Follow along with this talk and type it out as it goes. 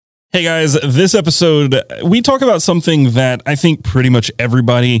Hey guys, this episode, we talk about something that I think pretty much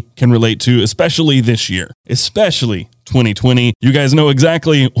everybody can relate to, especially this year, especially 2020. You guys know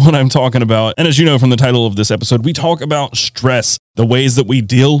exactly what I'm talking about. And as you know from the title of this episode, we talk about stress, the ways that we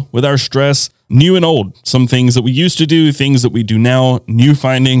deal with our stress, new and old, some things that we used to do, things that we do now, new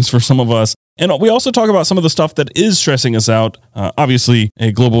findings for some of us. And we also talk about some of the stuff that is stressing us out. Obviously,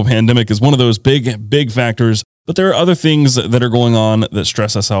 a global pandemic is one of those big factors. But there are other things that are going on that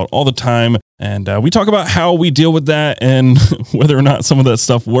stress us out all the time. And we talk about how we deal with that and whether or not some of that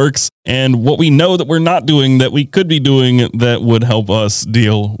stuff works and what we know that we're not doing that we could be doing that would help us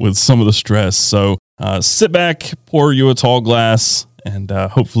deal with some of the stress. So sit back, pour you a tall glass, and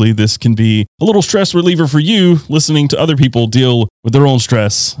hopefully this can be a little stress reliever for you listening to other people deal with their own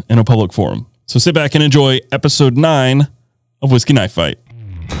stress in a public forum. So sit back and enjoy episode 9 of Whiskey Knife Fight.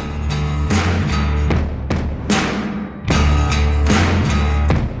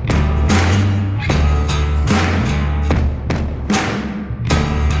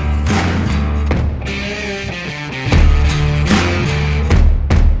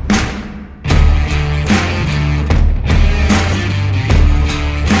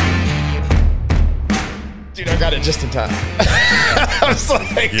 Just in time. I was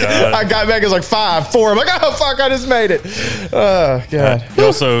like, I got back, it was like 5-4. I'm like, oh, fuck, I just made it. Oh, God. He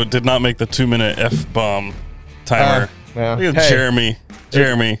also did not make the 2-minute F-bomb timer. Look at Jeremy.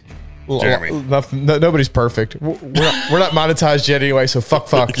 Nobody's perfect. We're not monetized yet anyway, so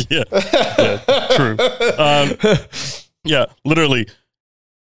fuck. yeah, true. Yeah, literally.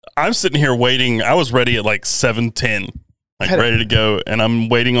 I'm sitting here waiting. I was ready at like 7:10, like ready to go, and I'm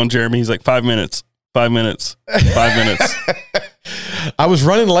waiting on Jeremy. He's like, 5 minutes. 5 minutes. 5 minutes. I was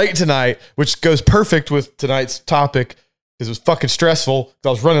running late tonight, which goes perfect with tonight's topic because it was fucking stressful. I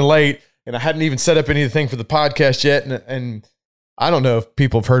was running late and I hadn't even set up anything for the podcast yet. And I don't know if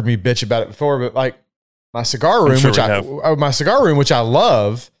people have heard me bitch about it before, but like my cigar room, which I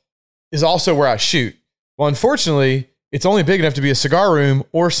love, is also where I shoot. Well, unfortunately, it's only big enough to be a cigar room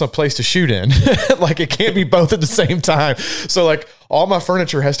or some place to shoot in. Like it can't be both at the same time. So like all my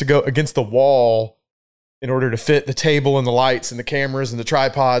furniture has to go against the wall in order to fit the table and the lights and the cameras and the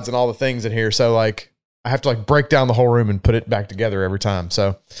tripods and all the things in here. So like I have to like break down the whole room and put it back together every time.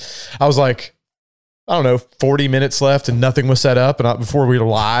 So I was like, I don't know, 40 minutes left and nothing was set up and before we were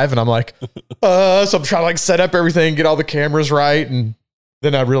live. And I'm like, so I'm trying to like set up everything, get all the cameras right. And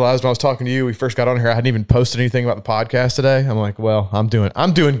then I realized when I was talking to you, we first got on here, I hadn't even posted anything about the podcast today. I'm like, well, I'm doing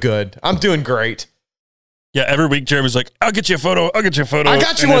good. I'm doing great. Yeah, every week Jeremy's like, I'll get you a photo. I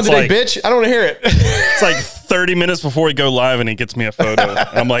got you one today, bitch. I don't want to hear it. It's like 30 minutes before we go live and he gets me a photo.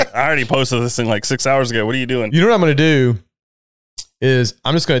 And I'm like, I already posted this thing like 6 hours ago. What are you doing? You know what I'm going to do is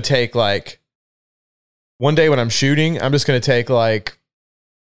I'm just going to take like, one day when I'm shooting, I'm just going to take like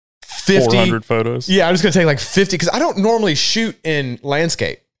 50 400 photos. Yeah, I'm just going to take like 50 because I don't normally shoot in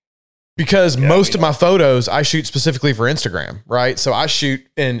landscape. Because most of my photos I shoot specifically for Instagram, right? So I shoot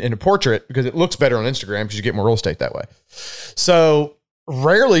in a portrait because it looks better on Instagram because you get more real estate that way. So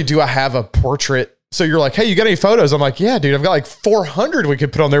rarely do I have a portrait. So you're like, hey, you got any photos? I'm like, yeah, dude, I've got like 400 we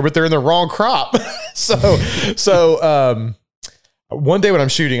could put on there, but they're in the wrong crop. So one day when I'm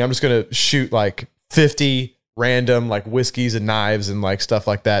shooting, I'm just going to shoot like 50 random like whiskeys and knives and like stuff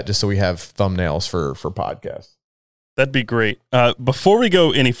like that just so we have thumbnails for podcasts. That'd be great. Before we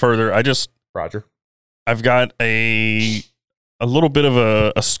go any further, Roger. I've got a little bit of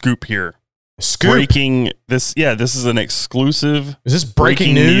a scoop here. Scoop? Breaking this. Yeah, this is an exclusive. Is this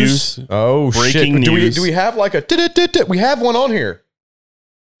breaking news? Oh, breaking shit. News. Do we have like a, we have one on here.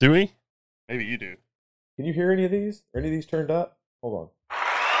 Do we? Maybe you do. Can you hear any of these? Are any of these turned up? Hold on.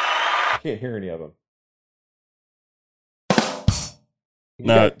 I can't hear any of them.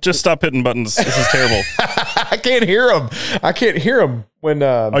 No, just stop hitting buttons. This is terrible. I can't hear them when.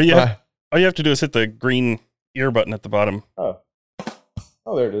 All you have to do is hit the green ear button at the bottom. Oh,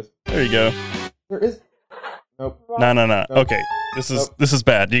 there it is. There you go. There is. Nope. No. Nope. Okay, this is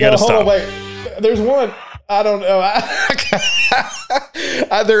bad. You got to stop. Hold on, wait. There's one. I don't know.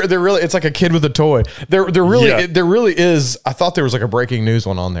 They're really. It's like a kid with a toy. There really is. I thought there was like a breaking news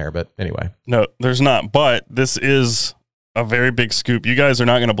one on there, but anyway. No, there's not. But this is a very big scoop. You guys are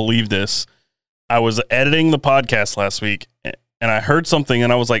not going to believe this. I was editing the podcast last week and I heard something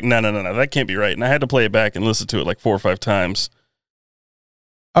and I was like, no, that can't be right. And I had to play it back and listen to it like 4 or 5 times.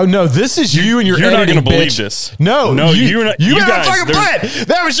 Oh no, this is you and your editing, not going to believe bitch. This. No, you're not. You guys, fucking play it.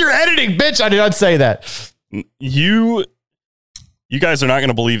 That was your editing, bitch. I did not say that. You guys are not going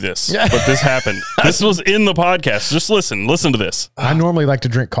to believe this, but this happened. This was in the podcast. Just listen to this. I normally like to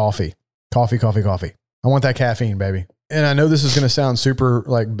drink coffee. I want that caffeine, baby. and I know this is going to sound super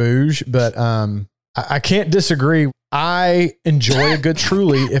like bouge, but I can't disagree. I enjoy a good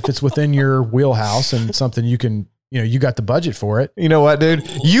Truly if it's within your wheelhouse and something you can, you got the budget for it. You know what, dude?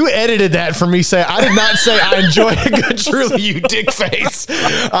 You edited that for me. I did not say I enjoy a good Truly, you dick face.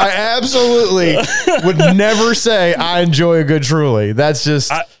 I absolutely would never say I enjoy a good Truly. That's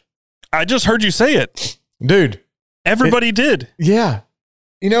just. I just heard you say it. Dude. Everybody did. Yeah.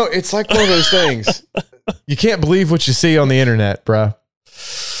 It's like one of those things. You can't believe what you see on the internet, bro.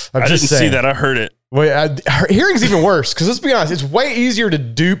 I didn't see that. I heard it. Wait, hearing's even worse because let's be honest, it's way easier to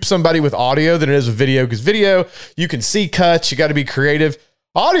dupe somebody with audio than it is with video because video, you can see cuts, you got to be creative.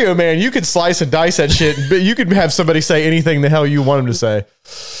 Audio, man, you can slice and dice that shit, but you can have somebody say anything the hell you want them to say.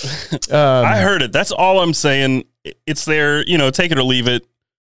 I heard it. That's all I'm saying. It's there, take it or leave it.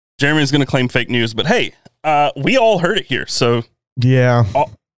 Jeremy's going to claim fake news, but hey, we all heard it here. So yeah,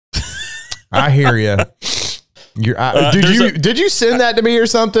 I hear you. Did you send that to me or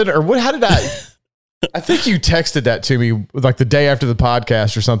something or what? How did I think you texted that to me like the day after the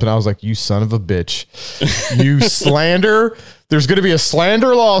podcast or something. I was like, you son of a bitch, you slander. There's going to be a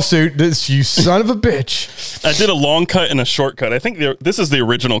slander lawsuit. This, you son of a bitch. I did a long cut and a short cut. I think this is the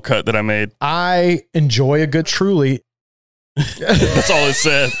original cut that I made. I enjoy a good Truly. That's all it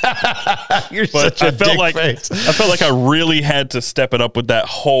said. You're such a dick face. I felt like I really had to step it up with that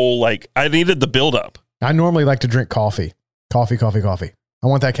whole, I needed the build up. I normally like to drink coffee. Coffee. I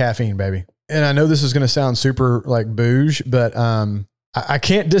want that caffeine, baby. And I know this is going to sound super like bouge, but I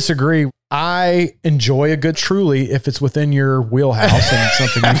can't disagree. I enjoy a good Truly if it's within your wheelhouse and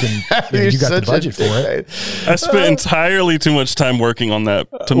something you can, you got the budget for it. I spent entirely too much time working on that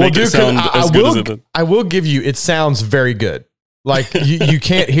to make it sound as good as it did. I will give you, it sounds very good. Like you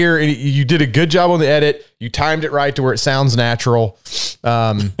can't hear any, you did a good job on the edit. You timed it right to where it sounds natural.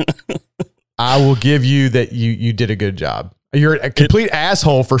 I will give you that you did a good job. You're a complete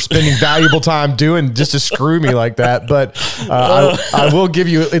asshole for spending valuable time doing just to screw me like that. But I will give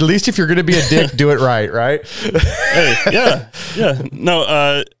you, at least if you're going to be a dick, do it right? Hey, yeah.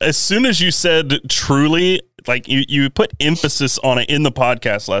 No, as soon as you said truly, like you put emphasis on it in the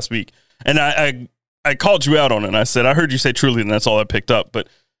podcast last week. And I called you out on it. And I said, I heard you say truly, and that's all I picked up. But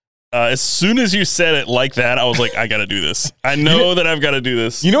as soon as you said it like that, I was like, I got to do this. I know that I've got to do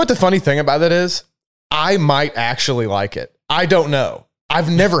this. You know what the funny thing about that is? I might actually like it. I don't know.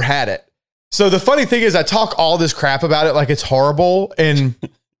 I've never had it. So the funny thing is I talk all this crap about it like it's horrible. And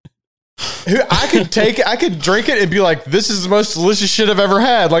I could drink it and be like, this is the most delicious shit I've ever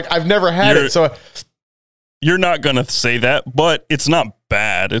had. Like I've never had it. So you're not going to say that, but it's not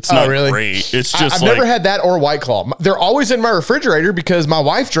bad. It's not really great. It's just I've never had that or White Claw. They're always in my refrigerator because my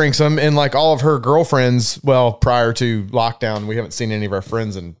wife drinks them and like all of her girlfriends. Well, prior to lockdown, we haven't seen any of our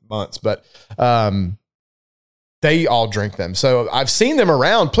friends in months, but, they all drink them. So I've seen them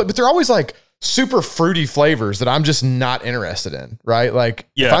around, but they're always like super fruity flavors that I'm just not interested in, right? Like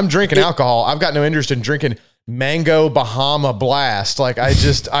if I'm drinking alcohol, I've got no interest in drinking Mango Bahama Blast. Like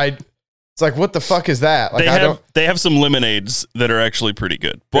it's like, what the fuck is that? Like they have some lemonades that are actually pretty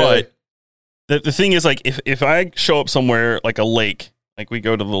good. But really? the thing is like, if I show up somewhere like a lake, like we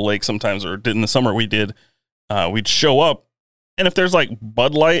go to the lake sometimes, or in the summer we'd show up. And if there's like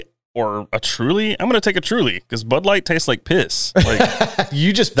Bud Light, or a Truly, I'm going to take a Truly because Bud Light tastes like piss. Like,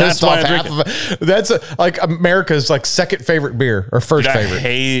 you just pissed off half of it. That's like America's like second favorite beer or first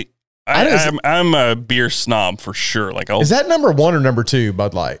favorite. I'm a beer snob for sure. Like, is that number one or number two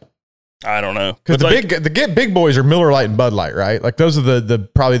Bud Light? I don't know. Because the big boys are Miller Lite and Bud Light, right? Like those are the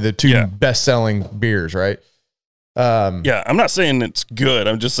probably the two best selling beers, right? Yeah, I'm not saying it's good.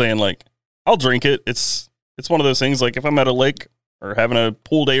 I'm just saying like I'll drink it. It's one of those things. Like if I'm at a lake or having a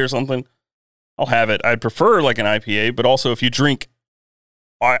pool day or something, I'll have it. I'd prefer like an IPA, but also if you drink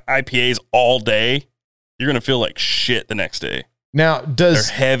IPAs all day, you're going to feel like shit the next day. Now, they're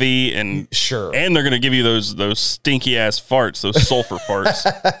heavy and sure, and they're going to give you those stinky ass farts, those sulfur farts.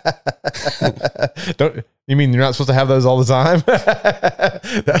 Don't you mean you're not supposed to have those all the time?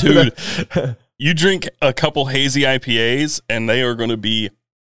 Dude, you drink a couple hazy IPAs and they are going to be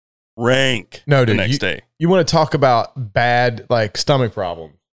rank the next day. You want to talk about bad like stomach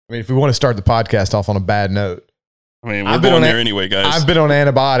problems? I mean, if we want to start the podcast off on a bad note, I mean, we're going there anyway, guys. I've been on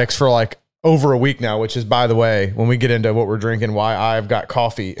antibiotics for like over a week now, which is, by the way, when we get into what we're drinking, why I've got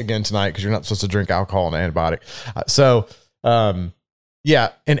coffee again tonight, because you're not supposed to drink alcohol and antibiotic. And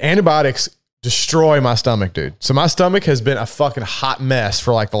antibiotics destroy my stomach, dude. So my stomach has been a fucking hot mess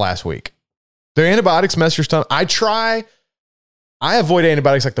for like the last week. Do antibiotics mess your stomach? I avoid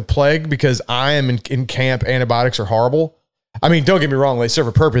antibiotics like the plague because I am in camp. Antibiotics are horrible. I mean, don't get me wrong, they serve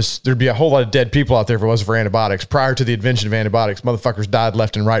a purpose. There'd be a whole lot of dead people out there if it wasn't for antibiotics. Prior to the invention of antibiotics, motherfuckers died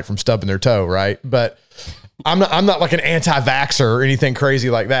left and right from stubbing their toe, right? But I'm not like an anti-vaxxer or anything crazy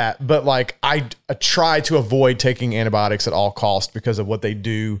like that. But like I try to avoid taking antibiotics at all costs because of what they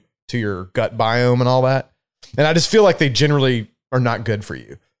do to your gut biome and all that. And I just feel like they generally are not good for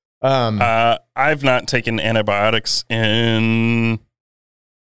you. I've not taken antibiotics in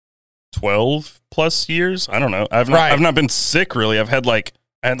 12 plus years. I don't know. I've not been sick really. I had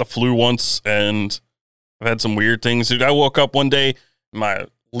the flu once and I've had some weird things. Dude, I woke up one day, my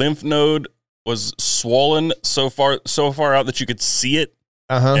lymph node was swollen so far out that you could see it.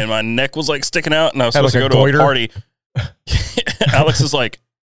 And my neck was like sticking out and I was supposed to go to a party. Alex is like,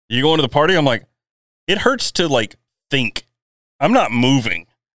 "You going to the party?" I'm like, "It hurts to like think. I'm not moving."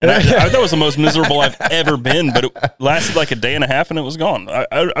 And that was the most miserable I've ever been, but it lasted like a day and a half and it was gone.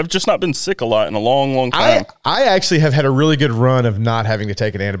 I've just not been sick a lot in a long, long time. I actually have had a really good run of not having to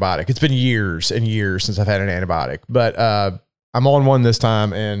take an antibiotic. It's been years and years since I've had an antibiotic, but I'm on one this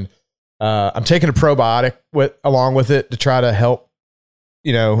time and I'm taking a probiotic along with it to try to help,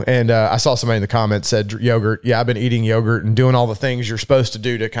 and I saw somebody in the comments said yogurt. Yeah, I've been eating yogurt and doing all the things you're supposed to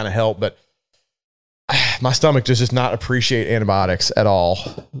do to kind of help, but my stomach does not appreciate antibiotics at all.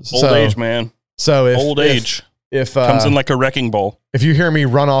 Old age, man. So if comes in like a wrecking ball. If you hear me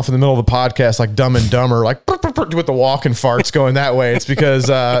run off in the middle of the podcast like Dumb and Dumber, like with the walking farts going that way, it's because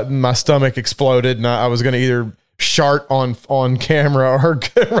my stomach exploded and I was going to either shart on camera or run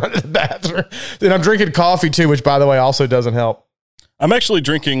to the bathroom. Then I'm drinking coffee too, which by the way also doesn't help. I'm actually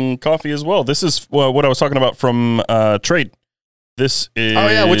drinking coffee as well. This is what I was talking about from Trade. This is... Oh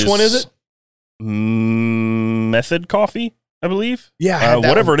yeah, which one is it? Method Coffee, I believe. Yeah,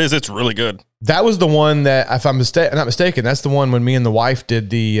 whatever it is, it's really good. That was the one that, if I'm not mistaken, that's the one when me and the wife did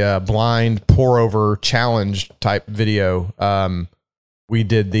the blind pour over challenge type video. We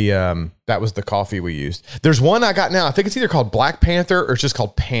did that was the coffee we used. There's one I got now. I think it's either called Black Panther or it's just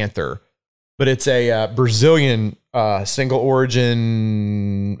called Panther, but it's a Brazilian single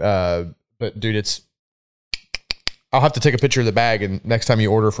origin. But dude, I'll have to take a picture of the bag, and next time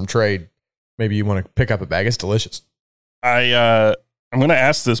you order from Trade, maybe you want to pick up a bag. It's delicious. I'm going to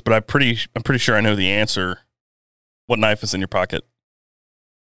ask this, but I'm pretty sure I know the answer. What knife is in your pocket?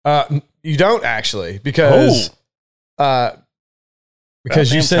 You don't actually, because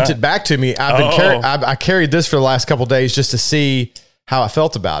you sent it back to me. I carried this for the last couple of days just to see how I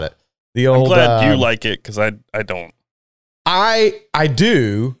felt about it. I'm glad you like it because I don't. I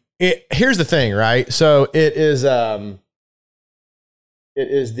do. Here's the thing, right? So it is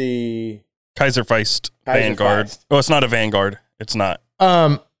the Kaiser Feist Vanguard. Oh, it's not a Vanguard. It's not.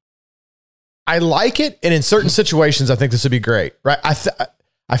 I like it, and in certain situations, I think this would be great, right?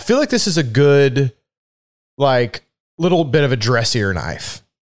 I feel like this is a good, like, little bit of a dressier knife,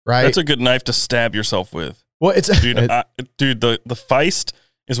 right? That's a good knife to stab yourself with. Well, it's dude. The Feist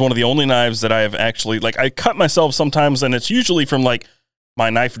is one of the only knives that I have actually, like, I cut myself sometimes, and it's usually from like my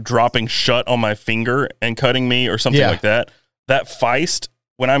knife dropping shut on my finger and cutting me or something like that. That Feist,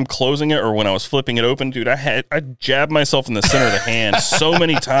 when I'm closing it or when I was flipping it open, dude, I jabbed myself in the center of the hand so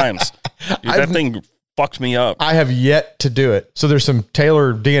many times. Dude, that thing fucked me up. I have yet to do it. So there's some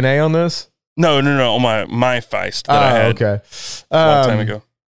Taylor DNA on this? No, on my Feist that I had a long time ago.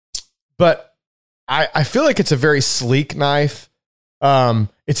 But I feel like it's a very sleek knife.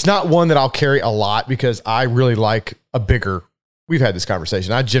 It's not one that I'll carry a lot because I really like a bigger. We've had this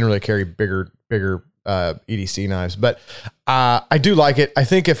conversation. I generally carry bigger EDC knives, but I do like it. I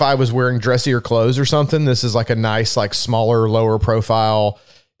think if I was wearing dressier clothes or something, this is like a nice, like smaller, lower profile.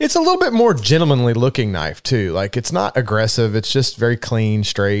 It's a little bit more gentlemanly looking knife too. Like it's not aggressive. It's just very clean,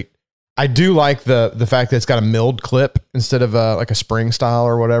 straight. I do like the fact that it's got a milled clip instead of like a spring style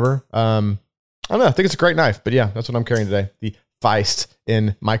or whatever. I don't know. I think it's a great knife, but yeah, that's what I'm carrying today. The Feist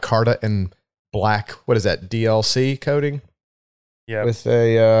in micarta and black. What is that? DLC coating? Yeah. With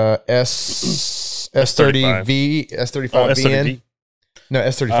a S30V, S35VN. No,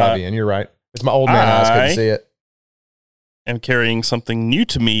 S35VN. You're right. It's my old man eyes. Couldn't see it. I'm carrying something new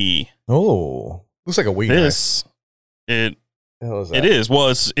to me. Oh, looks like a weed knife. It is. Well,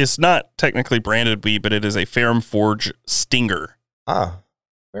 it's not technically branded weed, but it is a Ferrum Forge Stinger. Ah,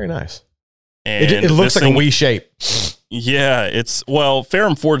 very nice. And it looks like a Wii shape. Yeah,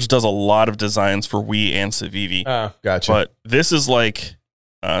 Ferrum Forge does a lot of designs for Wii and Civivi. Oh, gotcha. But this is like,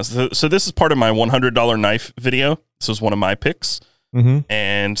 so this is part of my $100 knife video. This was one of my picks. Mm-hmm.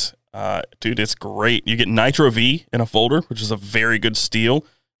 And dude, it's great. You get Nitro V in a folder, which is a very good steel.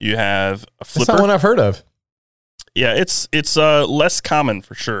 You have a flipper. That's not one I've heard of. Yeah, it's less common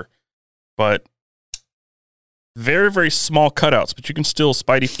for sure, but very, very small cutouts, but you can still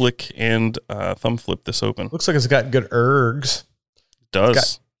Spidey flick and thumb flip this open. Looks like it's got good ergs. It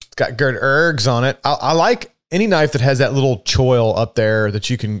does. It's got good ergs on it. I like any knife that has that little choil up there that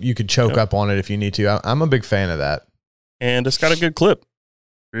you could choke up on it if you need to. I'm a big fan of that. And it's got a good clip.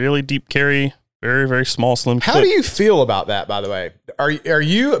 Really deep carry. Very, very small, slim clip. How do you feel about that, by the way? Are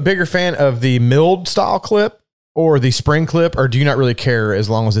you a bigger fan of the milled style clip or the spring clip, or do you not really care as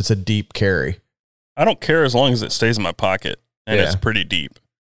long as it's a deep carry? I don't care as long as it stays in my pocket and it's pretty deep.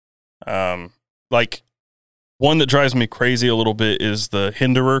 Like one that drives me crazy a little bit is the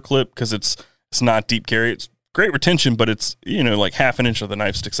Hinderer clip because it's not deep carry. It's great retention, but it's like half an inch of the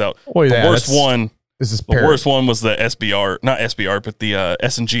knife sticks out. Oh, yeah, the worst one was the SBR, not SBR, but the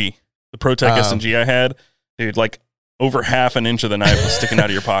S&G, the ProTech S&G I had. Dude, like over half an inch of the knife was sticking out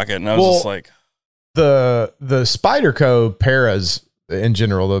of your pocket, and I was just like, the Spyderco Paras in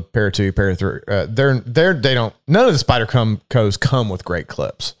general, the Para 2, Para 3, they don't. None of the Spydercos come with great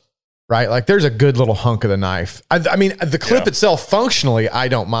clips, right? Like there's a good little hunk of the knife. I mean, the clip itself, functionally, I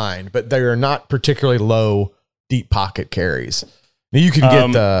don't mind, but they are not particularly low, deep pocket carries. Now, you can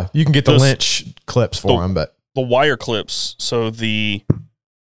get the Lynch clips for them, but the wire clips. So the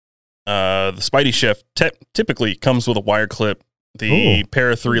Spidey Chef typically comes with a wire clip. The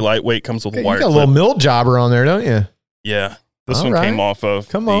Para 3 lightweight comes with a wire clip. You got a little mill jobber on there, don't you? Yeah. This one came off of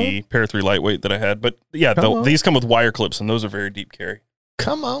the Para 3 lightweight that I had. But yeah, these come with wire clips, and those are very deep carry.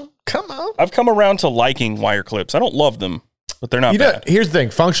 Come on. I've come around to liking wire clips. I don't love them, but they're not bad. Here's the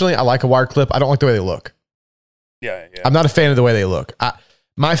thing. Functionally, I like a wire clip. I don't like the way they look. Yeah. I'm not a fan of the way they look.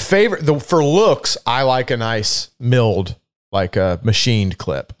 My favorite, for looks, I like a nice milled, like a machined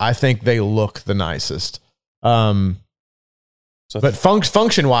clip. I think they look the nicest. But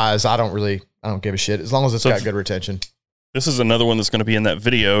function-wise, I don't give a shit as long as it's got good retention. This is another one that's going to be in that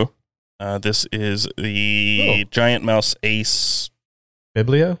video. This is the Giant Mouse Ace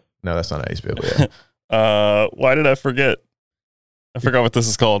Biblio? No, that's not Ace Biblio. Why did I forget? I forgot what this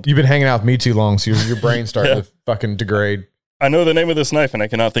is called. You've been hanging out with me too long, so your brain's starting to fucking degrade. I know the name of this knife, and I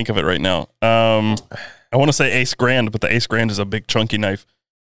cannot think of it right now. I want to say Ace Grand, but the Ace Grand is a big, chunky knife.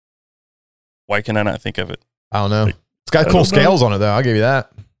 Why can I not think of it? I don't know. It's got cool scales on it, though. I'll give you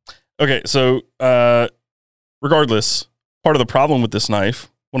that. Okay, so regardless, part of the problem with this knife,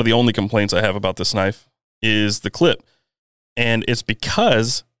 one of the only complaints I have about this knife, is the clip. And it's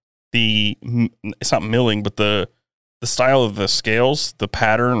because it's not milling, but the style of the scales, the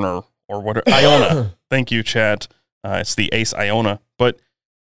pattern or whatever, Iona. Thank you, chat. It's the Ace Iona. But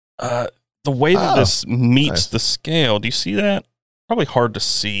the way that this meets the scale, do you see that? Probably hard to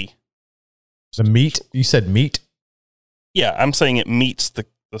see. The meat? You said meat? Yeah, I'm saying it meets the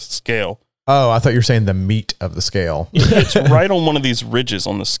scale. Oh, I thought you were saying the meat of the scale. It's right on one of these ridges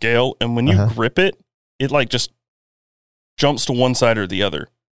on the scale, and when you grip it, it like just jumps to one side or the other.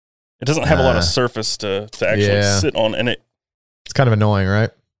 It doesn't have a lot of surface to actually sit on, and it's kind of annoying, right?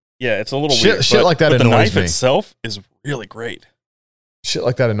 Yeah, it's a little weird. Shit like that annoys me. The knife itself is really great. Shit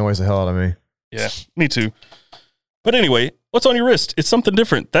like that annoys the hell out of me. Yeah, me too. But anyway, what's on your wrist? It's something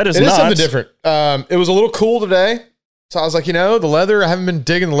different. It is something different. It was a little cool today. So I was like, the leather, I haven't been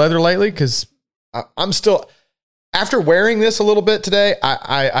digging the leather lately because I'm still, after wearing this a little bit today,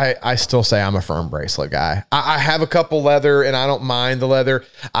 I still say I'm a firm bracelet guy. I have a couple leather and I don't mind the leather.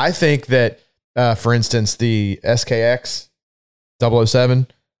 I think that, for instance, the SKX 007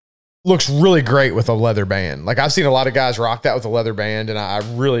 looks really great with a leather band. Like I've seen a lot of guys rock that with a leather band and I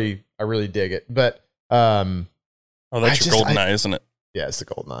really dig it. But, that's your golden eye, isn't it? Yeah, it's the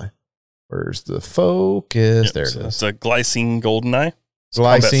golden eye. Where's the focus? Yep, there it is. It's a glycine golden eye.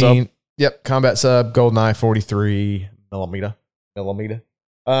 Glycine. Yep. Combat sub, golden eye, 43 millimeter.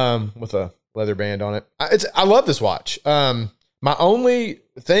 With a leather band on it. I love this watch. My only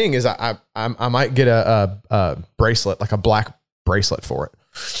thing is I might get a bracelet, like a black bracelet for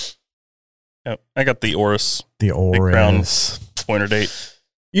it. Yep. I got the Oris. The Oris. Pointer date.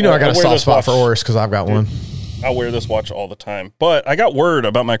 I got a soft spot for Oris because I've got one. I wear this watch all the time. But I got word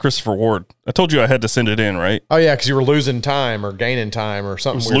about my Christopher Ward. I told you I had to send it in, right? Oh, yeah, because you were losing time or gaining time or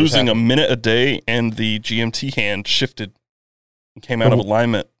something. I was losing a minute a day, and the GMT hand shifted and came out of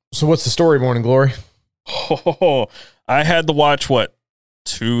alignment. So what's the story, Morning Glory? I had the watch,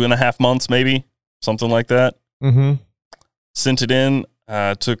 2.5 months maybe? Something like that. Mm-hmm. Sent it in.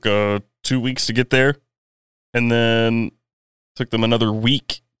 Took 2 weeks to get there. And then took them another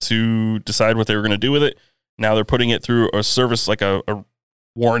week to decide what they were going to do with it. Now they're putting it through a service like a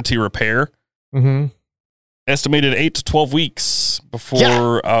warranty repair. Mm-hmm. Estimated 8 to 12 weeks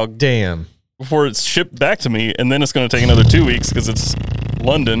before before it's shipped back to me, and then it's going to take another 2 weeks because it's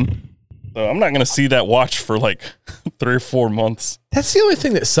London. So I'm not going to see that watch for like 3 or 4 months. That's the only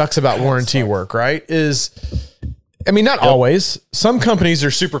thing that sucks about warranty work, right? Not always. Some companies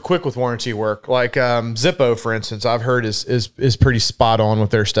are super quick with warranty work. Like Zippo, for instance, I've heard is pretty spot on with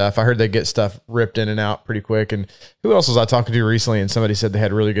their stuff. I heard they get stuff ripped in and out pretty quick. And who else was I talking to recently? And somebody said they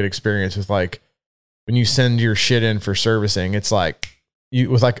had really good experience with like when you send your shit in for servicing, it's like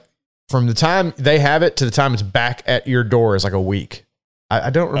from the time they have it to the time it's back at your door is like a week. I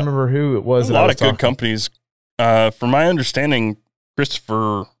don't remember who it was. A lot of good companies. From my understanding, Chris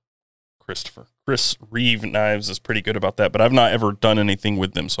Reeve Knives is pretty good about that, but I've not ever done anything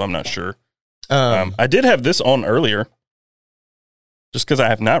with them, so I'm not sure. I did have this on earlier, just because I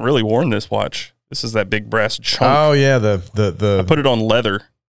have not really worn this watch. This is that big brass chunk. Oh yeah, the I put it on leather.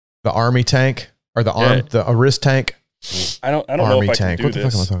 The army tank or a wrist tank. I don't know if I tank. can do What the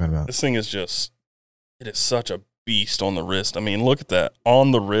this. fuck am I talking about? This thing is it is such a beast on the wrist. I mean, look at that on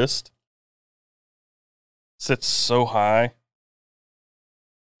the wrist. Sits so high.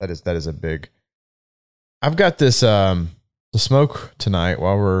 That is a big. I've got this to smoke tonight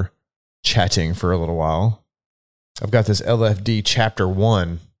while we're chatting for a little while. I've got this LFD Chapter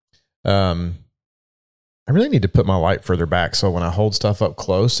 1. I really need to put my light further back so when I hold stuff up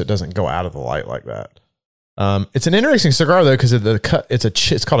close, it doesn't go out of the light like that. It's an interesting cigar though because of the cut.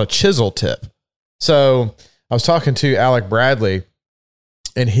 It's called a chisel tip. So I was talking to Alec Bradley,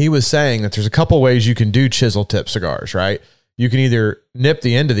 and he was saying that there's a couple ways you can do chisel tip cigars, right? You can either nip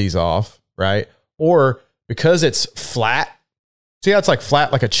the end of these off, right? Or because it's flat, see how it's like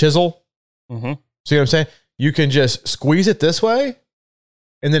flat like a chisel? Mm-hmm. See what I'm saying? You can just squeeze it this way,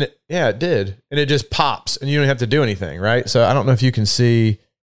 and then it did. And it just pops, and you don't have to do anything, right? So I don't know if you can see.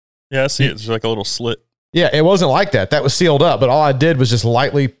 Yeah, I see it. There's like a little slit. Yeah, it wasn't like that. That was sealed up, but all I did was just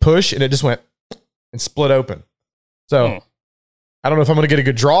lightly push, and it just went and split open. So I don't know if I'm going to get a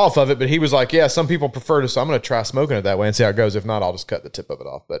good draw off of it, but he was like, yeah, some people prefer to, so I'm going to try smoking it that way and see how it goes. If not, I'll just cut the tip of it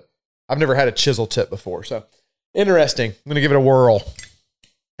off. But I've never had a chisel tip before. So interesting. I'm going to give it a whirl.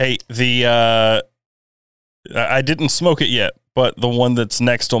 Hey, I didn't smoke it yet, but the one that's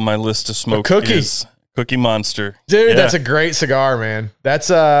next on my list to smoke is Cookie Monster. Dude, that's a great cigar, man.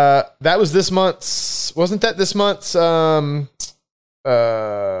 That was this month's, wasn't that this month's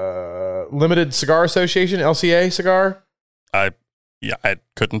Limited Cigar Association, LCA cigar? I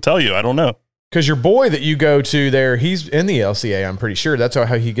couldn't tell you. I don't know. Because your boy that you go to there, he's in the LCA, I'm pretty sure. That's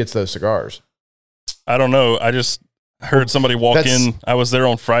how he gets those cigars. I don't know. I just heard somebody walk in. I was there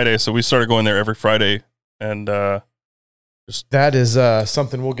on Friday, so we started going there every Friday. And that is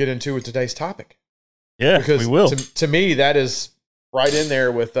something we'll get into with today's topic. Yeah, because we will. To me, that is right in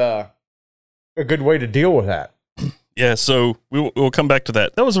there with a good way to deal with that. Yeah, so we'll come back to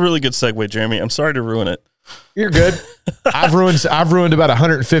that. That was a really good segue, Jeremy. I'm sorry to ruin it. You're good. I've ruined about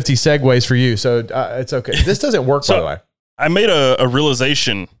 150 segues for you, so it's okay. This doesn't work, by the way. I made a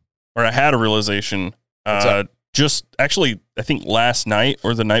realization, or I had a realization, just actually, I think last night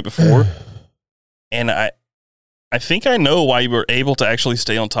or the night before, and I think I know why you were able to actually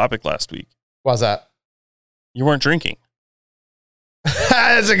stay on topic last week. Why's that? You weren't drinking.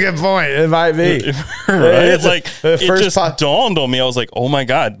 That's a good point. It might be. Right? It's like, it just dawned on me. I was like, oh my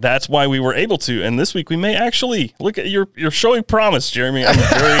God, that's why we were able to. And this week we may actually look at you're showing promise, Jeremy. I'm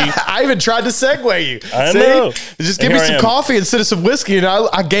very. I even tried to segue you. I know. Just give me some coffee instead of some whiskey, and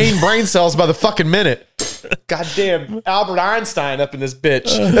I gain brain cells by the fucking minute. Goddamn Albert Einstein up in this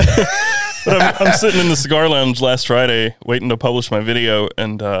bitch. But I'm sitting in the cigar lounge last Friday waiting to publish my video,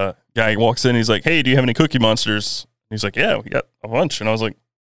 and guy walks in. He's like, hey, do you have any Cookie Monsters? He's like, yeah, we got a bunch. And I was like,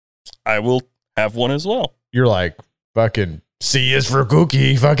 I will have one as well. You're like, fucking C is for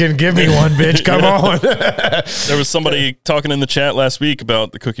cookie. Fucking give me one, bitch. Come on. There was somebody talking in the chat last week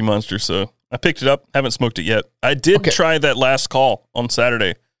about the Cookie Monster, so I picked it up. Haven't smoked it yet. I did try that last call on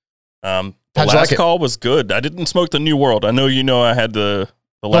Saturday. The last call was good. I didn't smoke the New World. I know I had the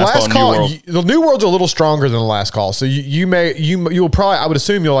last call, New World. The New World's a little stronger than the last call. So you'll probably, I would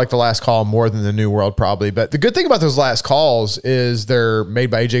assume you'll like the last call more than the New World probably. But the good thing about those last calls is they're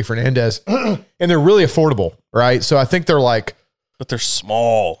made by AJ Fernandez and they're really affordable, right? So I think they're like, but they're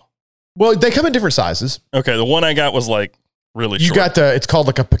small. Well, they come in different sizes. Okay. The one I got was like really short. You got it's called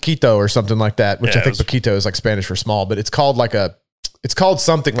like a Paquito or something like that, which I think Paquito is like Spanish for small, but it's called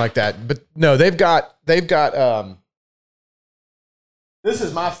something like that. But no, they've got this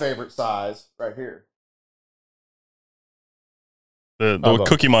is my favorite size right here. The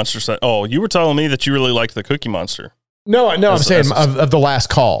Cookie Monster size. Oh, you were telling me that you really liked the Cookie Monster. No, I'm saying of the last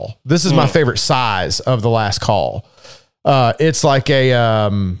call. This is my favorite size of the last call. It's like a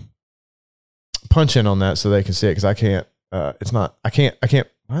punch in on that so they can see it because I can't. I can't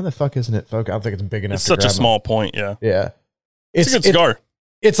Why the fuck isn't it focused? I don't think it's big enough. It's such a small point. Yeah. Yeah. It's a good cigar.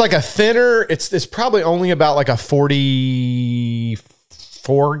 It's like a thinner, it's probably only about like a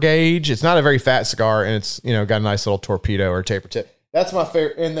 44 gauge. It's not a very fat cigar, and it's, you know, got a nice little torpedo or taper tip. That's my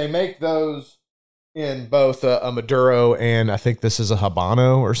favorite. And they make those in both a Maduro and I think this is a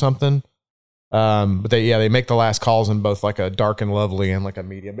Habano or something. But they make the last calls in both like a dark and lovely and like a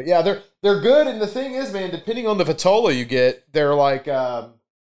medium. But yeah, they're good. And the thing is, man, depending on the Vitola you get, they're like, I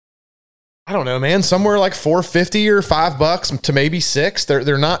don't know, man, somewhere like $4.50 or $5 to maybe $6.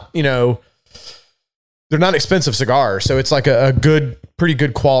 They're not, you know, they're not expensive cigars. So it's like a good, pretty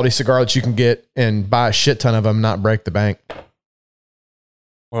good quality cigar that you can get and buy a shit ton of them, not break the bank.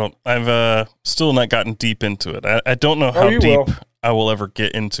 Well, I've still not gotten deep into it. I don't know how deep I will ever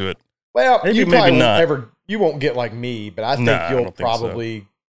get into it. Well, maybe, you probably not. You won't get like me, but I think you'll probably.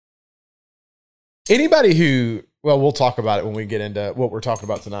 So. Anybody who, well, we'll talk about it when we get into what we're talking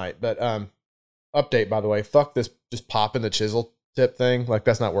about tonight. But update, by the way, fuck this, just popping the chisel tip thing. Like,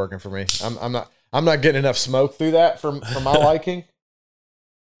 that's not working for me. I'm not getting enough smoke through that for my liking.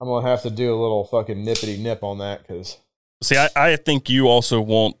 I'm gonna have to do a little fucking nippity nip on that because. See, I think you also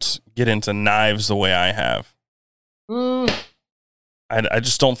won't get into knives the way I have. I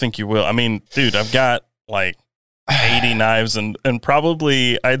just don't think you will. I mean, dude, I've got like 80 knives and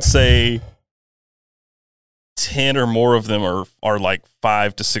probably I'd say 10 or more of them are like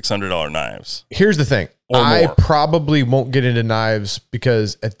 $500 to $600 knives. Here's the thing. I probably won't get into knives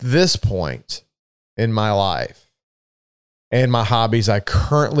because at this point in my life and my hobbies I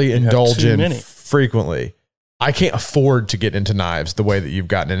currently indulge in frequently, I can't afford to get into knives the way that you've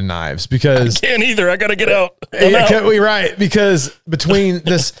gotten into knives because I can't either. I got to get out. Right. Because between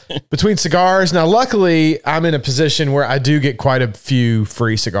cigars, now luckily I'm in a position where I do get quite a few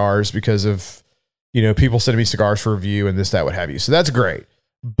free cigars because of, you know, people sending me cigars for review and this, that, what have you. So that's great.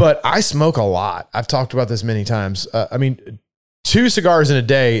 But I smoke a lot. I've talked about this many times. I mean, 2 cigars in a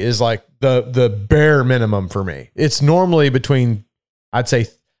day is like the bare minimum for me. It's normally between, I'd say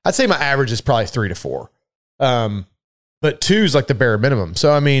my average is probably 3 to 4. But 2 is like the bare minimum.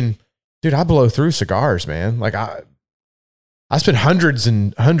 So, I mean, dude, I blow through cigars, man. Like I spend hundreds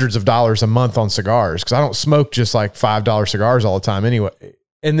and hundreds of dollars a month on cigars because I don't smoke just like $5 cigars all the time anyway.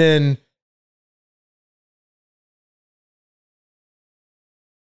 And then,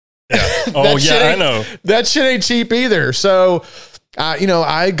 I know that shit ain't cheap either. So, you know,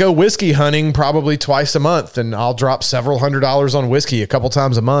 I go whiskey hunting probably twice a month and I'll drop several $100s on whiskey a couple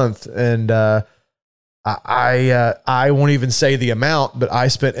times a month. And, I won't even say the amount, but I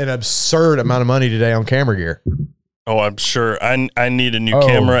spent an absurd amount of money today on camera gear. Oh, I'm sure. I need a new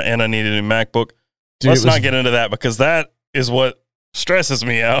camera and I need a new MacBook. Dude, let's not get into that because that is what stresses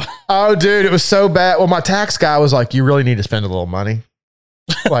me out. Oh, dude, it was so bad. Well, my tax guy was like, you really need to spend a little money.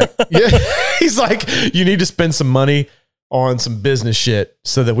 Like, yeah, he's like, you need to spend some money on some business shit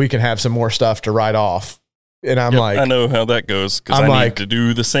so that we can have some more stuff to write off. And I'm like, I know how that goes because I need to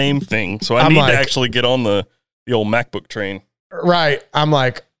do the same thing. So I need to actually get on the old MacBook train. Right. I'm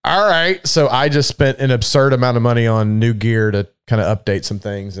like, all right. So I just spent an absurd amount of money on new gear to kind of update some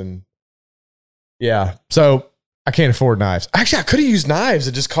things. And yeah, so I can't afford knives. Actually, I could have used knives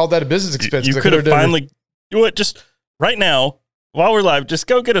and just called that a business expense. You could have finally do it just right now while we're live. Just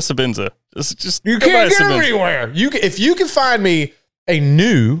go get a Sabenza. Just you can't get them anywhere. If you can find me a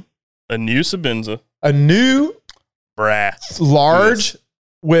new Sabenza. A new brass large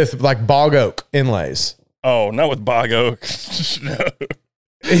with like bog oak inlays. Oh, not with bog oak. No.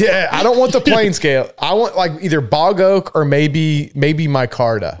 Yeah, I don't want the plain scale. I want like either bog oak or maybe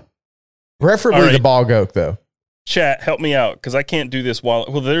micarta. Preferably the bog oak though. Chat, help me out because I can't do this while.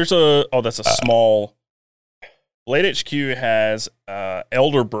 Well, there's that's a small. Blade HQ has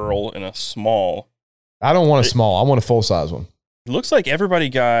elderberry in a small. I don't want a small. I want a full size one. It looks like everybody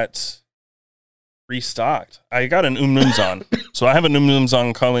got restocked. I got an Numzan. So I have a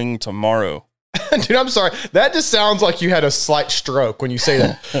Numzan coming tomorrow. Dude, I'm sorry. That just sounds like you had a slight stroke when you say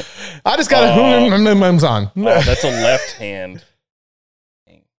that. I just got a Numzan. Oh, that's a left hand.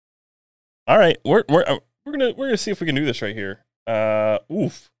 All right, we're gonna see if we can do this right here.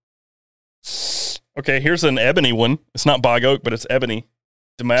 Oof. Okay, here's an ebony one. It's not bog oak, but it's ebony.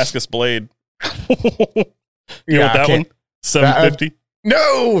 Damascus blade. You know that one? $750.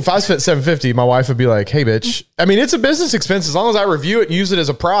 No, if I spent $750, my wife would be like, "Hey, bitch." I mean, it's a business expense. As long as I review it and use it as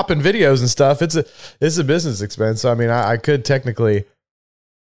a prop in videos and stuff, it's a business expense. So, I mean, I could technically.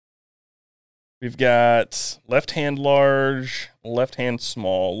 We've got left hand large, left hand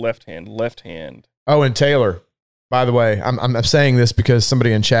small, left hand. Oh, and Taylor, by the way, I'm saying this because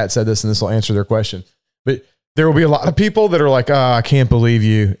somebody in chat said this, and this will answer their question. But there will be a lot of people that are like, oh, I can't believe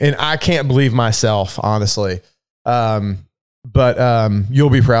you. And I can't believe myself, honestly. But you'll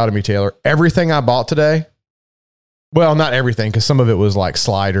be proud of me, Taylor. Everything I bought today, well, not everything, because some of it was like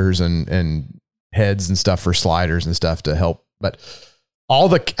sliders and heads and stuff for sliders and stuff to help. But all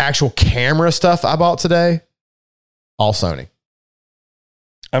the actual camera stuff I bought today, all Sony.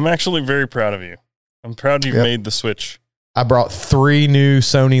 I'm actually very proud of you. I'm proud you've made the switch. I brought 3 new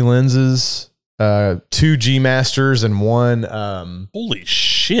Sony lenses, 2 G Masters and one. Holy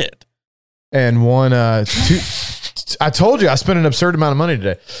shit! And one. I told you I spent an absurd amount of money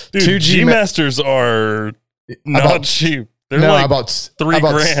today. Dude, 2 G Masters are not cheap. They're like about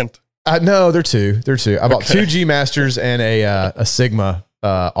 $3,000. No, they're 2. They're 2. I bought 2 G Masters and a Sigma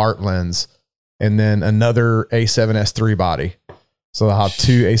art lens, and then another A7S III body. So I'll have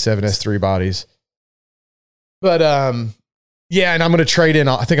 2 A7S III bodies. But yeah, and I'm gonna trade in.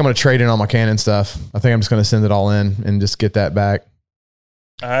 I think I'm gonna trade in all my Canon stuff. I think I'm just gonna send it all in and just get that back.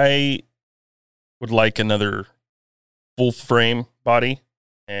 I would like another full frame body.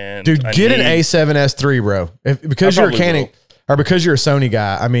 And dude, get an A7S III, bro. Because you're a Canon or because you're a Sony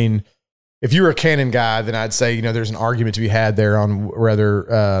guy. I mean, if you were a Canon guy, then I'd say, there's an argument to be had there on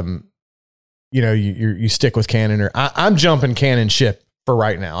whether, you stick with Canon or I'm jumping Canon ship for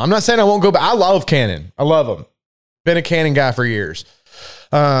right now. I'm not saying I won't go back. I love Canon. I love them. Been a Canon guy for years.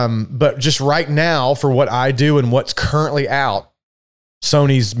 But just right now for what I do and what's currently out,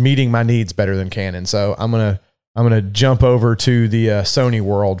 Sony's meeting my needs better than Canon. So I'm going to jump over to the Sony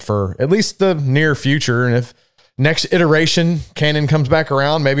world for at least the near future. And if next iteration Canon comes back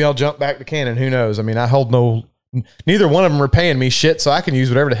around, maybe I'll jump back to Canon. Who knows? I mean, I hold neither one of them are paying me shit, so I can use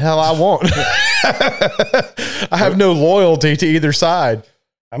whatever the hell I want. I have no loyalty to either side.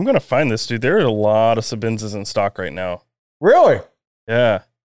 I'm going to find this, dude. There are a lot of Sabinzas in stock right now. Really? Yeah.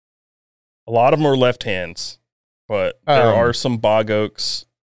 A lot of them are left hands, but there are some Bog Oaks.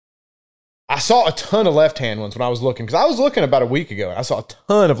 I saw a ton of left-hand ones when I was looking, because I was looking about a week ago, and I saw a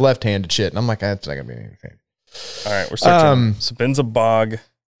ton of left-handed shit, and I'm like, that's not going to be anything. All right, we're searching Sabinza Bog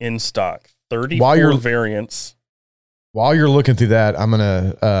in stock. 34 variants. While you're looking through that, I'm going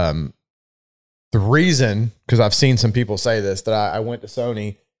to, the reason, because I've seen some people say this, that I went to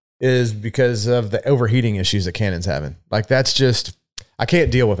Sony is because of the overheating issues that Canon's having. Like, that's just, I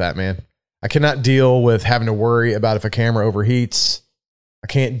can't deal with that, man. I cannot deal with having to worry about if a camera overheats. I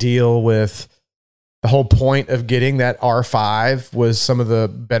can't deal with the whole point of getting that R5 was some of the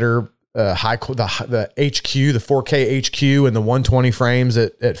better the HQ, the 4K HQ and the 120 frames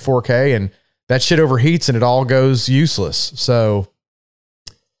at 4K, and that shit overheats and it all goes useless. So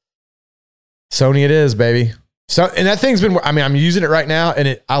Sony it is, baby. So, and that thing's been, I mean, I'm using it right now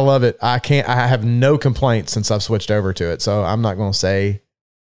and I love it. I have no complaints since I've switched over to it. So I'm not going to say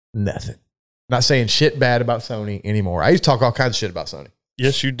nothing. I'm not saying shit bad about Sony anymore. I used to talk all kinds of shit about Sony.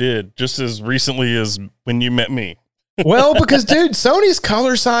 Yes, you did. Just as recently as when you met me. Well, because dude, Sony's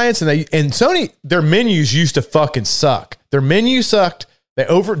color science and Sony, their menus used to fucking suck. Their menu sucked.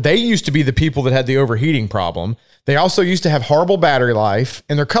 They used to be the people that had the overheating problem. They also used to have horrible battery life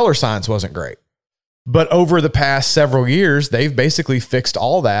and their color science wasn't great. But over the past several years, they've basically fixed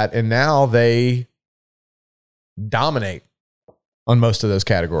all that. And now they dominate on most of those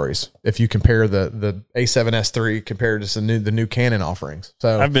categories. If you compare the A7S III compared to the new Canon offerings.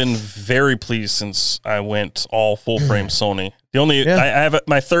 So I've been very pleased since I went all full frame Sony. The only, I have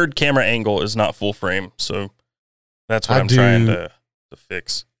my third camera angle is not full frame. So that's what I'm trying to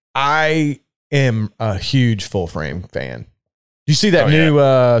fix. I am a huge full frame fan. Do you see that new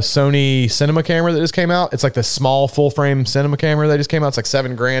Sony cinema camera that just came out? It's like the small full frame cinema camera that just came out. It's like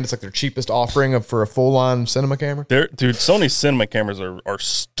 $7,000. It's like their cheapest offering for a full line cinema camera. Dude, Sony cinema cameras are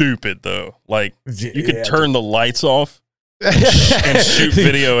stupid though. Like you could turn the lights off and shoot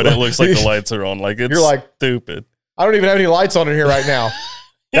video and it looks like the lights are on. Like you're like stupid. I don't even have any lights on in here right now.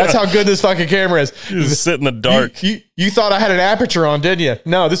 That's how good this fucking camera is. You just sit in the dark. You thought I had an aperture on, didn't you?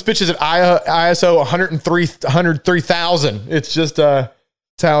 No, this bitch is at ISO 103,000. It's just that's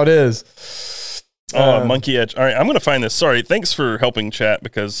how it is. Monkey Edge. All right, I'm going to find this. Sorry. Thanks for helping chat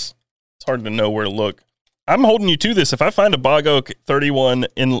because it's hard to know where to look. I'm holding you to this. If I find a Bog Oak 31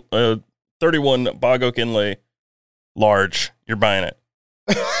 Bog Oak inlay large, you're buying it.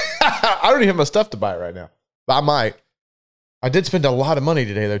 I don't even have my stuff to buy right now. But I might. I did spend a lot of money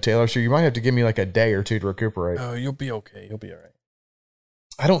today, though, Taylor, so you might have to give me like a day or two to recuperate. Oh, you'll be okay. You'll be all right.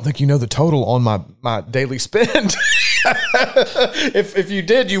 I don't think you know the total on my daily spend. If you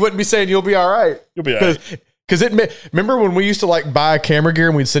did, you wouldn't be saying you'll be all right. You'll be all right. Because remember when we used to like buy camera gear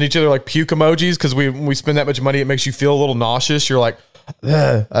and we'd send each other like puke emojis because we spend that much money, it makes you feel a little nauseous. You're like,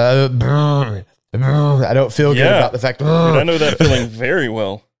 I don't feel good about the fact. Dude, I know that feeling very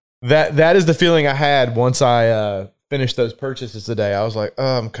well. That is the feeling I had once I finished those purchases today. I was like,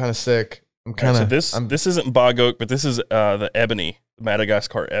 oh, I'm kind of sick. I'm kind of. So this isn't bog oak, but this is the ebony,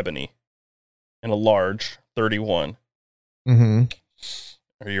 Madagascar ebony, in a large 31. Mm-hmm.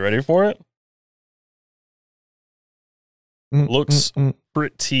 Are you ready for it? Looks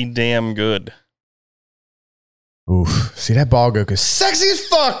pretty damn good. Oof. See, that bog oak is sexy as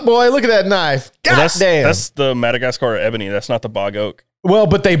fuck, boy. Look at that knife. God damn. That's the Madagascar ebony. That's not the bog oak. Well,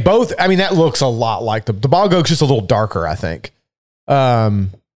 but they both, I mean, that looks a lot like the bog oak's just a little darker, I think.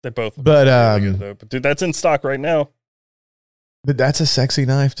 They both. But, really good, though. But dude, that's in stock right now. But that's a sexy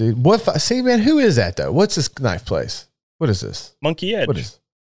knife, dude. See, man, who is that, though? What's this knife place? What is this? Monkey Edge.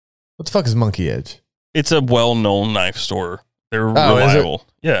 What the fuck is Monkey Edge? It's a well-known knife store. They're reliable.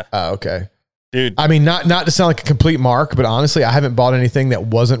 Yeah. Oh, okay. Dude. I mean, not to sound like a complete mark, but honestly, I haven't bought anything that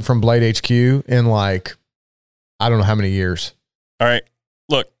wasn't from Blade HQ in like, I don't know how many years. All right.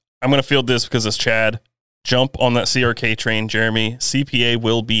 Look, I'm going to field this because it's Chad. Jump on that CRK train, Jeremy. CPA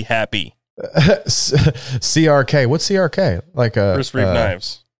will be happy. CRK. What's CRK? Like Chris Reeve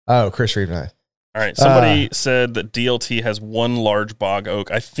Knives. Oh, Chris Reeve Knives. All right. Somebody said that DLT has one large bog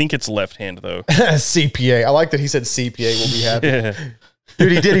oak. I think it's left hand, though. CPA. I like that he said CPA will be happy. Yeah.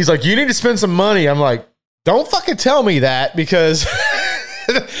 Dude, he did. He's like, you need to spend some money. I'm like, don't fucking tell me that, because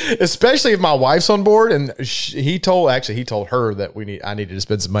especially if my wife's on board, and he told her that I needed to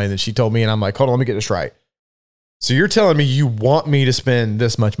spend some money, and then she told me, and I'm like, hold on, let me get this right. So you're telling me you want me to spend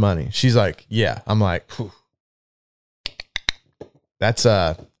this much money? She's like, yeah. I'm like, whew. That's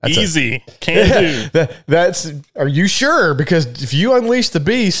easy. Can't do. That's. Are you sure? Because if you unleash the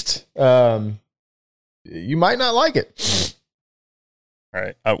beast, you might not like it. All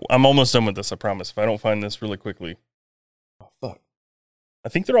right. I'm almost done with this, I promise. If I don't find this really quickly. Oh, fuck. I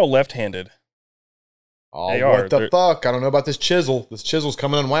think they're all left-handed. Oh, what the fuck? I don't know about this chisel. This chisel's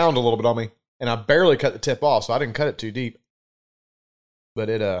coming unwound a little bit on me. And I barely cut the tip off, so I didn't cut it too deep. But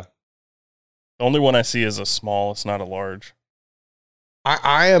the only one I see is a small. It's not a large.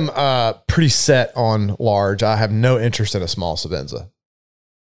 I am pretty set on large. I have no interest in a small Sebenza.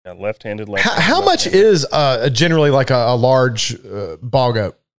 Yeah, left-handed. How much is generally like a large bog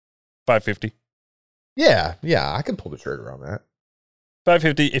oak? $550. Yeah, I can pull the trigger on that.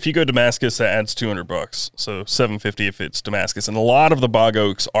 $550. If you go Damascus, that adds $200. So $750 if it's Damascus, and a lot of the bog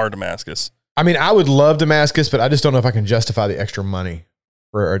oaks are Damascus. I mean, I would love Damascus, but I just don't know if I can justify the extra money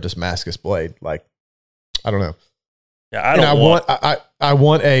for a Damascus blade. Like, I don't know. Yeah, I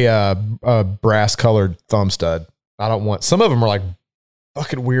want a brass colored thumb stud. I don't want. Some of them are like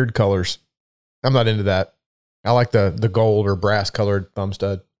fucking weird colors. I'm not into that. I like the gold or brass colored thumb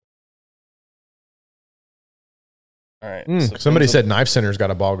stud. All right. So somebody said Knife Center's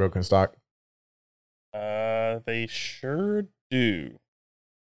got a bog oak in stock. They sure do.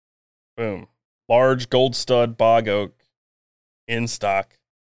 Boom. Large gold stud bog oak in stock.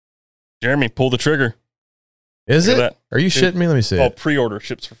 Jeremy, pull the trigger. Is it? That. Are you shitting me? Let me see. Oh, pre-order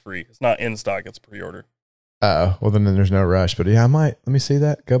ships for free. It's not in stock. It's pre-order. Oh, well then there's no rush. But yeah, I might. Let me see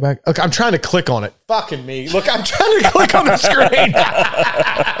that. Go back. Look, I'm trying to click on it. Fucking me. Look, I'm trying to click on the screen.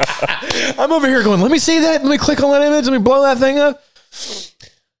 I'm over here going, let me see that. Let me click on that image. Let me blow that thing up.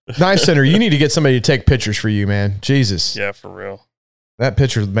 Knife Center, you need to get somebody to take pictures for you, man. Jesus. Yeah, for real. That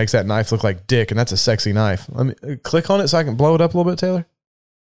picture makes that knife look like dick, and that's a sexy knife. Let me click on it so I can blow it up a little bit, Taylor.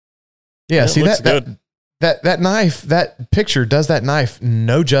 Yeah, see that knife, that picture does that knife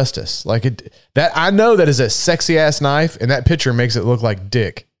no justice. Like that I know that is a sexy ass knife, and that picture makes it look like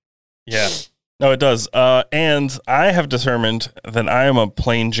dick. Yeah. No, it does. And I have determined that I am a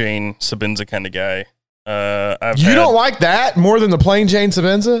plain Jane Sebenza kind of guy. You don't like that more than the plain Jane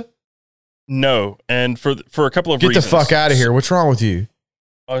Sebenza? No, and for a couple of reasons. Get the fuck out of here. What's wrong with you?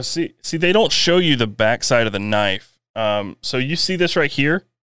 Oh, see, they don't show you the backside of the knife. So you see this right here?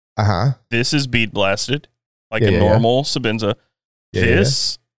 Uh-huh. This is bead blasted, like a normal Sebenza.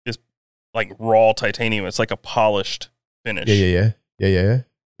 This is like raw titanium. It's like a polished finish. Yeah. You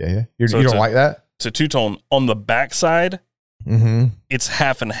don't like that? It's a two-tone. On the backside, it's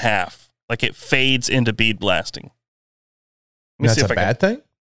half and half. Like it fades into bead blasting. That's a bad thing?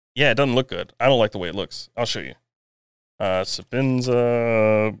 Yeah, it doesn't look good. I don't like the way it looks. I'll show you.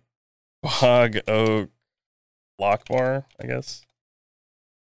 Sebenza bog oak lock bar, I guess.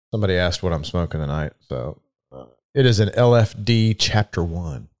 Somebody asked what I'm smoking tonight. So it is an LFD Chapter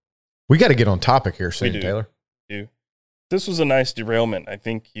 1. We got to get on topic here soon, Taylor. We do. This was a nice derailment. I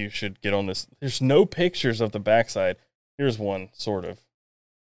think you should get on this. There's no pictures of the backside. Here's one, sort of.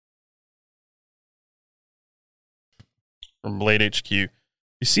 From Blade HQ. You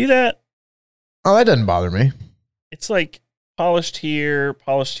see that? Oh, that doesn't bother me. It's like polished here,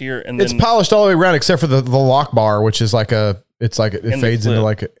 and then It's polished all the way around except for the lock bar, which is like it fades into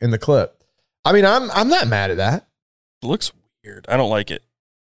like in the clip. I mean, I'm not mad at that. It looks weird. I don't like it.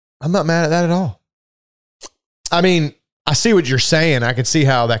 I'm not mad at that at all. I mean, I see what you're saying. I could see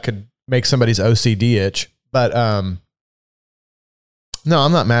how that could make somebody's OCD itch, but no,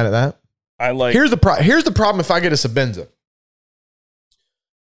 I'm not mad at that. Here's the problem if I get a Sebenza.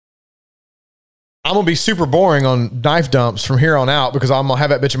 I'm going to be super boring on knife dumps from here on out because I'm going to have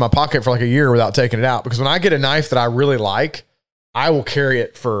that bitch in my pocket for like a year without taking it out. Because when I get a knife that I really like, I will carry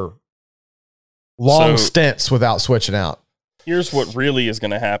it for long stints without switching out. Here's what really is going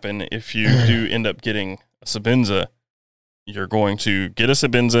to happen if you do end up getting a Sebenza. You're going to get a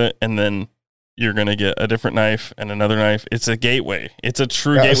Sebenza and then you're going to get a different knife and another knife. It's a gateway. It's a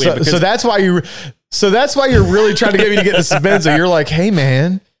true gateway. So that's why you're really trying to get me to get the Sebenza. You're like, hey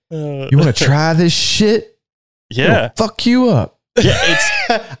man, you want to try this shit? Yeah. Fuck you up.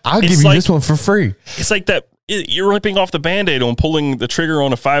 Yeah. I'll give you this one for free. It's like that. You're ripping off the Band-Aid on pulling the trigger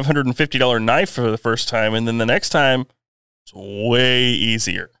on a $550 knife for the first time. And then the next time, it's way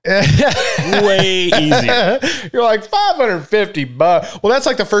easier. Way easier. You're like $550. Well, that's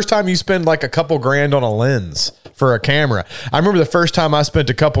like the first time you spend like a couple grand on a lens for a camera. I remember the first time I spent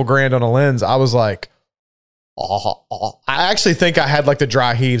a couple grand on a lens, I was like, I actually think I had like the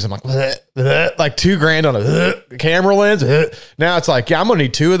dry heaves. I'm like, like $2,000 on a camera lens. Now it's like, yeah, I'm gonna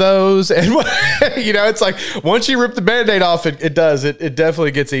need two of those. And it's like once you rip the Band-Aid off, it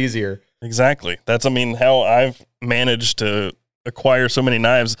definitely gets easier. Exactly. That's, how I've managed to acquire so many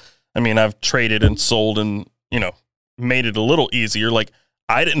knives. I've traded and sold and, made it a little easier. Like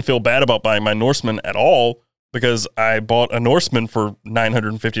I didn't feel bad about buying my Norseman at all because I bought a Norseman for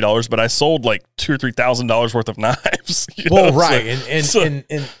 $950, but I sold like $2,000 or $3,000 worth of knives. Well, right.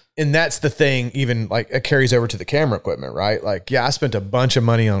 And that's the thing, even like it carries over to the camera equipment, right? Like, yeah, I spent a bunch of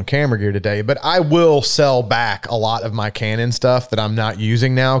money on camera gear today, but I will sell back a lot of my Canon stuff that I'm not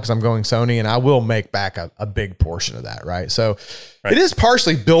using now because I'm going Sony, and I will make back a big portion of that, right? So It is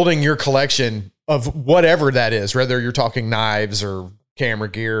partially building your collection of whatever that is, whether you're talking knives or camera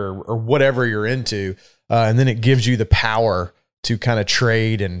gear or whatever you're into. And then it gives you the power to kind of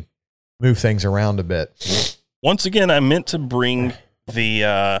trade and move things around a bit. Once again, I meant to bring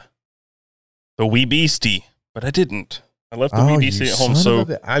the Wee Beastie, but I didn't. I left the Wee Beastie at home. So,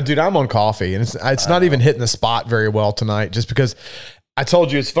 dude, I'm on coffee, and it's not even hitting the spot very well tonight. Just because I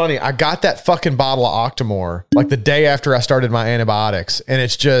told you it's funny. I got that fucking bottle of Octomore like the day after I started my antibiotics, and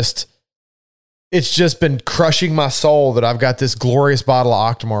it's just been crushing my soul that I've got this glorious bottle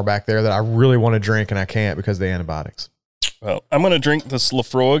of Octomore back there that I really want to drink and I can't because of the antibiotics. Well, I'm going to drink this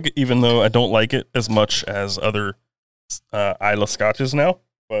Laphroaig, even though I don't like it as much as other Islay scotches now,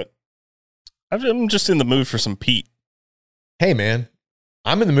 but I'm just in the mood for some peat. Hey man,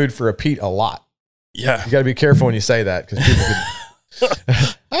 I'm in the mood for a peat a lot. Yeah. You got to be careful when you say that because people could...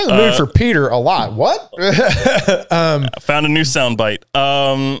 I'm in the mood for Peter a lot. What? I found a new soundbite.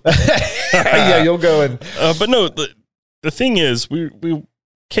 Yeah, you'll go and. But no, the thing is, we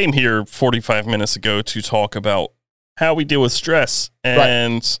came here 45 minutes ago to talk about how we deal with stress,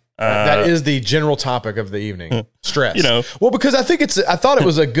 and that is the general topic of the evening. Stress. Well, because I thought it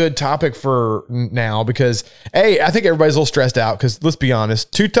was a good topic for now because I think everybody's a little stressed out because let's be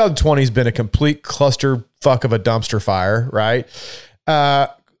honest, 2020 has been a complete cluster fuck of a dumpster fire, right?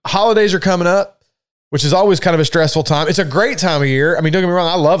 Holidays are coming up, which is always kind of a stressful time. It's a great time of year. Don't get me wrong.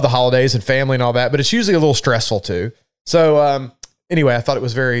 I love the holidays and family and all that, but it's usually a little stressful too. So, anyway, I thought it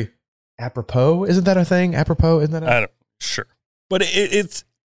was very apropos. Isn't that a thing? Apropos? Isn't that sure. But it's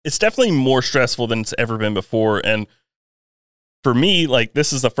definitely more stressful than it's ever been before. And for me, like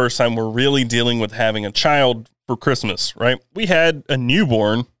this is the first time we're really dealing with having a child for Christmas, right? We had a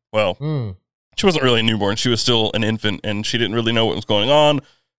newborn. Well, she wasn't really a newborn. She was still an infant and she didn't really know what was going on.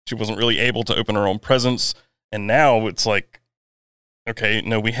 She wasn't really able to open her own presents. And now it's like, okay,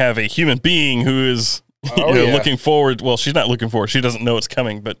 no, we have a human being who is looking forward. Well, she's not looking forward. She doesn't know it's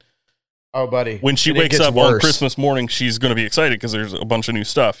coming, but oh, buddy, when she wakes up on Christmas morning, she's going to be excited because there's a bunch of new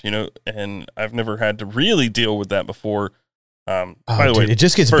stuff, and I've never had to really deal with that before. By the way, it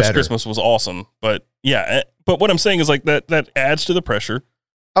just gets first better. Christmas was awesome, but yeah, but what I'm saying is like that adds to the pressure.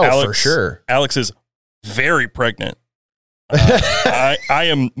 Oh, for sure. Alex is very pregnant. I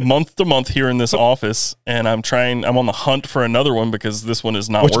am month to month here in this office, and I'm on the hunt for another one because this one is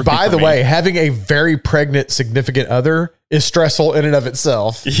not working. Which, by the way, having a very pregnant significant other is stressful in and of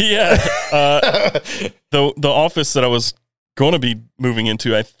itself. Yeah. The office that I was going to be moving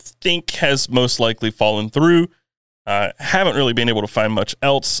into, I think, has most likely fallen through. Haven't really been able to find much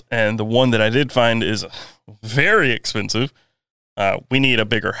else, and the one that I did find is very expensive. We need a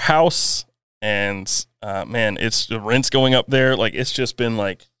bigger house, and man, it's the rent's going up there. Like, it's just been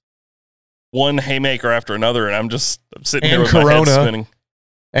like one haymaker after another, and I'm sitting here with my head spinning.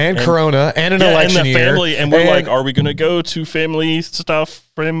 And Corona, and an election and the year. family, and we're like, are we going to go to family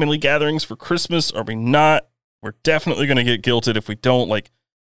gatherings for Christmas? Are we not? We're definitely going to get guilted if we don't. Like,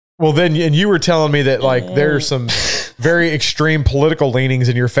 well, then, and you were telling me that like there's some very extreme political leanings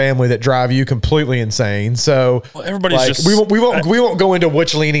in your family that drive you completely insane. So everybody's like, just we won't go into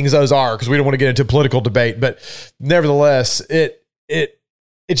which leanings those are because we don't want to get into political debate. But nevertheless, it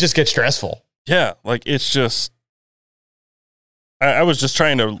just gets stressful. Yeah, like it's just. I was just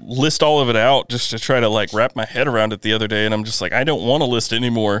trying to list all of it out just to try to like wrap my head around it the other day. And I'm just like, I don't want to list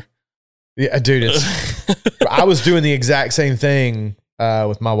anymore. Yeah, dude, I was doing the exact same thing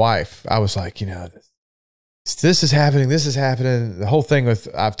with my wife. I was like, this is happening. This is happening. The whole thing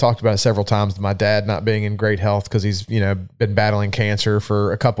I've talked about it several times, my dad not being in great health because he's, been battling cancer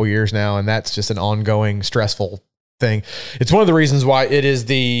for a couple years now. And that's just an ongoing stressful thing. It's one of the reasons why it is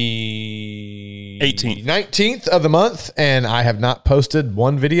the 19th of the month, and I have not posted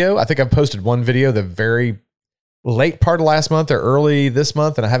one video. I think I've posted one video the very late part of last month or early this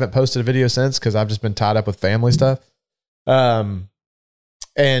month, and I haven't posted a video since because I've just been tied up with family stuff. And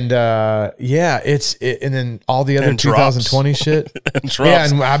then all the other and 2020 shit.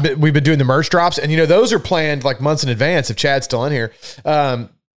 And we've been doing the merch drops, and those are planned like months in advance. If Chad's still in here,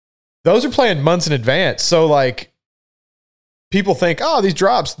 those are planned months in advance. So like, people think, oh, these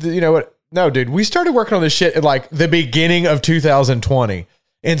drops, what? No, dude, we started working on this shit at like the beginning of 2020.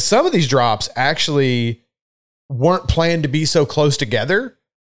 And some of these drops actually weren't planned to be so close together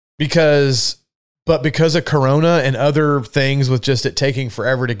because of Corona and other things with just it taking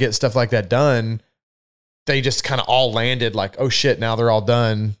forever to get stuff like that done, they just kind of all landed like, oh shit, now they're all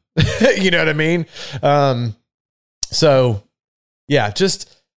done. You know what I mean? So yeah,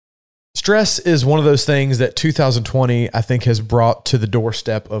 just stress is one of those things that 2020, I think, has brought to the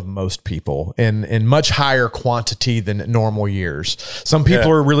doorstep of most people in much higher quantity than normal years. Some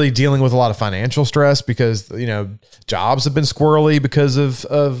people are really dealing with a lot of financial stress because, jobs have been squirrely because of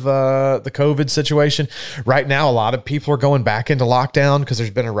the COVID situation. Right now, a lot of people are going back into lockdown because there's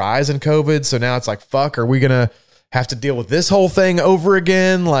been a rise in COVID. So now it's like, fuck, are we going to have to deal with this whole thing over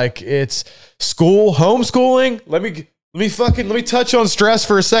again? Like, it's school, homeschooling. Let me touch on stress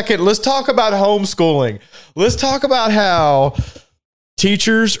for a second. Let's talk about homeschooling. Let's talk about how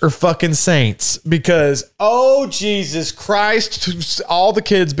teachers are fucking saints because, oh, Jesus Christ, all the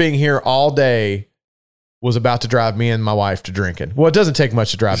kids being here all day was about to drive me and my wife to drinking. Well, it doesn't take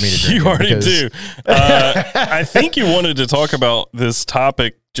much to drive me to drinking. You already do. I think you wanted to talk about this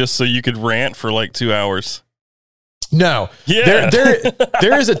topic just so you could rant for like 2 hours. No. Yeah.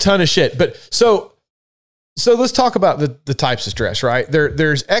 There is a ton of shit. But so let's talk about the types of stress, right?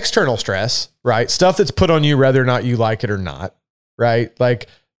 There's external stress, right? Stuff that's put on you whether or not you like it or not, right? Like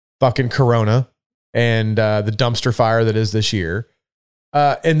fucking Corona and the dumpster fire that is this year.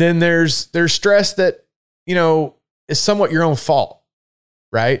 And then there's stress that, is somewhat your own fault,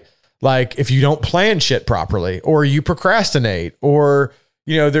 right? Like if you don't plan shit properly or you procrastinate or,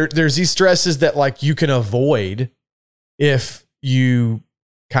 there's these stresses that like you can avoid if you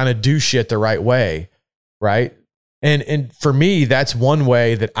kind of do shit the right way. Right. And for me, that's one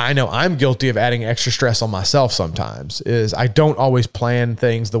way that I know I'm guilty of adding extra stress on myself sometimes is I don't always plan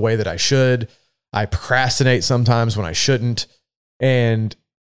things the way that I should. I procrastinate sometimes when I shouldn't. And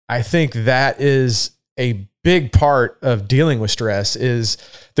I think that is a big part of dealing with stress is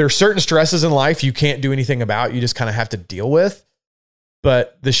there are certain stresses in life you can't do anything about. You just kind of have to deal with.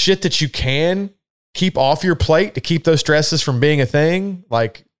 But the shit that you can keep off your plate to keep those stresses from being a thing,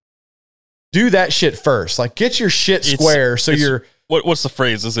 like, do that shit first. Like, get your shit square. What's the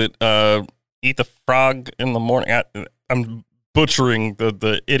phrase? Is it eat the frog in the morning? I'm butchering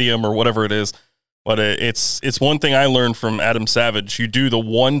the idiom or whatever it is, but it's one thing I learned from Adam Savage. You do the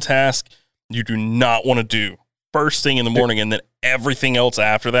one task you do not want to do first thing in the morning, and then everything else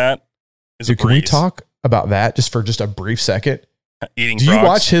after that is a breeze. Can we talk about that just for a brief second? Eating frogs. Do you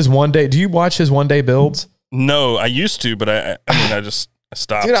watch his one day builds? No, I used to, but I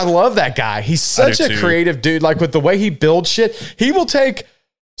stopped. Dude, I love that guy. He's such a creative dude. Like with the way he builds shit, he will take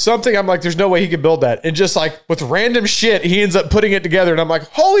something. I'm like, there's no way he could build that. And just like with random shit, he ends up putting it together. And I'm like,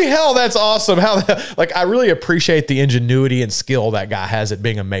 holy hell, that's awesome. Like, I really appreciate the ingenuity and skill that guy has at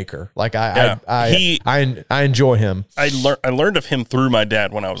being a maker. Like I enjoy him. I learned of him through my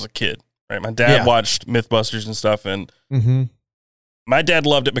dad when I was a kid, right? My dad watched Mythbusters and stuff. And my dad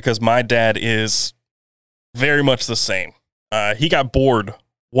loved it because my dad is very much the same. He got bored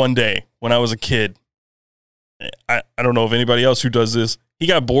one day when I was a kid. I don't know of anybody else who does this. He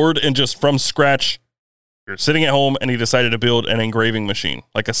got bored and just from scratch, you're sitting at home, and he decided to build an engraving machine,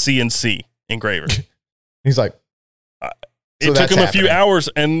 like a CNC engraver. He's like, it took him a few hours,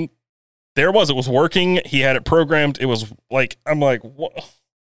 and there it was working. He had it programmed. It was like, I'm like,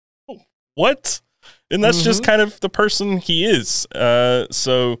 what? And that's just kind of the person he is.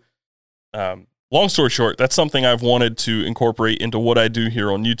 Long story short, that's something I've wanted to incorporate into what I do here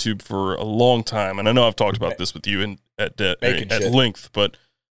on YouTube for a long time. And I know I've talked about this with you at length, but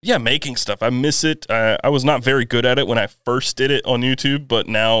yeah, making stuff. I miss it. I was not very good at it when I first did it on YouTube, but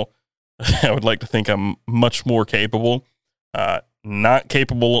now I would like to think I'm much more capable. Not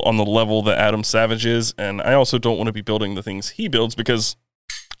capable on the level that Adam Savage is. And I also don't want to be building the things he builds because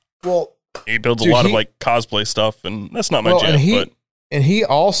he builds a lot of like cosplay stuff, and that's not my jam. And he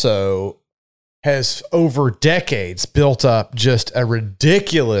also has over decades built up just a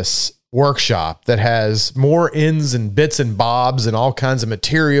ridiculous workshop that has more ends and bits and bobs and all kinds of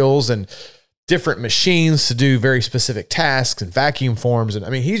materials and different machines to do very specific tasks and vacuum forms. And I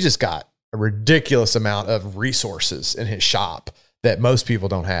mean, he's just got a ridiculous amount of resources in his shop that most people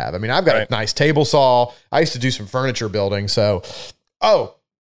don't have. I mean, I've got a nice table saw. I used to do some furniture building. So,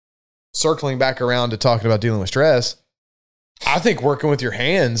 circling back around to talking about dealing with stress, I think working with your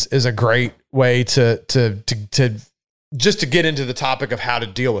hands is a great way to just to get into the topic of how to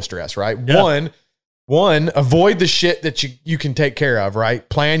deal with stress, right? Yeah. One, avoid the shit that you can take care of, right?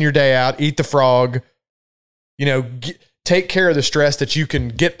 Plan your day out, eat the frog, take care of the stress that you can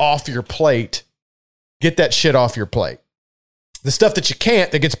get off your plate. Get that shit off your plate. The stuff that you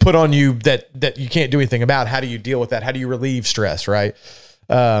can't, that gets put on you that you can't do anything about. How do you deal with that? How do you relieve stress, right?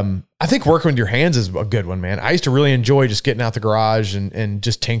 I think working with your hands is a good one, man. I used to really enjoy just getting out the garage and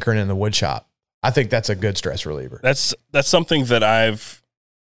just tinkering in the wood shop. I think that's a good stress reliever. That's something that I've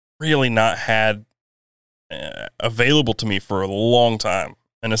really not had available to me for a long time.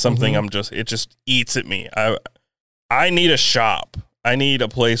 And it's something it just eats at me. I need a shop. I need a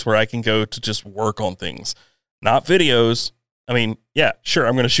place where I can go to just work on things, not videos. I mean, yeah, sure,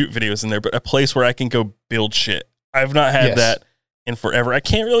 I'm going to shoot videos in there, but a place where I can go build shit. I've not had that in forever. I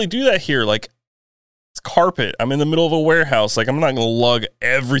can't really do that here. Like, it's carpet. I'm in the middle of a warehouse. Like, I'm not going to lug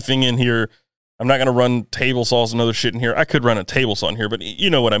everything in here. I'm not going to run table saws and other shit in here. I could run a table saw in here, but you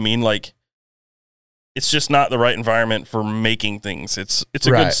know what I mean? Like, it's just not the right environment for making things. It's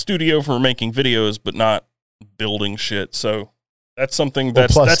a good studio for making videos, but not building shit. So that's something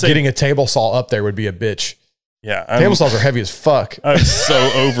that's getting a table saw up there would be a bitch. Yeah. Table saws are heavy as fuck. I'm so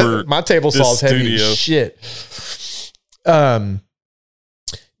over my table saw is heavy as shit.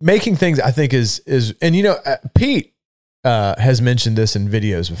 Making things, I think is, and Pete has mentioned this in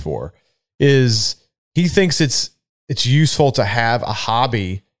videos before, is he thinks it's useful to have a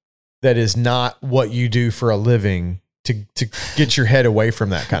hobby that is not what you do for a living to get your head away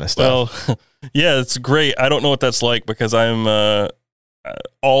from that kind of stuff. Well, yeah, it's great. I don't know what that's like because I'm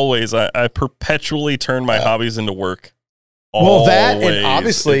I perpetually turn my hobbies into work. Well, that, and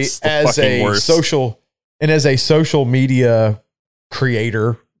obviously as a social media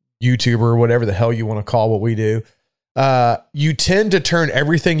creator, YouTuber, whatever the hell you want to call what we do, you tend to turn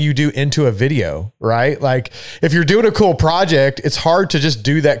everything you do into a video, right? Like if you're doing a cool project, it's hard to just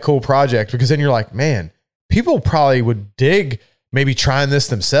do that cool project because then you're like, man, people probably would dig maybe trying this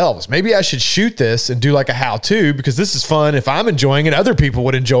themselves. Maybe I should shoot this and do like a how-to because this is fun. If I'm enjoying it, other people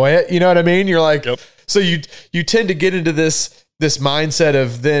would enjoy it. You know what I mean? You're like, So you tend to get into this mindset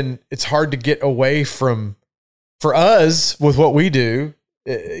of then it's hard to get away from, for us with what we do,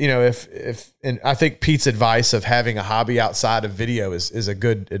 and I think Pete's advice of having a hobby outside of video is a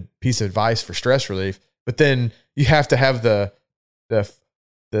good piece of advice for stress relief, but then you have to have the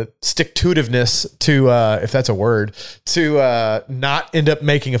stick-to-itiveness to, if that's a word, to not end up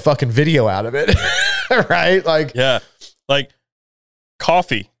making a fucking video out of it. Right? Like, yeah, like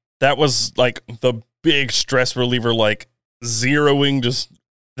coffee. That was like the big stress reliever, like zeroing,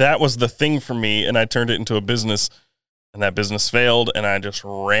 that was the thing for me. And I turned it into a business. And that business failed, and I just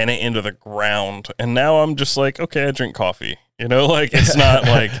ran it into the ground. And now I'm just like, okay, I drink coffee. Like it's not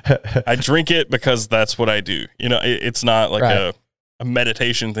like I drink it because that's what I do. It's not like a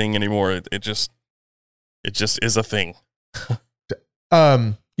meditation thing anymore. It just is a thing.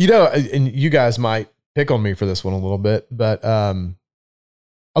 And you guys might pick on me for this one a little bit, but a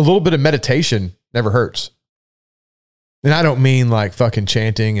little bit of meditation never hurts. And I don't mean like fucking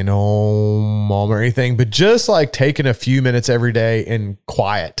chanting and om or anything, but just like taking a few minutes every day in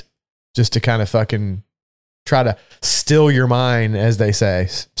quiet, just to kind of fucking try to still your mind, as they say,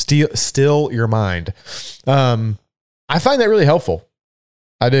 still your mind. I find that really helpful.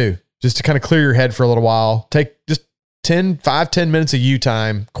 I do, just to kind of clear your head for a little while. Take just 10 minutes of you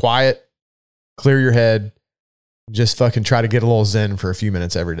time, quiet, clear your head. Just fucking try to get a little zen for a few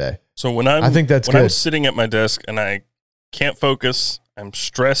minutes every day. So I think that's when good. I'm sitting at my desk and I can't focus, I'm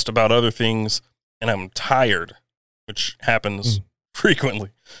stressed about other things, and I'm tired, which happens frequently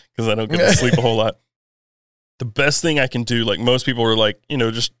because I don't get to sleep a whole lot. The best thing I can do, like most people are like,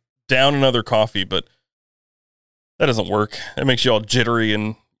 just down another coffee, but that doesn't work. It makes you all jittery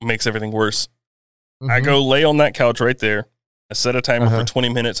and makes everything worse. I go lay on that couch right there. I set a timer for 20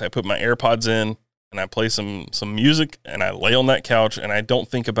 minutes. I put my AirPods in and I play some music and I lay on that couch and I don't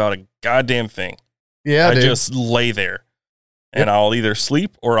think about a goddamn thing. Yeah, I just lay there and I'll either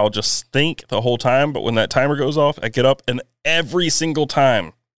sleep or I'll just think the whole time. But when that timer goes off, I get up and every single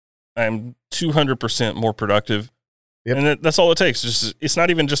time I'm 200% more productive. Yep. And that's all it takes. It's not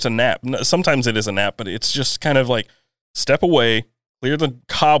even just a nap. Sometimes it is a nap, but it's just kind of like step away, clear the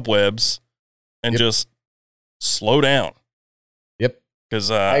cobwebs, and just slow down. Yep. Because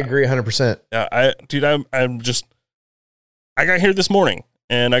I agree 100%. I got here this morning,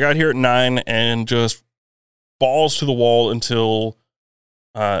 and I got here at 9 and just balls to the wall until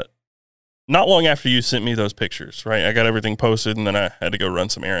not long after you sent me those pictures, right? I got everything posted, and then I had to go run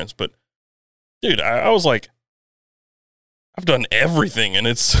some errands. But, dude, I was like, I've done everything, and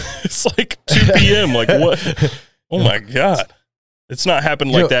it's like 2 p.m. Like, what? Oh, my God. It's not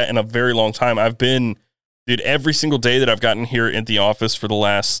happened like that in a very long time. Dude, every single day that I've gotten here in the office for the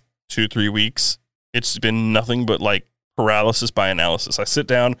last 2-3 weeks, it's been nothing but like paralysis by analysis. I sit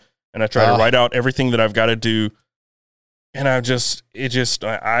down and I try to write out everything that I've got to do. And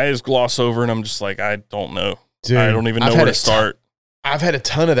my eyes gloss over and I'm just like, I don't know. Dude, I don't even know where to start. I've had a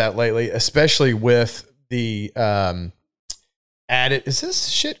ton of that lately, especially with the added. Is this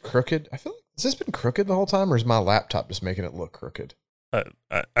shit crooked? I feel like, has this been crooked the whole time or is my laptop just making it look crooked? I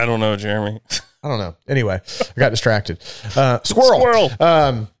don't know, Jeremy. I don't know. Anyway, I got distracted. Squirrel.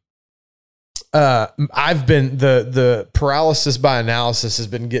 I've been the paralysis by analysis has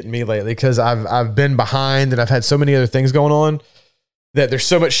been getting me lately because I've been behind and I've had so many other things going on that there's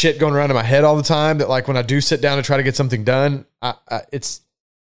so much shit going around in my head all the time that like when I do sit down and try to get something done,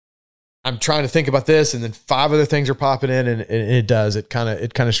 I'm trying to think about this and then 5 other things are popping in and it kind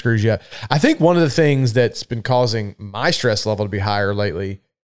of screws you up. I think one of the things that's been causing my stress level to be higher lately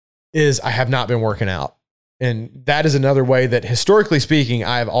is I have not been working out. And that is another way that historically speaking,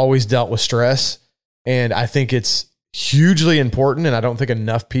 I have always dealt with stress. And I think it's hugely important. And I don't think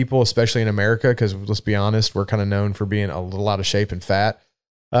enough people, especially in America, because let's be honest, we're kind of known for being a little out of shape and fat.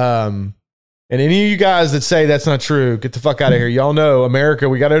 And any of you guys that say that's not true, get the fuck out of here. Y'all know America,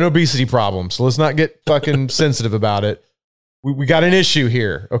 we got an obesity problem. So let's not get fucking sensitive about it. We got an issue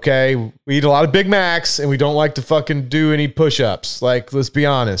here, okay? We eat a lot of Big Macs and we don't like to fucking do any push-ups. Like, let's be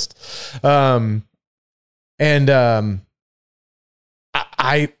honest. I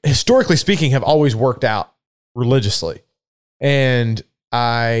historically speaking, have always worked out religiously. And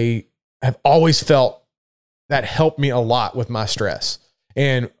I have always felt that helped me a lot with my stress.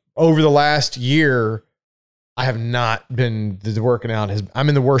 And over the last year, I have not been working out. I'm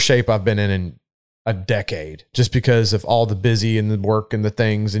in the worst shape I've been in a decade just because of all the busy and the work and the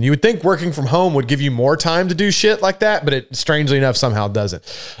things. And you would think working from home would give you more time to do shit like that, but it strangely enough somehow doesn't.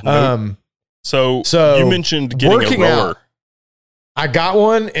 Nope. So you mentioned getting a rower. Out, I got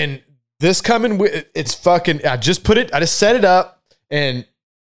one and this coming with it's fucking, I just set it up and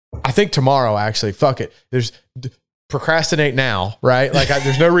I think tomorrow actually, fuck it. Procrastinate now, right? Like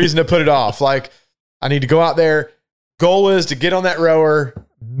there's no reason to put it off. Like I need to go out there. Goal is to get on that rower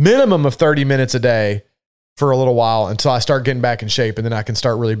minimum of 30 minutes a day for a little while until I start getting back in shape. And then I can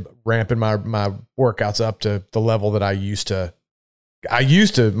start really ramping my workouts up to the level that my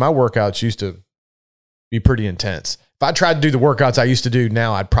workouts used to be pretty intense. If I tried to do the workouts I used to do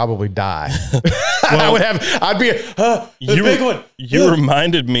now, I'd probably die. Well, I'd be a big one. You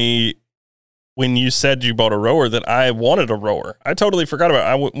reminded me when you said you bought a rower that I wanted a rower. I totally forgot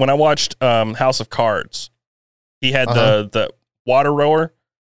about it. When I watched House of Cards, he had the water rower.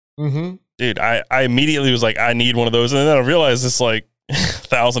 Mm-hmm. Dude, I immediately was like, I need one of those. And then I realized it's like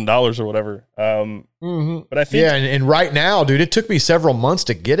 $1,000 or whatever. But I think... Yeah, and right now, dude, it took me several months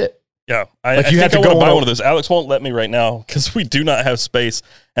to get it. Yeah, I think I want to buy one of those. Alex won't let me right now because we do not have space,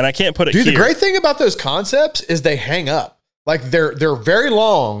 and I can't put it here. Dude, the great thing about those concepts is they hang up. Like they're very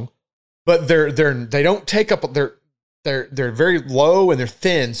long, but they don't take up. They're very low and they're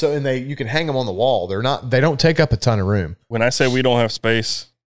thin, so you can hang them on the wall. They don't take up a ton of room. When I say we don't have space,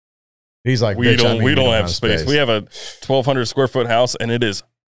 He's like, we don't have space. We have a 1,200 square foot house, and it is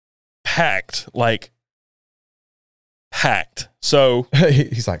packed, like packed. So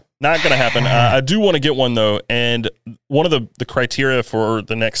he's like, not going to happen. I do want to get one though, and one of the criteria for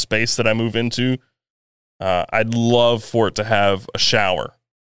the next space that I move into, I'd love for it to have a shower,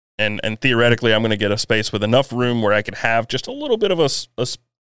 and theoretically, I'm going to get a space with enough room where I could have just a little bit of a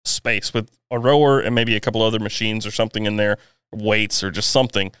space with a rower and maybe a couple other machines or something in there, weights or just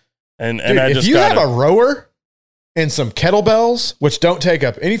something. And dude, I just if you have a rower and some kettlebells, which don't take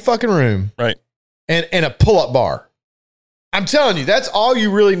up any fucking room, right, and a pull-up bar, I'm telling you, that's all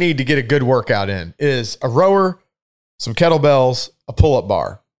you really need to get a good workout in is a rower, some kettlebells, a pull-up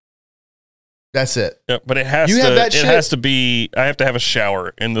bar. That's it. Yeah, but it has to be. I have to have a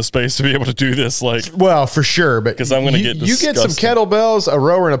shower in the space to be able to do this. Like, well, for sure, but because I'm going to get you get some kettlebells, a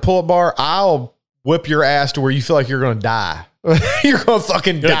rower, and a pull-up bar. I'll whip your ass to where you feel like you're going to die. You're going to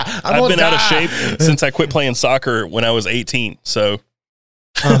fucking die. I've been out of shape since I quit playing soccer when I was 18. So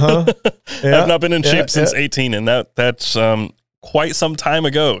yeah, I've not been in shape since 18, and that's quite some time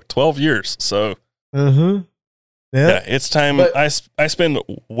ago, 12 years. So yeah, it's time. But I spend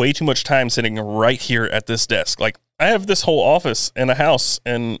way too much time sitting right here at this desk. Like, I have this whole office and a house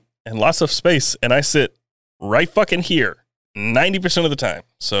and lots of space, and I sit right fucking here 90% of the time.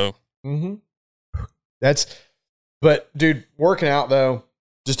 So but dude, working out though,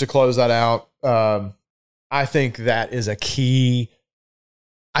 just to close that out, I think that is a key.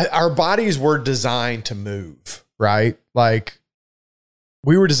 Our bodies were designed to move, right? Like,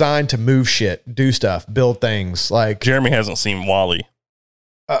 we were designed to move shit, do stuff, build things. Like, Jeremy hasn't seen Wall-E.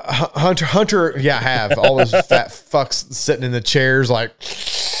 Hunter, yeah, I have. All those fat fucks sitting in the chairs, like,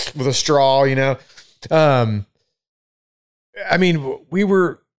 with a straw, you know? I mean, we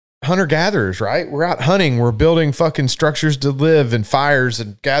were hunter-gatherers, right? We're out hunting. We're building fucking structures to live and fires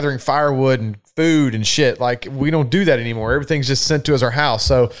and gathering firewood and food and shit. Like, we don't do that anymore. Everything's just sent to us our house.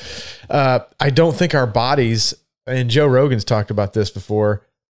 So I don't think our bodies, and Joe Rogan's talked about this before,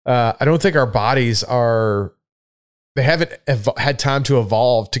 I don't think our bodies they haven't had time to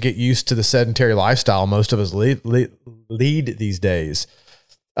evolve to get used to the sedentary lifestyle most of us lead these days.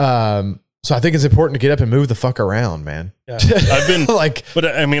 So I think it's important to get up and move the fuck around, man. Yeah. I've been but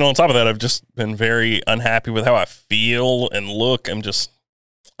I mean, on top of that, I've just been very unhappy with how I feel and look. I'm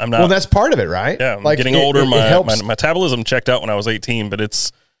not. Well, that's part of it, right? Yeah. I'm getting older. My metabolism checked out when I was 18, but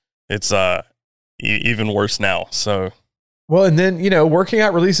it's even worse now. So, well, and then, working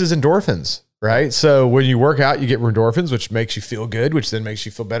out releases endorphins, right? So when you work out, you get endorphins, which makes you feel good, which then makes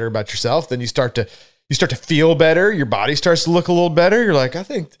you feel better about yourself. Then you start to feel better. Your body starts to look a little better. You're like, I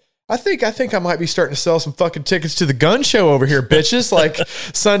think I might be starting to sell some fucking tickets to the gun show over here, bitches. Like,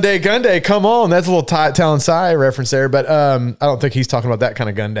 Sunday Gun Day, come on. That's a little Talon Sai reference there, but I don't think he's talking about that kind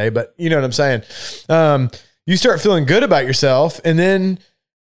of gun day, but you know what I'm saying? You start feeling good about yourself, and then,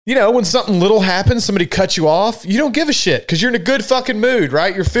 when something little happens, somebody cuts you off, you don't give a shit because you're in a good fucking mood,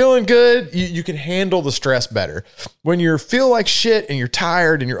 right? You're feeling good. You can handle the stress better. When you feel like shit and you're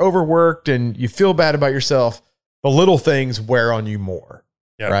tired and you're overworked and you feel bad about yourself, the little things wear on you more.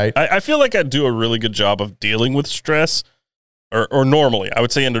 Yeah. Right. I feel like I do a really good job of dealing with stress or normally, I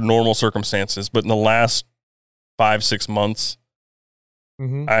would say under normal circumstances, but in the last 5-6 months,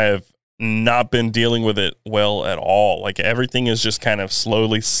 I have not been dealing with it well at all. Like, everything is just kind of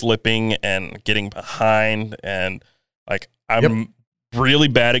slowly slipping and getting behind. And like, I'm really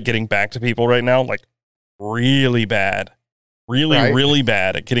bad at getting back to people right now. Like, really bad, really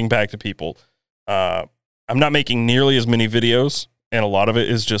bad at getting back to people. I'm not making nearly as many videos. And a lot of it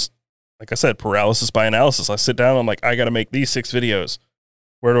is just, like I said, paralysis by analysis. I sit down, I'm like, I got to make these 6 videos.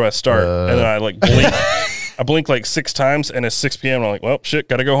 Where do I start? And then I blink. I blink like 6 times, and it's 6 p.m. I'm like, well, shit,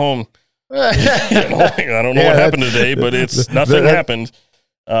 got to go home. I don't know what happened today, but nothing happened.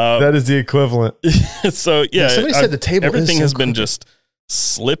 That is the equivalent. So, yeah. Somebody said the table everything has been just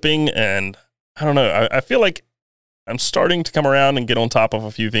slipping, and I don't know. I feel like I'm starting to come around and get on top of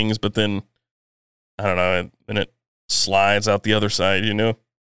a few things, but then, I don't know, and it slides out the other side, No,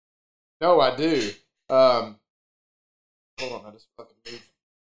 I do. Hold on, I just fucking moved.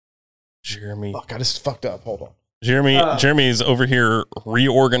 Jeremy. Fuck, I just fucked up. Hold on. Jeremy's over here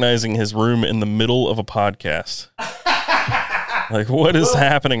reorganizing his room in the middle of a podcast. Like, what is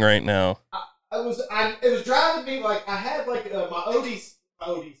happening right now? It was driving me like I had my ODC.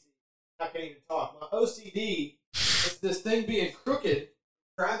 I can't even talk. My OCD is this thing being crooked,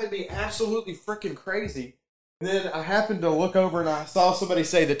 driving me absolutely freaking crazy. And then I happened to look over and I saw somebody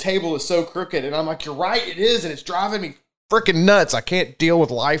say the table is so crooked, and I'm like, you're right, it is, and it's driving me freaking nuts. I can't deal with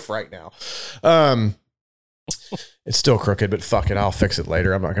life right now. It's still crooked, but fuck it. I'll fix it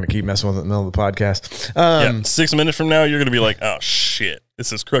later. I'm not going to keep messing with it in the middle of the podcast. 6 minutes from now, you're going to be like, oh shit,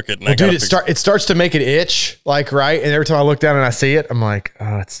 this is crooked. And dude, it starts to make it itch, like, right? And every time I look down and I see it, I'm like,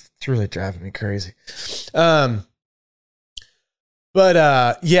 oh, it's really driving me crazy. Yeah,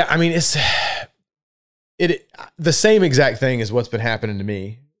 I mean, it's the same exact thing as what's been happening to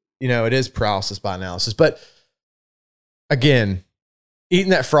me. You know, it is paralysis by analysis. But again, eating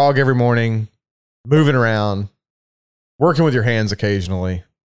that frog every morning, moving around, working with your hands occasionally.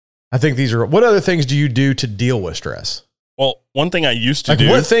 I think these are, what other things do you do to deal with stress? Well, one thing I used to do.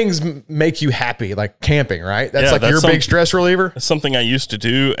 What things make you happy? Like camping, right? That's your big stress reliever? That's something I used to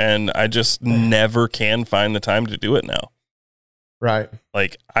do, and I just never can find the time to do it now. Right.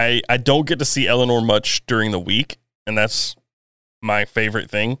 Like, I don't get to see Eleanor much during the week, and that's my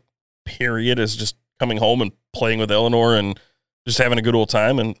favorite thing, period, is just coming home and playing with Eleanor and just having a good old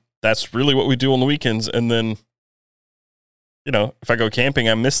time, and that's really what we do on the weekends. And then, you know, if I go camping,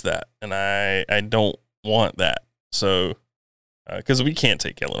 I miss that, and I don't want that. So, because we can't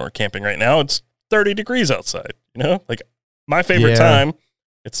take Eleanor camping right now. It's 30 degrees outside, you know? Like, my favorite time,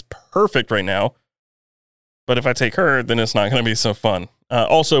 it's perfect right now. But if I take her, then it's not going to be so fun.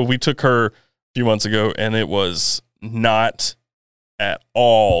 Also, we took her a few months ago, and it was not at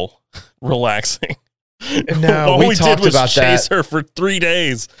all relaxing. No, all we talked did was about chase that. her for 3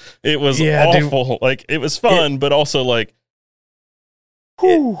 days. It was awful. Dude, like, it was fun, but also like,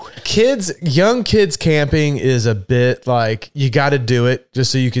 young kids camping is a bit like, you got to do it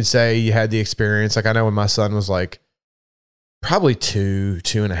just so you can say you had the experience. Like, I know when my son was like probably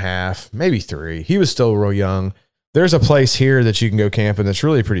 2.5, maybe 3, he was still real young. There's a place here that you can go camping that's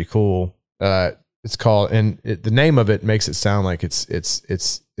really pretty cool. It's called, and the name of it makes it sound like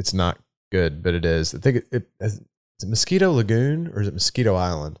it's not good, but it is. I think is it Mosquito Lagoon or is it Mosquito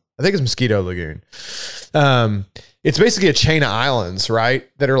Island? I think it's Mosquito Lagoon. It's basically a chain of islands, right?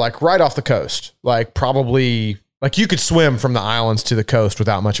 That are like right off the coast. Like probably, like you could swim from the islands to the coast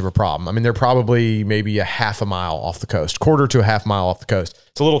without much of a problem. I mean, they're probably maybe a half a mile off the coast, quarter to a half mile off the coast.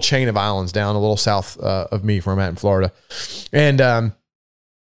 It's a little chain of islands down a little south of me where I'm at in Florida. And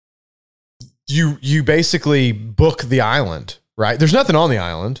you basically book the island, right? There's nothing on the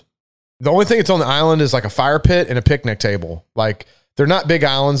island. The only thing that's on the island is like a fire pit and a picnic table. Like, they're not big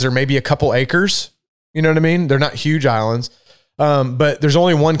islands. They're maybe a couple acres. You know what I mean? They're not huge islands. But there's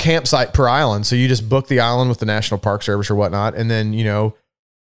only one campsite per island. So you just book the island with the National Park Service or whatnot. And then, you know,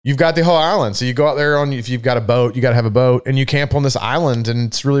 you've got the whole island. So you go out there if you've got a boat, you got to have a boat, and you camp on this island, and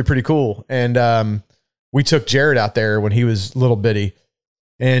it's really pretty cool. And we took Jared out there when he was little bitty.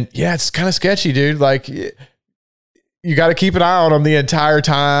 And yeah, it's kind of sketchy, dude. Like, you got to keep an eye on them the entire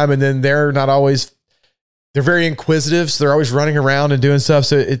time. And then they're very inquisitive. So they're always running around and doing stuff.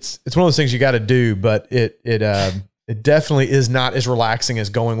 So it's one of those things you got to do, but it definitely is not as relaxing as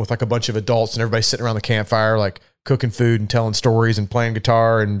going with like a bunch of adults and everybody sitting around the campfire, like cooking food and telling stories and playing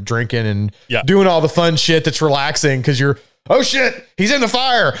guitar and drinking and doing all the fun shit that's relaxing. Cause you're, oh shit, he's in the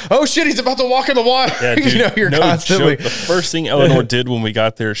fire. Oh shit, he's about to walk in the water. Yeah, dude, you know, you're constantly. Joke. The first thing Eleanor did when we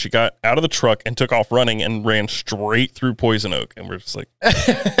got there, she got out of the truck and took off running and ran straight through Poison Oak. And we're just like,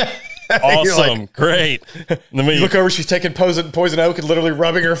 awesome, like, great. And then you look over, she's taking Poison Oak and literally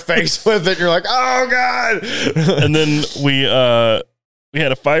rubbing her face with it. You're like, oh God. And then we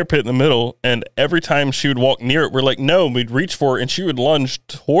had a fire pit in the middle, and every time she would walk near it, we're like, no, we'd reach for it, and she would lunge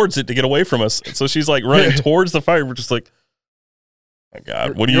towards it to get away from us. And so she's like running towards the fire. We're just like, my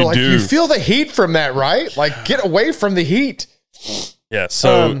God, what do you do? You feel the heat from that, right? Like, get away from the heat. Yeah,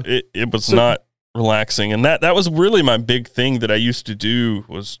 so it was not relaxing. And that was really my big thing that I used to do,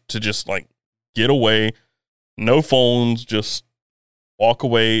 was to just like get away, no phones, just walk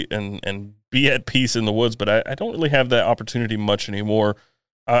away and be at peace in the woods. But I don't really have that opportunity much anymore.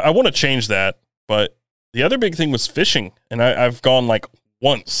 I want to change that. But the other big thing was fishing. And I've gone like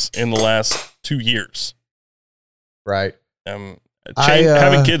once in the last 2 years. Right.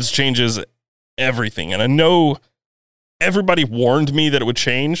 Having kids changes everything. And I know everybody warned me that it would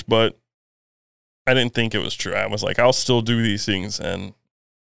change, but I didn't think it was true. I was like, I'll still do these things. And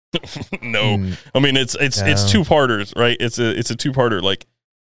no, I mean, it's two-parters, right? It's a two-parter. Like,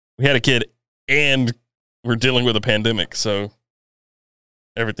 we had a kid and we're dealing with a pandemic. So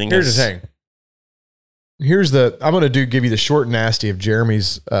everything Here's the thing. I'm going to give you the short and nasty of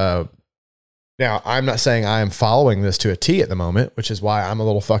Jeremy's. Now, I'm not saying I am following this to a T at the moment, which is why I'm a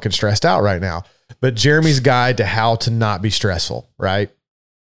little fucking stressed out right now. But Jeremy's guide to how to not be stressful, right?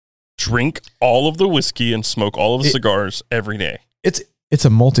 Drink all of the whiskey and smoke all of the cigars every day. It's a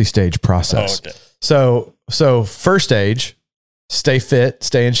multi-stage process. Oh, okay. So first stage, stay fit,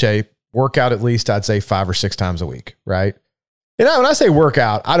 stay in shape, work out at least, I'd say 5 or 6 times a week, right? And when I say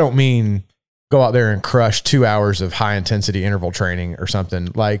workout, I don't mean go out there and crush 2 hours of high intensity interval training or something.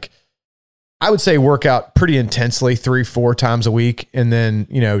 Like, I would say work out pretty intensely 3-4 times a week. And then,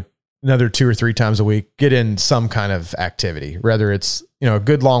 another 2 or 3 times a week, get in some kind of activity, whether it's, a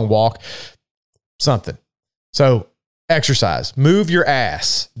good long walk, something. So exercise, move your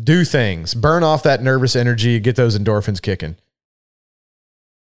ass, do things, burn off that nervous energy, get those endorphins kicking.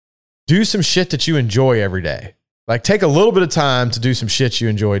 Do some shit that you enjoy every day. Like, take a little bit of time to do some shit you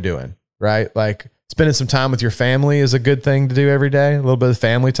enjoy doing, right? Like, spending some time with your family is a good thing to do every day. A little bit of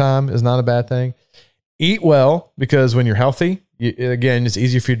family time is not a bad thing. Eat well, because when you're healthy, again, it's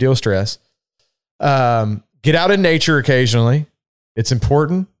easier for you to deal with stress. Get out in nature occasionally. It's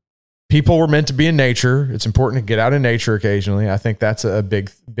important. People were meant to be in nature. It's important to get out in nature occasionally. I think that's a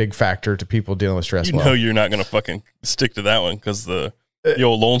big factor to people dealing with stress. You're not going to fucking stick to that one because the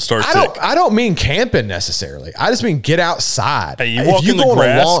old Lone Star tick. I don't mean camping necessarily. I just mean get outside. Hey, you walk in the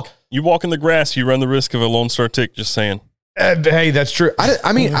grass. You walk in the grass, you run the risk of a Lone Star tick. Just saying. Hey, that's true.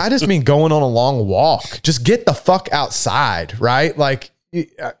 I just mean going on a long walk. Just get the fuck outside, right? Like,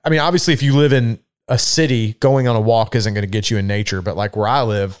 obviously, if you live in a city, going on a walk isn't going to get you in nature. But like where I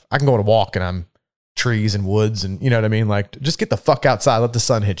live, I can go on a walk and I'm trees and woods, and you know what I mean? Like, just get the fuck outside. Let the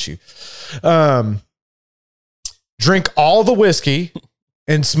sun hit you. Drink all the whiskey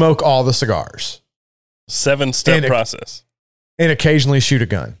and smoke all the cigars. 7-step process. And occasionally shoot a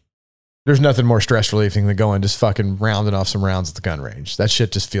gun. There's nothing more stress relieving than going just fucking rounding off some rounds at the gun range. That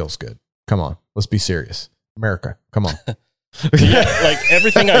shit just feels good. Come on. Let's be serious. America, come on. Yeah, like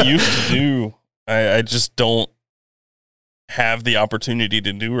everything I used to do, I just don't have the opportunity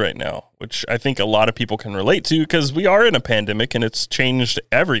to do right now, which I think a lot of people can relate to because we are in a pandemic and it's changed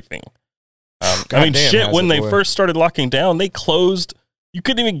everything. When they first started locking down, they closed. You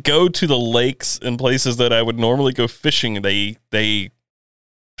couldn't even go to the lakes and places that I would normally go fishing. They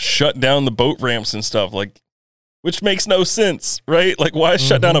shut down the boat ramps and stuff, like, which makes no sense, right? Like, why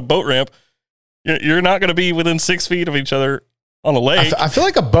shut down a boat ramp? You're not going to be within 6 feet of each other on a lake. I feel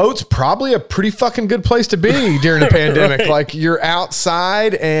like a boat's probably a pretty fucking good place to be during a pandemic. Right. Like, you're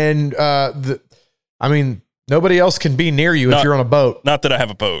outside and, nobody else can be near you if you're on a boat. Not that I have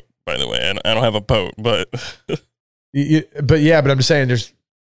a boat, by the way. I don't have a boat, but. But I'm just saying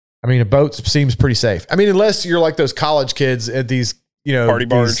a boat seems pretty safe. Unless you're like those college kids at these, party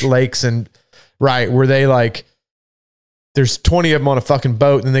these lakes and right where they like, there's 20 of them on a fucking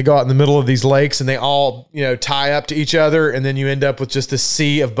boat and then they go out in the middle of these lakes and they all, tie up to each other. And then you end up with just a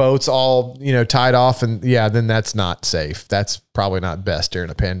sea of boats all, tied off. And then that's not safe. That's probably not best during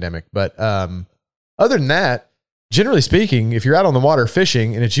a pandemic. But, other than that, generally speaking, if you're out on the water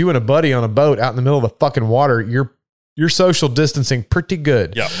fishing and it's you and a buddy on a boat out in the middle of the fucking water, you're social distancing pretty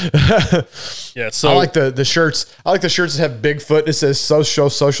good. Yeah. Yeah. So I like the shirts. I like the shirts that have Bigfoot. It says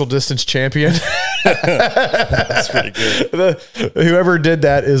social distance champion. That's pretty good. Whoever did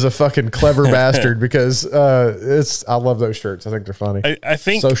that is a fucking clever bastard because I love those shirts. I think they're funny. I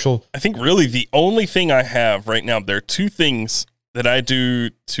think really the only thing I have right now, there are 2 things that I do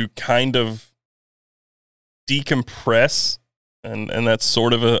to kind of decompress, and that's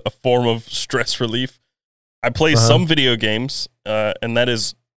sort of a form of stress relief. I play some video games, and that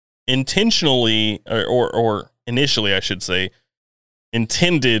is intentionally, or initially, I should say,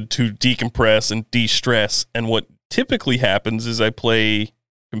 intended to decompress and de-stress. And what typically happens is I play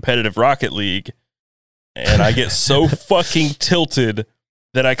competitive Rocket League, and I get so fucking tilted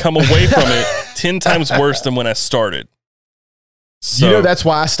that I come away from it 10 times worse than when I started. So, that's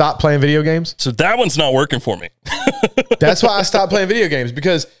why I stopped playing video games. So that one's not working for me. That's why I stopped playing video games,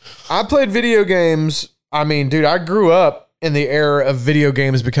 because I played video games. I grew up in the era of video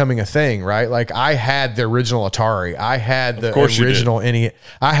games becoming a thing, right? Like, I had the original Atari. I had the original NES.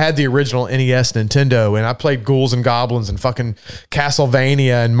 I had the original NES Nintendo, and I played Ghouls and Goblins and fucking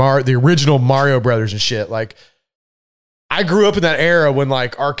Castlevania and the original Mario Brothers and shit. Like, I grew up in that era when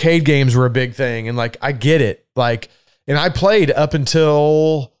like arcade games were a big thing, and like I get it. Like, and I played up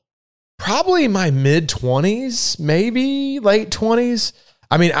until probably my mid-20s, maybe late 20s.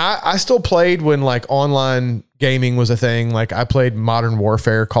 I still played when like online gaming was a thing. Like, I played Modern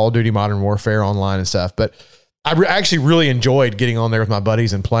Warfare, Call of Duty Modern Warfare online and stuff. But I actually really enjoyed getting on there with my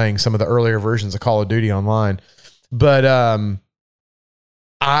buddies and playing some of the earlier versions of Call of Duty online. But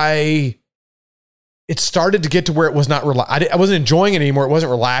it started to get to where it was not I wasn't enjoying it anymore. It wasn't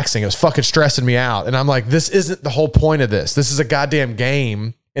relaxing. It was fucking stressing me out. And I'm like, this isn't the whole point of this. This is a goddamn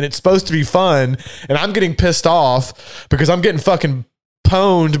game, and it's supposed to be fun. And I'm getting pissed off because I'm getting fucking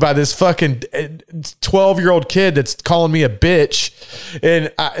pwned by this fucking 12-year-old kid that's calling me a bitch.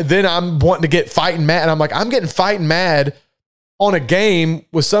 And then I'm wanting to get fighting mad. And I'm like, I'm getting fighting mad on a game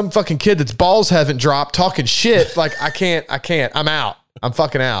with some fucking kid that's balls haven't dropped talking shit. Like, I can't. I'm out. I'm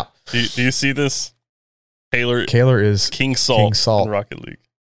fucking out. Do you see this? Kaylor is King Salt in Rocket League.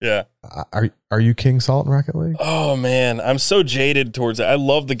 Yeah. Are you King Salt in Rocket League? Oh man, I'm so jaded towards it. I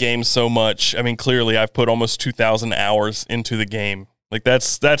love the game so much. I mean, clearly I've put almost 2,000 hours into the game. Like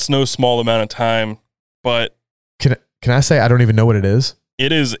that's no small amount of time, but can I say I don't even know what it is?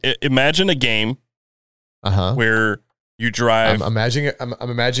 It is. Imagine a game where you drive. I'm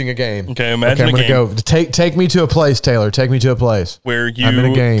imagining a game. Okay, imagine I'm a game. Go. Take me to a place, Taylor. Take me to a place where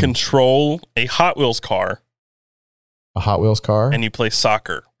you control a Hot Wheels car. A Hot Wheels car? And you play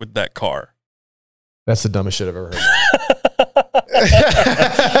soccer with that car. That's the dumbest shit I've ever heard.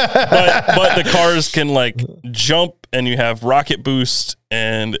 but the cars can like jump and you have rocket boost.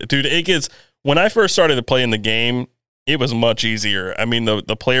 And dude, it gets, when I first started to play in the game, it was much easier. I mean,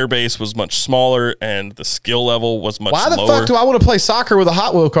 the player base was much smaller and the skill level was much lower. Why the fuck do I want to play soccer with a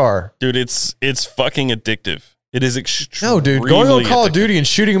Hot Wheel car? Dude, it's fucking addictive. It is extremely No, dude, going on Call of Duty and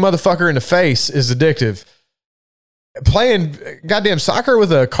shooting a motherfucker in the face is addictive. Playing goddamn soccer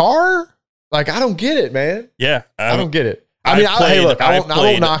with a car? Like, I don't get it, man. Yeah. I don't get it. I mean, hey, look, I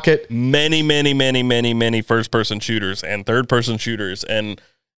won't knock it. Many first-person shooters and third-person shooters and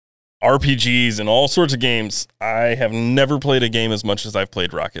RPGs and all sorts of games. I have never played a game as much as I've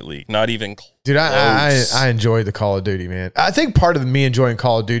played Rocket League. Not even close. Dude, I enjoyed the Call of Duty, man. I think part of me enjoying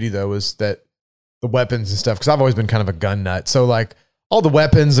Call of Duty, though, was that the weapons and stuff, because I've always been kind of a gun nut. So, like, all the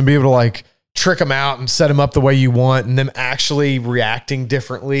weapons and be able to, like, trick them out and set them up the way you want, and them actually reacting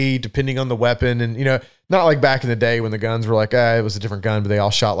differently depending on the weapon. And, you know, not like back in the day when the guns were like, it was a different gun, but they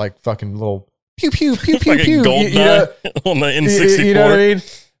all shot like fucking little pew, pew, pew, pew, like pew. A gold on the N64. You know what I mean?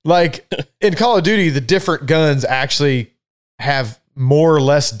 Like in Call of Duty, the different guns actually have more or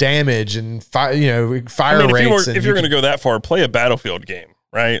less damage and fire rates. If you're going to go that far, play a Battlefield game,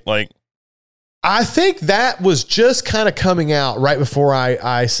 right? Like, I think that was just kind of coming out right before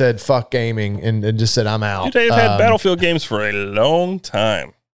I said fuck gaming and just said I'm out. They've had Battlefield games for a long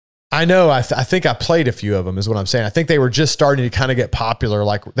time. I know. I think I played a few of them is what I'm saying. I think they were just starting to kind of get popular.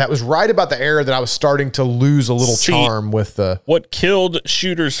 Like that was right about the era that I was starting to lose a little charm with the. What killed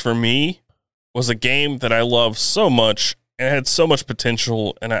shooters for me was a game that I loved so much and it had so much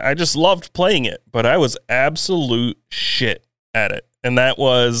potential and I just loved playing it, but I was absolute shit at it. And that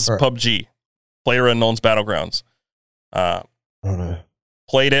was PUBG. PlayerUnknown's Battlegrounds. I don't know.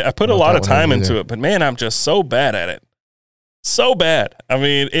 Played it. I put a lot of time into it, but man, I'm just so bad at it. So bad. I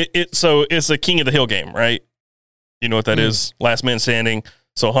mean, so it's a King of the Hill game, right? You know what that is? Last man standing.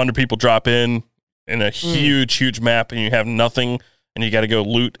 So 100 people drop in a huge map, and you have nothing, and you got to go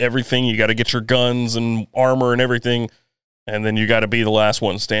loot everything. You got to get your guns and armor and everything, and then you got to be the last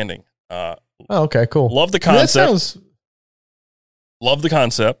one standing. Okay, cool. Love the concept. Love the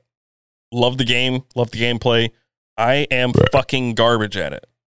concept. Love the game. Love the gameplay. I am fucking garbage at it.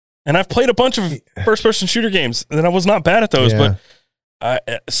 And I've played a bunch of first-person shooter games, and I was not bad at those. Yeah.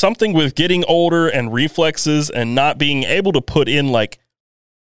 But something with getting older and reflexes and not being able to put in like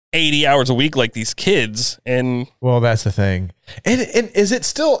 80 hours a week like these kids. And well, that's the thing. And is it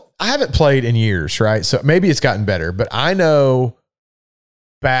still? I haven't played in years, right? So maybe it's gotten better. But I know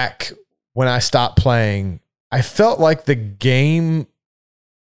back when I stopped playing, I felt like the game.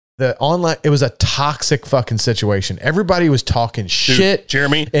 The online, it was a toxic fucking situation. Everybody was talking shit,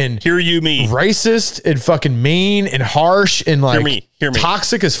 Jeremy, and hear you me, racist and fucking mean and harsh and like hear me,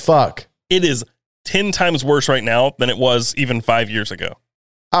 toxic as fuck. It is 10 times worse right now than it was even 5 years ago.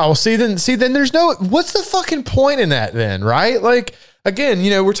 Oh, see then there's no, what's the fucking point in that then, right? Like, again,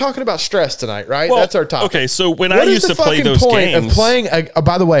 we're talking about stress tonight, right? Well, that's our topic. Okay, so when I used to play those games, of playing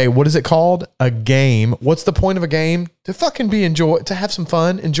by the way, what is it called? A game. What's the point of a game? To fucking to have some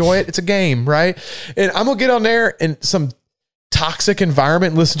fun, enjoy it. It's a game, right? And I'm gonna get on there in some toxic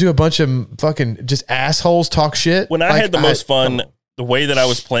environment and listen to a bunch of fucking just assholes talk shit. When I had the most fun, the way that I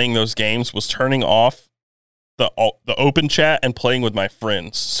was playing those games was turning off the open chat and playing with my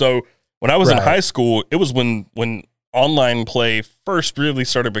friends. So when I was in high school, it was when online play first really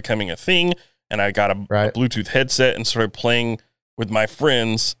started becoming a thing, and I got a Bluetooth headset and started playing with my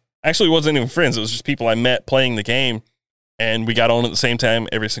friends. Actually, it wasn't even friends. It was just people I met playing the game, and we got on at the same time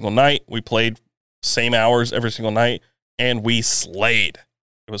every single night. We played same hours every single night, and we slayed.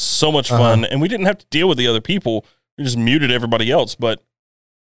 It was so much fun, and we didn't have to deal with the other people. We just muted everybody else, but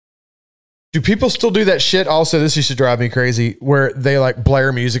do people still do that shit? Also, this used to drive me crazy, where they like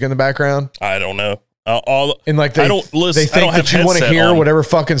blare music in the background. I don't know. And like I don't listen. They think that you want to hear whatever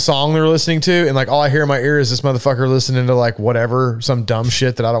fucking song they're listening to, and like all I hear in my ear is this motherfucker listening to like whatever, some dumb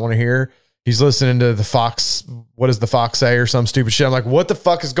shit that I don't want to hear. He's listening to the Fox. What does the Fox say or some stupid shit? I'm like, what the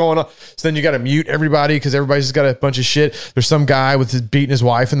fuck is going on? So then you got to mute everybody because everybody's just got a bunch of shit. There's some guy with his beating his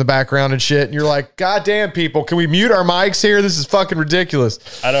wife in the background and shit. And you're like, God damn, people, can we mute our mics here? This is fucking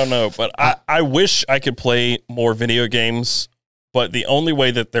ridiculous. I don't know, but I wish I could play more video games. But the only way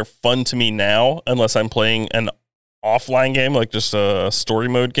that they're fun to me now, unless I'm playing an offline game, like just a story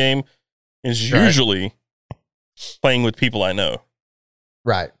mode game, is usually playing with people I know.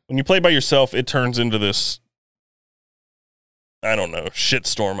 Right. When you play by yourself, it turns into this, I don't know,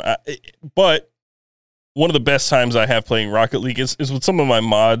 shitstorm. But one of the best times I have playing Rocket League is with some of my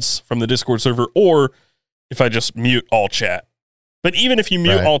mods from the Discord server, or if I just mute all chat. But even if you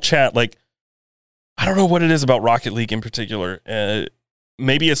mute all chat, like, I don't know what it is about Rocket League in particular.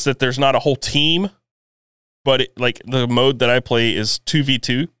 Maybe it's that there's not a whole team, but like the mode that I play is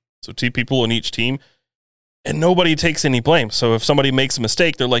 2v2, so 2 people on each team. And nobody takes any blame. So if somebody makes a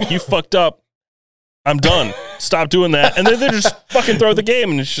mistake, they're like, you fucked up. I'm done. Stop doing that. And then they just fucking throw the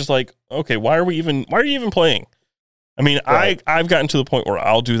game. And it's just like, okay, why are you even playing? I mean, I've gotten to the point where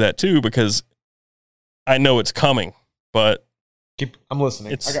I'll do that too, because I know it's coming, but I'm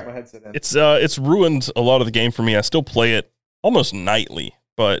listening. I got my headset in. It's ruined a lot of the game for me. I still play it almost nightly,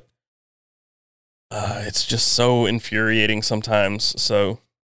 but it's just so infuriating sometimes. So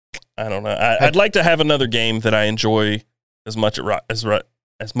I don't know. I'd like to have another game that I enjoy as much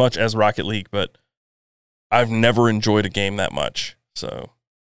as Rocket League, but I've never enjoyed a game that much. So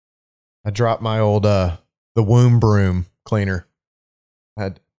I dropped my old the womb broom cleaner.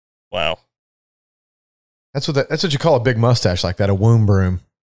 Wow. That's what you call a big mustache like that, a womb broom.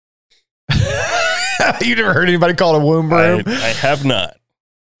 You never heard anybody call it a womb broom? I have not.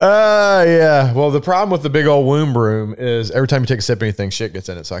 Yeah. Well, the problem with the big old womb broom is every time you take a sip of anything, shit gets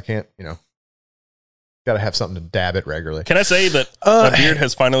in it. So I can't, got to have something to dab it regularly. Can I say that my beard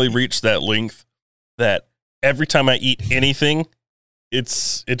has finally reached that length that every time I eat anything, it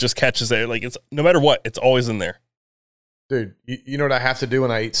just catches there. Like it's no matter what, it's always in there. Dude, you know what I have to do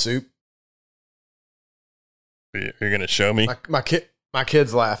when I eat soup? You're going to show me? My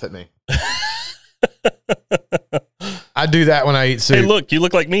kids laugh at me. I do that when I eat soup. Hey, look, you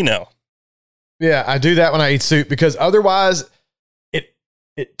look like me now. Yeah, I do that when I eat soup because otherwise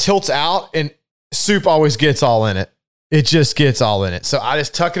it tilts out and soup always gets all in it. It just gets all in it. So I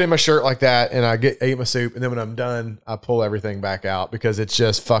just tuck it in my shirt like that and I eat my soup, and then when I'm done, I pull everything back out because it's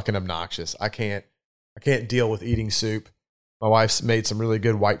just fucking obnoxious. I can't deal with eating soup. My wife's made some really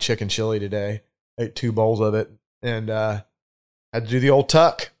good white chicken chili today. Ate 2 bowls of it and had to do the old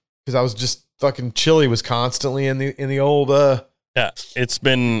tuck because I was just fucking chili was constantly in the old yeah, it's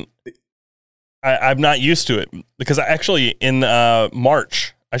been I'm not used to it because I actually in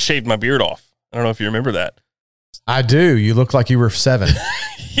March I shaved my beard off. I don't know if you remember that. I do. You look like you were 7.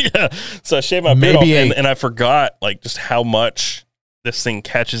 Yeah. So I shaved my beard off and I forgot like just how much this thing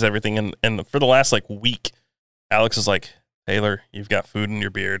catches everything. And for the last like week, Alex is like, Taylor, you've got food in your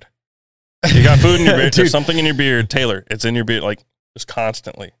beard. You got food in your beard. There's something in your beard. Taylor, it's in your beard. Like just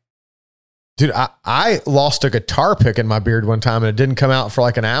constantly. Dude, I lost a guitar pick in my beard one time and it didn't come out for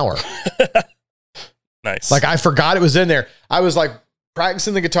like an hour. Nice. Like I forgot it was in there. I was like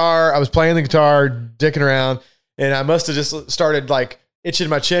practicing the guitar. I was playing the guitar, dicking around, and I must have just started like itching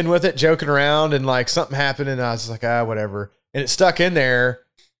my chin with it, joking around, and like something happened and I was just like, whatever. And it stuck in there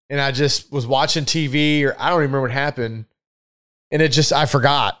and I just was watching TV or I don't even remember what happened. And I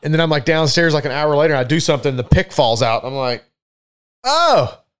forgot. And then I'm like downstairs like an hour later and I do something, the pick falls out. I'm like,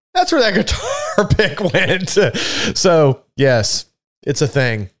 oh, that's where that guitar pick went. So yes, it's a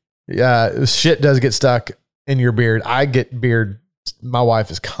thing. Yeah, shit does get stuck in your beard. I get beard. My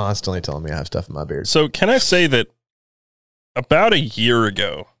wife is constantly telling me I have stuff in my beard. So can I say that about a year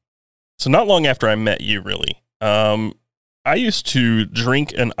ago, so not long after I met you really, I used to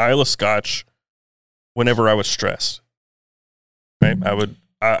drink an Islay Scotch whenever I was stressed. Right? I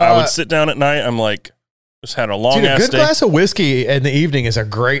would sit down at night. I'm like, just had a long ass day. A good glass of whiskey in the evening is a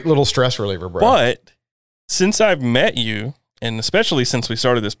great little stress reliever, bro. But since I've met you, and especially since we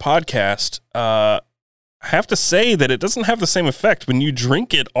started this podcast, I have to say that it doesn't have the same effect. When you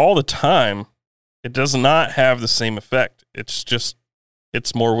drink it all the time, it does not have the same effect.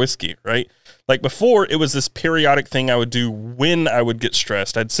 It's more whiskey, right? Like before, it was this periodic thing I would do when I would get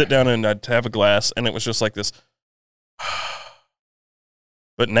stressed. I'd sit down and I'd have a glass, and it was just like this.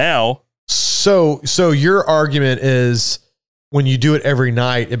 But now... So your argument is when you do it every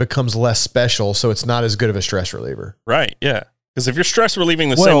night, it becomes less special, so it's not as good of a stress reliever. Right, yeah. Because if you're stress relieving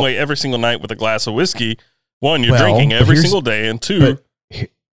the same way every single night with a glass of whiskey, one, you're drinking every single day, and two.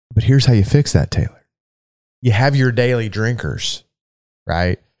 But here's how you fix that, Taylor. You have your daily drinkers,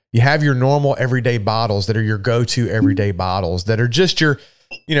 right? You have your normal everyday bottles that are your go-to everyday bottles that are just your,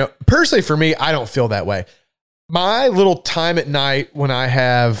 personally for me, I don't feel that way. My little time at night when I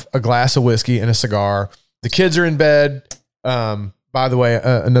have a glass of whiskey and a cigar, the kids are in bed. By the way,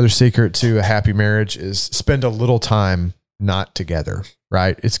 another secret to a happy marriage is spend a little time not together,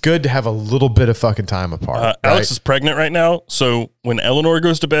 right? It's good to have a little bit of fucking time apart. Right? Alex is pregnant right now. So when Eleanor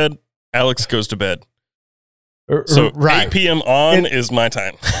goes to bed, Alex goes to bed. So 8 p.m. on is my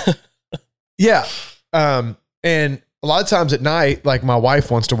time. Yeah. And a lot of times at night, like my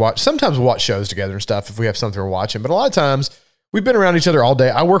wife wants to watch, sometimes we'll watch shows together and stuff if we have something we're watching. But a lot of times we've been around each other all day.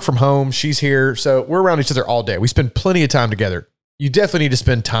 I work from home. She's here. So we're around each other all day. We spend plenty of time together. You definitely need to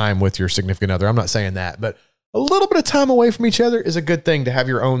spend time with your significant other. I'm not saying that, but a little bit of time away from each other is a good thing to have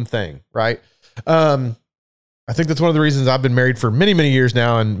your own thing, right? I think that's one of the reasons I've been married for many, many years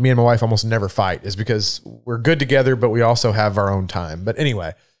now, and me and my wife almost never fight, is because we're good together, but we also have our own time. But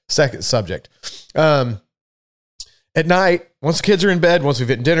anyway, second subject. At night, once the kids are in bed, once we've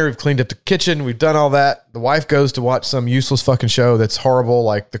eaten dinner, we've cleaned up the kitchen, we've done all that, the wife goes to watch some useless fucking show that's horrible,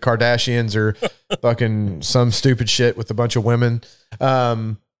 like the Kardashians or fucking some stupid shit with a bunch of women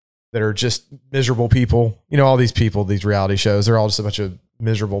that are just miserable people. All these people, these reality shows, they're all just a bunch of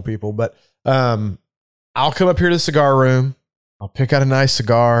miserable people. But I'll come up here to the cigar room. I'll pick out a nice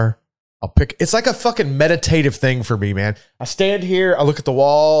cigar. It's like a fucking meditative thing for me, man. I stand here, I look at the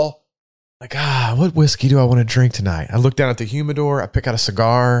wall, like, what whiskey do I want to drink tonight? I look down at the humidor, I pick out a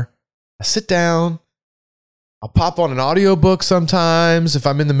cigar, I sit down, I'll pop on an audiobook sometimes if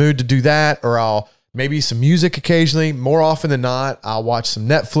I'm in the mood to do that, or I'll maybe some music occasionally. More often than not, I'll watch some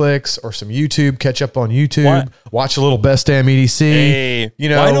Netflix or some YouTube, catch up on YouTube, watch a little Best Damn EDC. Hey,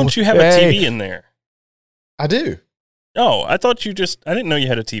 why don't you have a TV in there? I do. Oh, I thought I didn't know you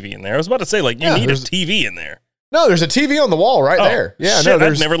had a TV in there. I was about to say, you need a TV in there. No, there's a TV on the wall right there. Yeah, shit,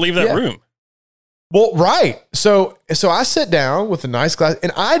 I'd never leave that room. Well, right. So I sit down with a nice glass,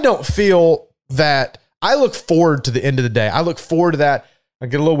 and I don't feel that. I look forward to the end of the day. I look forward to that. I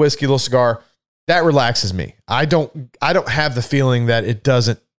get a little whiskey, a little cigar. That relaxes me. I don't have the feeling that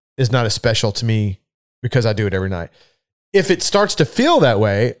is not as special to me because I do it every night. If it starts to feel that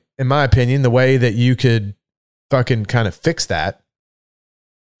way, in my opinion, the way that you could fucking kind of fix that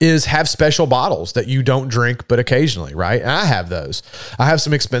is have special bottles that you don't drink, but occasionally, right? And I have those. I have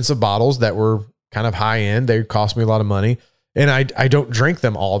some expensive bottles that were kind of high end. They cost me a lot of money, and I don't drink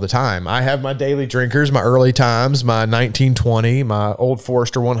them all the time. I have my daily drinkers, my early times, my 1920, my Old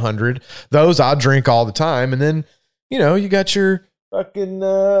Forester 100. Those I drink all the time. And then, you got your fucking,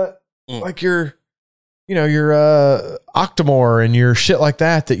 like your Octomore and your shit like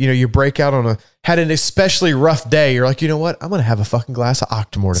that, you break out had an especially rough day. You're like, you know what? I'm going to have a fucking glass of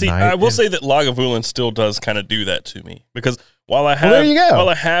Octomore tonight. See, I will say that Lagavulin still does kind of do that to me, because while I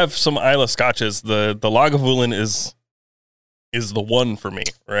have some Islay Scotches, the Lagavulin is the one for me,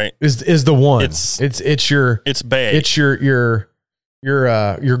 right? Is the one. It's bae. It's your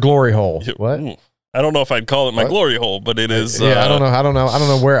glory hole. What? I don't know if I'd call it my glory hole, but it is. Yeah, I don't know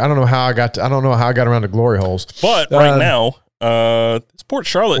how I got around to glory holes. But right now, it's Port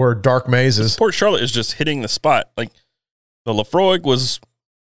Charlotte or Dark Mazes. Port Charlotte is just hitting the spot. Like the Lafroig was.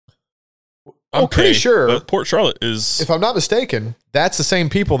 I'm pretty sure but Port Charlotte is. If I'm not mistaken, that's the same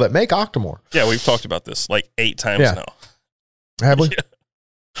people that make Octomore. Yeah, we've talked about this like 8 times now. Have we? Yeah.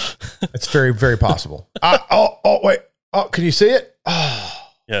 It's very, very possible. Wait. Oh, can you see it? Oh.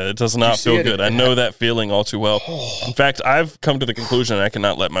 Yeah, it does not feel good. I know that feeling all too well. In fact, I've come to the conclusion I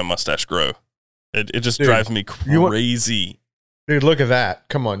cannot let my mustache grow. It just drives me crazy. Dude, look at that.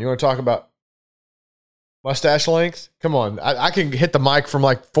 Come on. You want to talk about mustache length? Come on. I can hit the mic from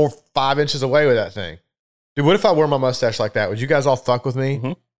like 4-5 inches away with that thing. Dude, what if I wore my mustache like that? Would you guys all fuck with me?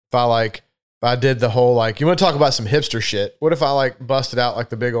 Mm-hmm. If I did the whole, you want to talk about some hipster shit? What if I busted out like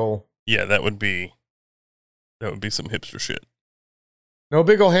the big old... Yeah, that would be some hipster shit. No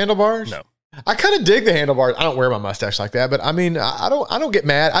big old handlebars? No. I kind of dig the handlebars. I don't wear my mustache like that, but I mean, I don't get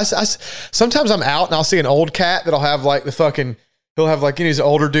mad. Sometimes I'm out and I'll see an old cat that'll have he'll have he's an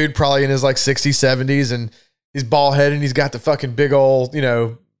older dude, probably in his 60s, 70s, and he's bald headed and he's got the fucking big old,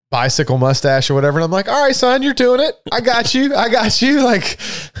 bicycle mustache or whatever. And I'm like, all right, son, you're doing it. I got you. Like,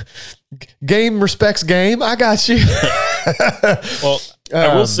 game respects game. I got you. Well,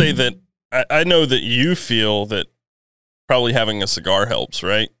 I will say that I know that you feel that probably having a cigar helps,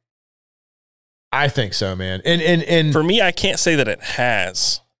 right? I think so, man. And for me, I can't say that it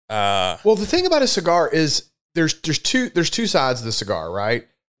has. Well, the thing about a cigar is there's two sides of the cigar, right?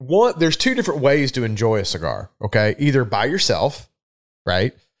 One, there's two different ways to enjoy a cigar. Okay, either by yourself,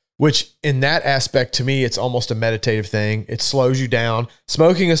 right? Which in that aspect, to me, it's almost a meditative thing. It slows you down.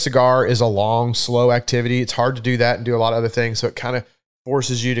 Smoking a cigar is a long, slow activity. It's hard to do that and do a lot of other things. So it kind of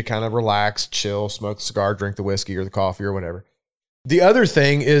forces you to kind of relax, chill, smoke the cigar, drink the whiskey or the coffee or whatever. The other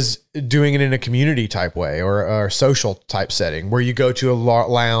thing is doing it in a community type way or a social type setting where you go to a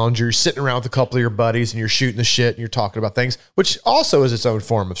lounge, you're sitting around with a couple of your buddies and you're shooting the shit and you're talking about things, which also is its own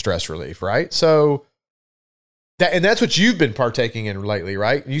form of stress relief, right? So that's what you've been partaking in lately,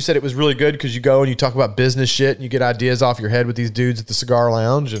 right? You said it was really good because you go and you talk about business shit and you get ideas off your head with these dudes at the cigar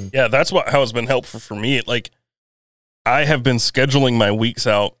lounge. And yeah, that's how it's been helpful for me. Like, I have been scheduling my weeks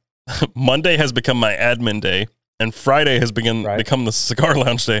out. Monday has become my admin day, and Friday has become the cigar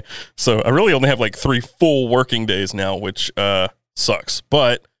lounge day. So I really only have like 3 full working days now, which sucks.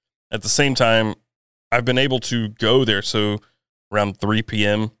 But at the same time, I've been able to go there. So around 3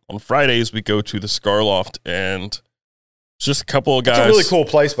 p.m. on Fridays, we go to the Cigar Loft, and it's just a couple of guys. It's a really cool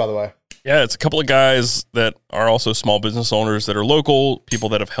place, by the way. Yeah, it's a couple of guys that are also small business owners that are local, people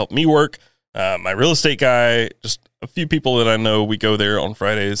that have helped me work. My real estate guy, just a few people that I know. We go there on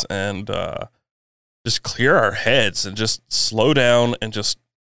Fridays and just clear our heads and just slow down and just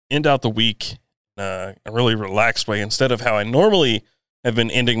end out the week in a really relaxed way instead of how I normally have been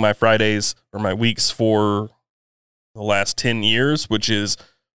ending my Fridays or my weeks for the last 10 years, which is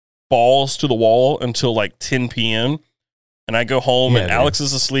balls to the wall until like 10 p.m. And I go home and Alex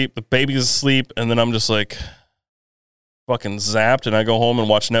is asleep, the baby's asleep, and then I'm just like fucking zapped, and I go home and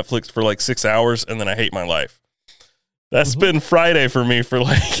watch Netflix for like 6 hours, and then I hate my life. That's been Friday for me for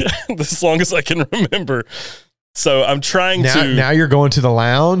like as long as I can remember. So I'm trying to. Now you're going to the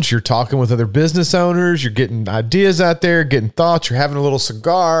lounge, you're talking with other business owners, you're getting ideas out there, getting thoughts, you're having a little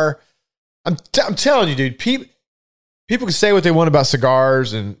cigar. I'm telling you, dude, people can say what they want about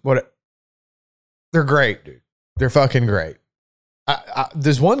cigars and they're great, dude. They're fucking great.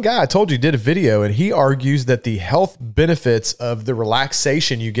 There's one guy I told you did a video, and he argues that the health benefits of the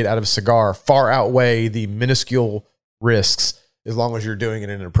relaxation you get out of a cigar far outweigh the minuscule risks as long as you're doing it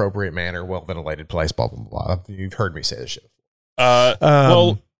in an appropriate manner, well-ventilated place, blah, blah, blah. You've heard me say this shit.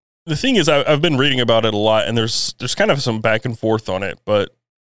 Well, the thing is, I've been reading about it a lot, and there's kind of some back and forth on it, but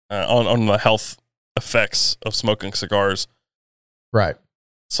on the health effects of smoking cigars. Right.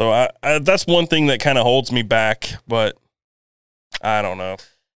 So I that's one thing that kind of holds me back, but I don't know.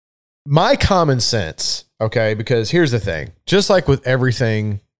 My common sense, okay, because here's the thing. Just like with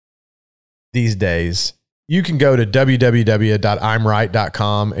everything these days, you can go to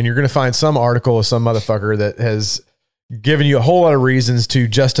www.imright.com and you're going to find some article of some motherfucker that has given you a whole lot of reasons to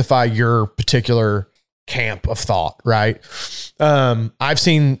justify your particular camp of thought, right? I've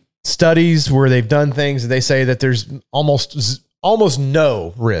seen studies where they've done things and they say that there's almost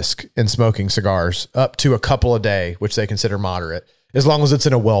no risk in smoking cigars up to a couple a day, which they consider moderate, as long as it's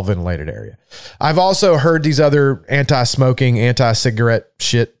in a well-ventilated area. I've also heard these other anti-smoking, anti-cigarette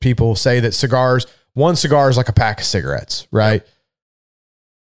shit people say that one cigar is like a pack of cigarettes, right?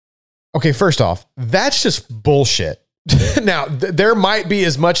 Okay, first off, that's just bullshit. Now, there might be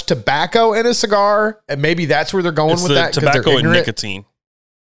as much tobacco in a cigar, and maybe that's where they're going with that. Tobacco and nicotine.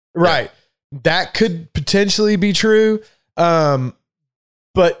 Right. Yeah. That could potentially be true. But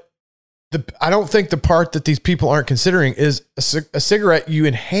I don't think the part that these people aren't considering is a cigarette you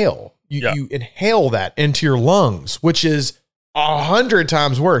inhale. You inhale that into your lungs, which is 100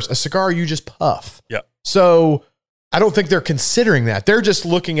 times worse. A cigar you just puff. Yeah. So I don't think they're considering that. They're just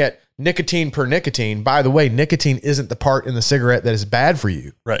looking at nicotine per nicotine. By the way, nicotine isn't the part in the cigarette that is bad for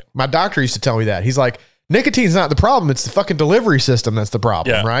you. Right. My doctor used to tell me that. He's like, nicotine's not the problem. It's the fucking delivery system that's the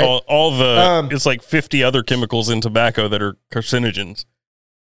problem, right? All the it's like 50 other chemicals in tobacco that are carcinogens.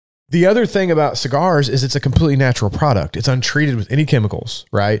 The other thing about cigars is it's a completely natural product. It's untreated with any chemicals,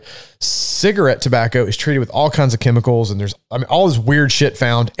 right? Cigarette tobacco is treated with all kinds of chemicals, and there's all this weird shit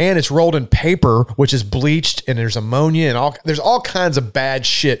found, and it's rolled in paper, which is bleached, and there's ammonia, and there's all kinds of bad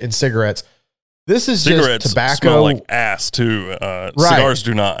shit in cigarettes. This is cigarettes just tobacco. Smell like ass too. Cigars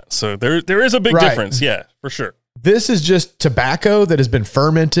do not. So there is a big difference. Yeah, for sure. This is just tobacco that has been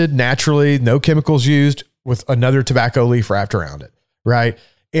fermented naturally, no chemicals used, with another tobacco leaf wrapped around it, right?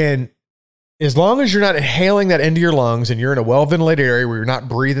 And as long as you're not inhaling that into your lungs and you're in a well-ventilated area where you're not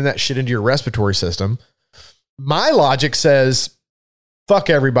breathing that shit into your respiratory system, my logic says, fuck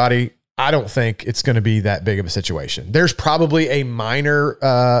everybody. I don't think it's going to be that big of a situation. There's probably a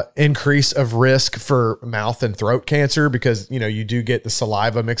minor increase of risk for mouth and throat cancer because, you do get the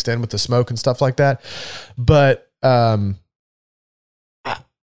saliva mixed in with the smoke and stuff like that. But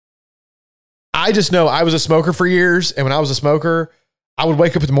I I just know I was a smoker for years. And when I was a smoker, I would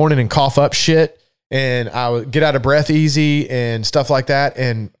wake up in the morning and cough up shit. And I would get out of breath easy and stuff like that.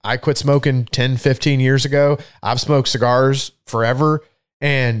 And I quit smoking 10, 15 years ago. I've smoked cigars forever.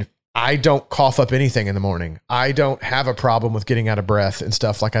 And I don't cough up anything in the morning. I don't have a problem with getting out of breath and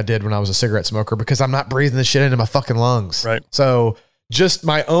stuff like I did when I was a cigarette smoker because I'm not breathing the shit into my fucking lungs. Right. So just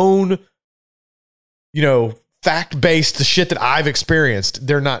my own, fact-based, the shit that I've experienced,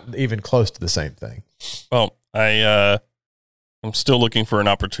 they're not even close to the same thing. Well, I'm still looking for an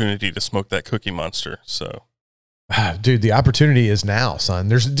opportunity to smoke that Cookie Monster. So, dude, the opportunity is now,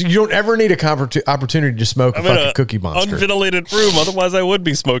 son. You don't ever need a opportunity to smoke a fucking Cookie Monster. Unventilated room, otherwise I would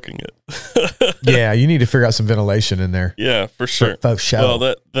be smoking it. Yeah, you need to figure out some ventilation in there. Yeah, for sure. Well,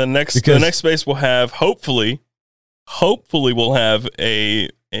 the next space we'll have, hopefully we'll have a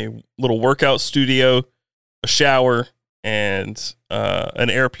little workout studio, a shower, and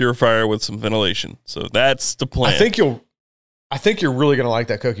an air purifier with some ventilation. So that's the plan. I think you're really going to like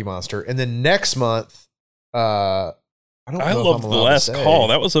that Cookie Monster. And then next month, I love the last call.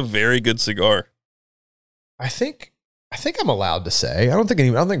 That was a very good cigar. I think I'm allowed to say. I don't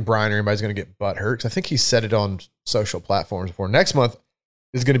think Brian or anybody's going to get butthurt because I think he said it on social platforms before. Next month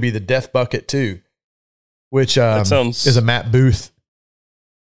is going to be the Death Bucket 2, which is a Matt Booth.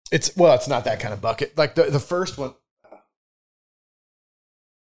 It's not that kind of bucket. Like the first one.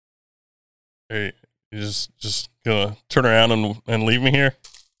 Hey, you just gonna turn around and leave me here?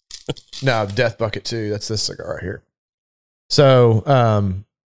 No, Death Bucket 2. That's this cigar right here. So,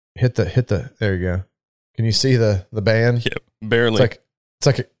 hit the. There you go. Can you see the band? Yep, barely. It's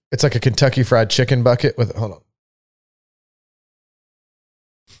like a Kentucky Fried Chicken bucket with. Hold on.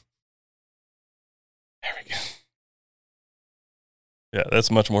 There we go. Yeah,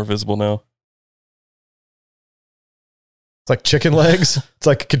 that's much more visible now. It's like chicken legs. It's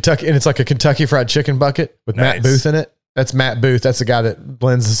like a Kentucky Fried Chicken bucket with Nice. Matt Booth in it. That's Matt Booth. That's the guy that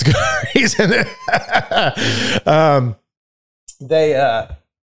blends the cigar. He's in it. Fuck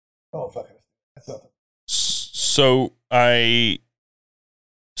it. That's nothing. So I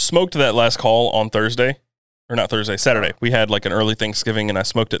smoked that last call on Saturday. We had like an early Thanksgiving and I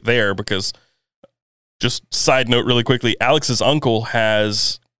smoked it there because, just side note really quickly, Alex's uncle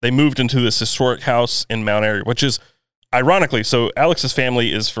they moved into this historic house in Mount Airy, which is ironically, so Alex's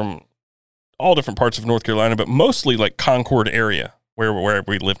family is from all different parts of North Carolina, but mostly like Concord area where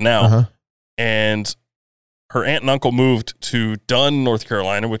we live now. Uh-huh. And her aunt and uncle moved to Dunn, North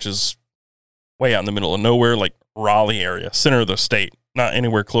Carolina, which is way out in the middle of nowhere, like Raleigh area, center of the state, not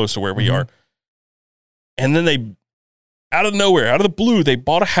anywhere close to where we are. And then they, out of nowhere, out of the blue, they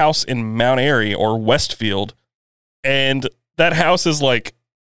bought a house in Mount Airy or Westfield. And that house is like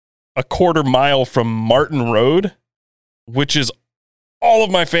a quarter mile from Martin Road, which is all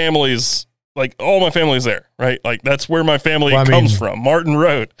my family's there, right? Like that's where my family comes from, Martin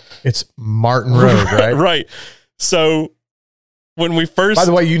Road. It's Martin Road, right? Right. So when we first... By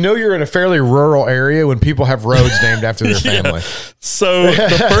the way, you're in a fairly rural area when people have roads named after their family. So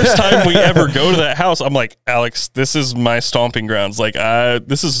the first time we ever go to that house, I'm like, Alex, this is my stomping grounds. Like,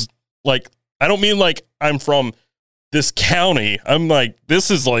 this is like, I don't mean like I'm from this county. I'm like,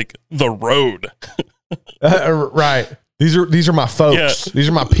 this is like the road. Right. These are my folks. Yeah. These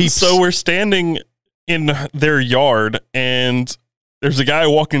are my peeps. So we're standing in their yard and there's a guy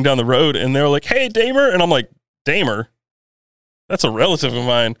walking down the road and they're like, hey, Damer. And I'm like, Damer? That's a relative of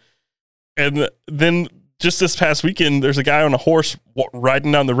mine. And then just this past weekend, there's a guy on a horse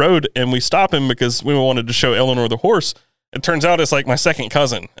riding down the road and we stop him because we wanted to show Eleanor the horse. It turns out it's like my second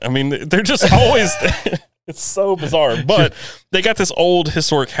cousin. I mean, they're just always, it's so bizarre, but they got this old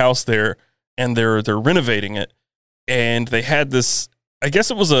historic house there and they're renovating it. And they had this, I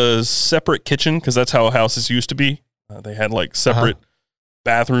guess it was a separate kitchen because that's how houses used to be. They had like separate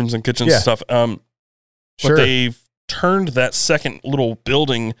bathrooms and kitchens and stuff. But they've turned that second little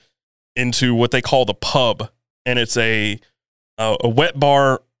building into what they call the pub. And it's a wet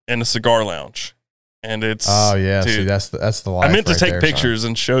bar and a cigar lounge. And it's, dude, see, that's the life. I meant to take there, pictures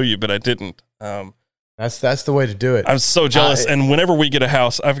and show you, but I didn't. That's the way to do it. I'm so jealous. And whenever we get a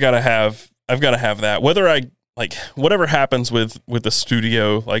house, I've got to have that. Whether I, like, whatever happens with the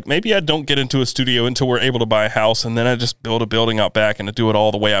studio, like maybe I don't get into a studio until we're able to buy a house and then I just build a building out back and do it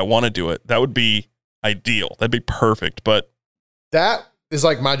all the way I want to do it. That would be ideal. That'd be perfect. But that is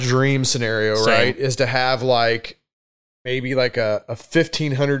like my dream scenario, Same. right? Is to have like maybe like a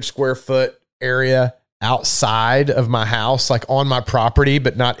 1,500 square foot area outside of my house, like on my property,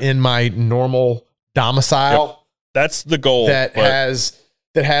 but not in my normal domicile. Yep. That's the goal. That has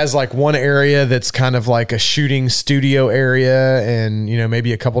that has like one area that's kind of like a shooting studio area and, you know,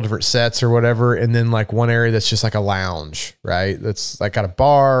 maybe a couple different sets or whatever. And then like one area that's just like a lounge, right? That's like got a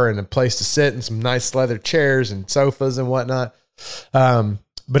bar and a place to sit and some nice leather chairs and sofas and whatnot.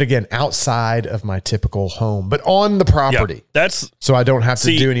 But again, outside of my typical home, but on the property. Yeah, that's so I don't have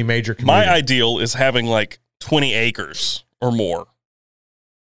to do any major commuting. My ideal is having like 20 acres or more.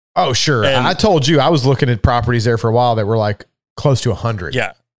 Oh, sure. And I told you I was looking at properties there for a while that were like close to 100.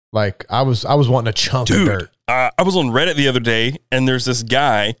 Yeah. Like I was wanting a chunk of dirt. I was on Reddit the other day and there's this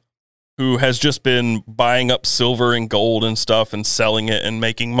guy who has just been buying up silver and gold and stuff and selling it and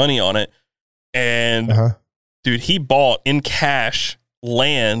making money on it. And dude, he bought in cash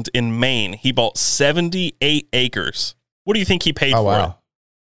land in Maine. He bought 78 acres. What do you think he paid for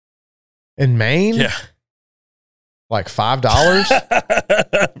it? In Maine? Yeah. Like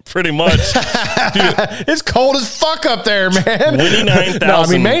 $5? Pretty much. Dude, it's cold as fuck up there, man. $29,000. No, I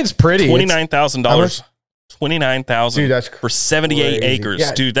mean, Maine's pretty. $29,000. $29,000 dude, that's for 78 crazy. acres.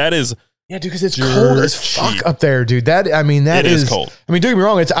 Yeah. Dude, that is dude, because it's cold as fuck cheap up there, dude. That is cold. I mean, don't get me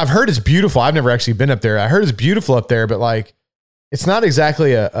wrong. I've heard it's beautiful. I've never actually been up there. I heard it's beautiful up there, but like, it's not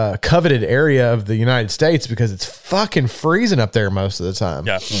exactly a coveted area of the United States because it's fucking freezing up there most of the time.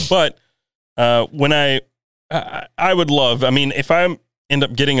 Yeah, but when I would love, I mean, if I end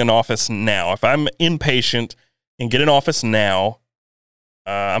up getting an office now, if I'm impatient and get an office now,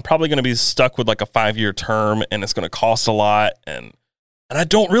 I'm probably going to be stuck with like a 5-year term and it's going to cost a lot. And I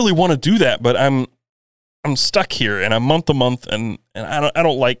don't really want to do that, but I'm stuck here and I'm month to month and I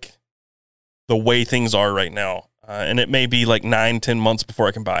don't like the way things are right now. And it may be like 9-10 months before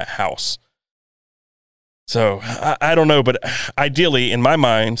I can buy a house. So I don't know, but ideally in my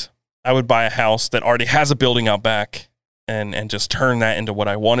mind, I would buy a house that already has a building out back and just turn that into what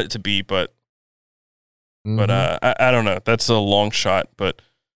I want it to be. But I don't know. That's a long shot. But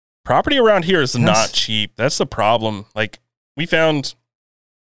property around here is not cheap. That's the problem. Like we found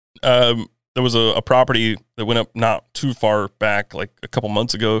there was a property that went up not too far back, like a couple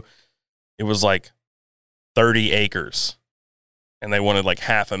months ago. It was like 30 acres and they wanted like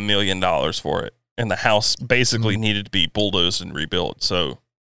 $500,000 for it. And the house basically needed to be bulldozed and rebuilt. So,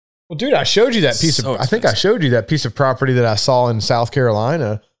 well, dude, I showed you that piece of, I think I showed you that piece of property that I saw in South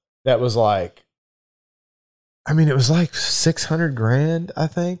Carolina that was like, I mean, it was like $600,000, I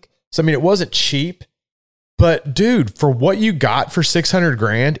think. So, I mean, it wasn't cheap, but dude, for what you got for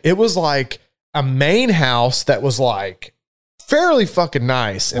 $600,000, it was like a main house that was like fairly fucking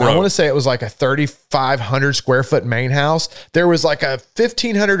nice. And I want to say it was like a 3,500 square foot main house. There was like a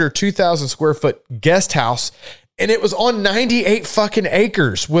 1,500 or 2,000 square foot guest house. And it was on 98 fucking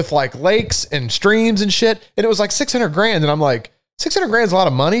acres with like lakes and streams and shit. And it was like $600,000. And I'm like, $600,000 is a lot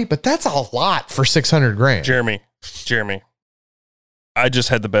of money, but that's a lot for $600,000. Jeremy, I just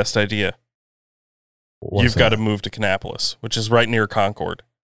had the best idea. You've got to move to Kannapolis, which is right near Concord.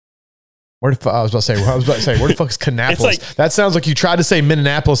 I was about to say, where the fuck is Kannapolis? Like, that sounds like you tried to say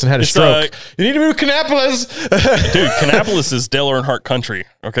Minneapolis and had a stroke. You need to move to Kannapolis. Dude, Kannapolis is Dale Earnhardt country,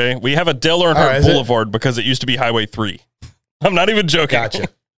 okay? We have a Dale Earnhardt Boulevard because it used to be Highway 3. I'm not even joking. Gotcha.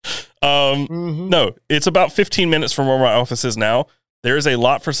 No, it's about 15 minutes from where my office is now. There is a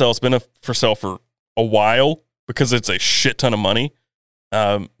lot for sale. It's been for sale for a while because it's a shit ton of money.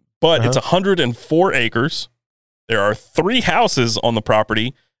 But it's 104 acres. There are 3 houses on the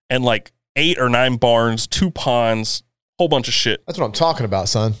property and like 8 or 9 barns, 2 ponds, whole bunch of shit. That's what I'm talking about,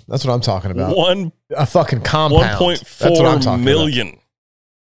 son. That's what I'm talking about. A fucking compound. 1.4 million. About.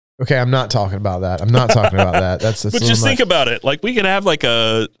 Okay, I'm not talking about that. I'm not talking about that. That's but just think about it. Like we could have like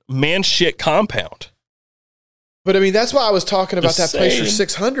a man shit compound. But I mean, that's why I was talking about that place for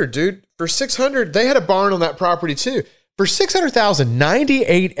 600, dude. For 600, they had a barn on that property too. For 600,000,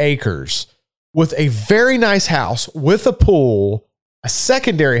 98 acres with a very nice house with a pool. A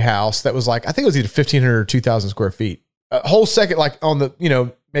secondary house that was like, I think it was either 1,500 or 2,000 square feet. A whole second, like on the, you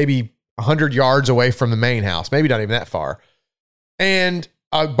know, maybe 100 yards away from the main house. Maybe not even that far. And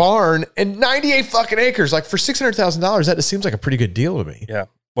a barn and 98 fucking acres. Like for $600,000, that just seems like a pretty good deal to me. Yeah.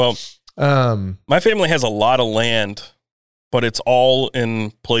 Well, my family has a lot of land, but it's all in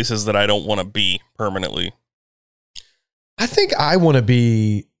places that I don't want to be permanently. I think I want to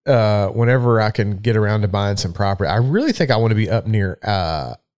be... whenever I can get around to buying some property, I really think I want to be up near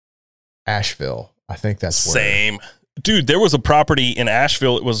Asheville. I think that's same. Dude, there was a property in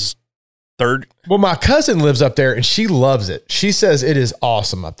Asheville. It was third. Well, my cousin lives up there and she loves it. She says it is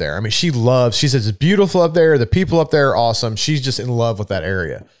awesome up there. I mean, she says it's beautiful up there. The people up there are awesome. She's just in love with that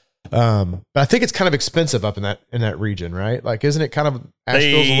area. But I think it's kind of expensive up in that region, right? Like, isn't it kind of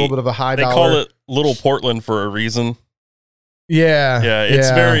Asheville's a little bit of a high dollar? They call it Little Portland for a reason. Yeah, it's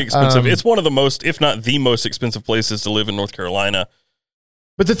very expensive. It's one of the most, if not the most expensive places to live in North Carolina.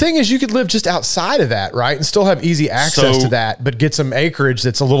 But the thing is, you could live just outside of that, right? And still have easy access to that, but get some acreage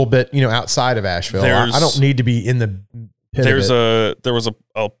that's a little bit, outside of Asheville. I don't need to be in the pit There was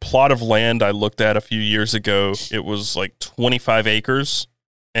a plot of land I looked at a few years ago. It was like 25 acres,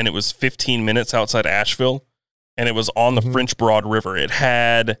 and it was 15 minutes outside Asheville, and it was on the French Broad River. It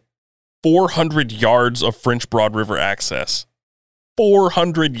had 400 yards of French Broad River access.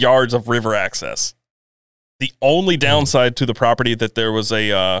 400 yards of river access. The only downside to the property that there was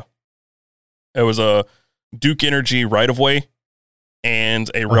a Duke Energy right of way and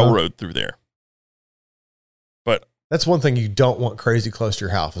a railroad through there. But that's one thing you don't want crazy close to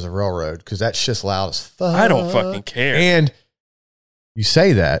your house is a railroad, because that shit's loud as fuck. I don't fucking care. And you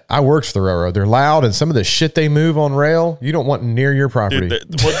say that. I worked for the railroad. They're loud, and some of the shit they move on rail, you don't want near your property. Dude,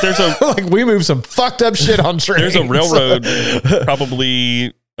 there's a like we move some fucked up shit on trains. There's a railroad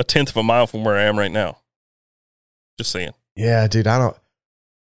probably a tenth of a mile from where I am right now. Just saying. Yeah, dude, I don't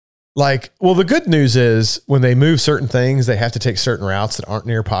like. Well, the good news is when they move certain things, they have to take certain routes that aren't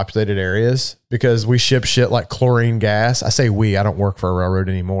near populated areas, because we ship shit like chlorine gas. I say we. I don't work for a railroad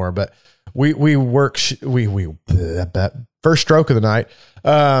anymore, but we work. First stroke of the night.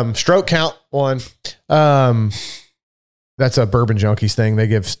 Stroke count 1. That's a Bourbon Junkies thing. They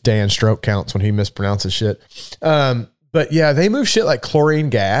give Dan stroke counts when he mispronounces shit. But yeah, they move shit like chlorine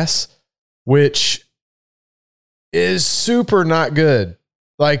gas, which is super not good.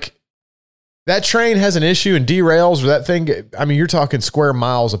 Like, that train has an issue and derails, or that thing, I mean, you're talking square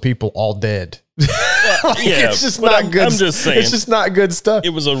miles of people all dead. It's just not good. I'm just saying. It's just not good stuff. It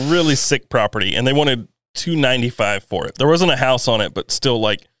was a really sick property, and they wanted $295 for it. There wasn't a house on it, but still,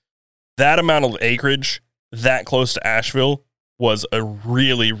 like, that amount of acreage that close to Asheville was a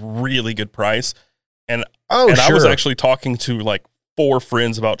really, really good price. And I was actually talking to like 4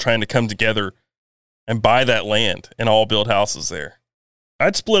 friends about trying to come together and buy that land and all build houses there.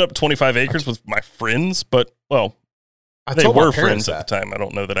 I'd split up 25 acres with my friends, but, well, they were friends at the time. I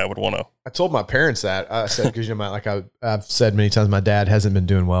don't know that I would want to. I told my parents that. I said, because I've said many times, my dad hasn't been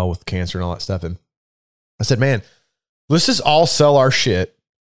doing well with cancer and all that stuff. And I said, man, let's just all sell our shit,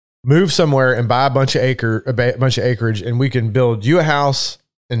 move somewhere and buy a bunch of acreage, and we can build you a house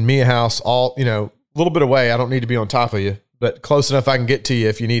and me a house, all, a little bit away. I don't need to be on top of you, but close enough I can get to you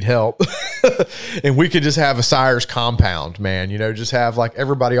if you need help. And we could just have a sire's compound, man. Just have like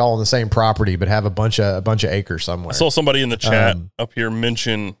everybody all on the same property, but have a bunch of acres somewhere. I saw somebody in the chat up here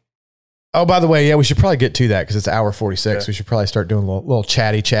mention. Oh, by the way, yeah, we should probably get to that because it's hour 46. Yeah. We should probably start doing a little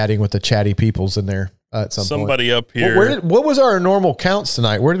chatting with the chatty peoples in there at some somebody point. Up here. What was our normal counts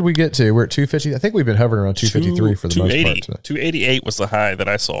tonight? Where did we get to? We're at 250. I think we've been hovering around 253 for the most part tonight. 288 was the high that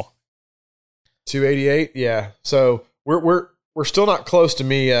I saw. 288, yeah. So we're still not close to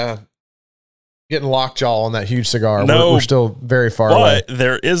me getting lockjaw on that huge cigar. No, we're still very far away. But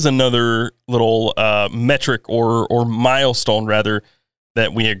there is another little metric or milestone rather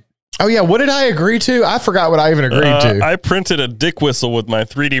that we. Oh yeah, what did I agree to? I forgot what I even agreed to. I printed a dick whistle with my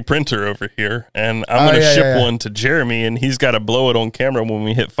 3D printer over here, and I'm going to ship one to Jeremy, and he's got to blow it on camera when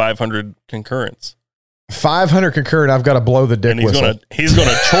we hit 500 concurrents. 500 concurrent, I've got to blow the dick whistle. He's going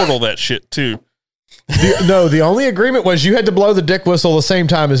to chortle that shit too. The only agreement was you had to blow the dick whistle the same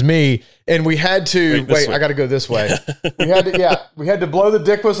time as me, and we had to wait. I got to go this way. We had to blow the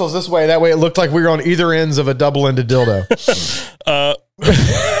dick whistles this way. That way, it looked like we were on either ends of a double-ended dildo.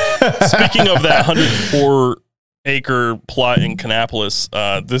 Speaking of that 104-acre plot in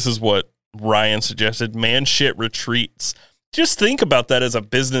Kannapolis, this is what Ryan suggested: man shit retreats. Just think about that as a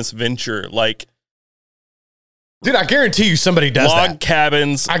business venture, like. Dude, I guarantee you somebody does log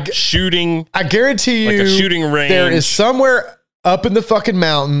cabins, shooting. I guarantee you like a shooting range. There is somewhere up in the fucking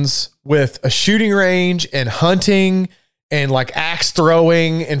mountains with a shooting range and hunting and like axe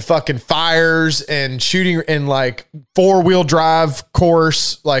throwing and fucking fires and shooting and like 4-wheel drive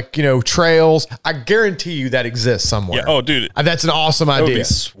course, like, trails. I guarantee you that exists somewhere. Yeah. Oh, dude. That's an awesome idea. Would be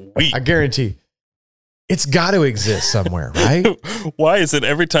sweet. I guarantee. It's got to exist somewhere, right? Why is it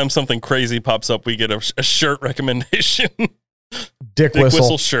every time something crazy pops up, we get a shirt recommendation? Dick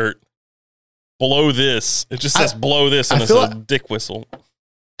whistle shirt. Blow this. It just says blow this, and it's a dick whistle.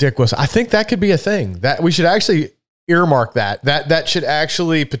 Dick whistle. I think that could be a thing. That we should actually earmark that. That should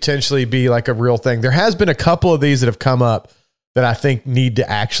actually potentially be like a real thing. There has been a couple of these that have come up that I think need to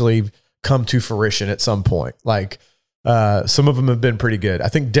actually come to fruition at some point. Like, some of them have been pretty good. I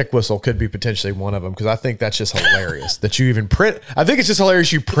think dick whistle could be potentially one of them because I think that's just hilarious that you even print. I think it's just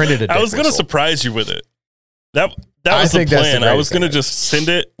hilarious you printed a dick I was going to surprise you with it. That was the plan. I was going to just send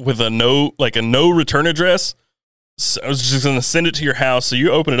it with a no return address, I was just going to send it to your house. So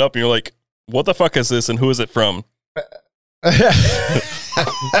you open it up and you're like, what the fuck is this? And who is it from? But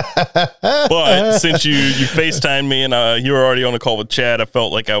since you FaceTimed me and you were already on a call with Chad, I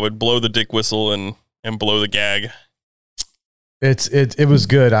felt like I would blow the dick whistle and blow the gag. It was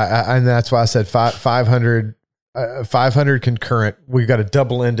good. And that's why I said 500 concurrent. We've got a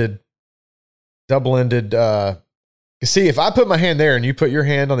double-ended. See, if I put my hand there and you put your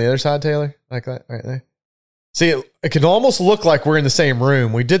hand on the other side, Taylor, like that right there. See, it can almost look like we're in the same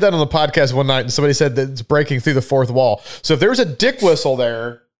room. We did that on the podcast one night, and somebody said that it's breaking through the fourth wall. So if there was a dick whistle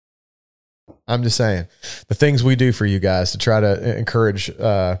there, I'm just saying the things we do for you guys to try to encourage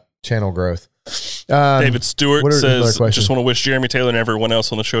channel growth. David Stewart says, just want to wish Jeremy Taylor and everyone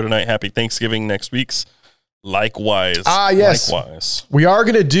else on the show tonight happy Thanksgiving next week's. Likewise. Yes. Likewise. We are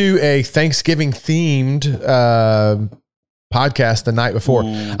going to do a Thanksgiving themed podcast the night before.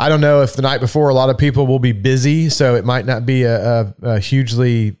 Ooh. I don't know if the night before a lot of people will be busy, so it might not be a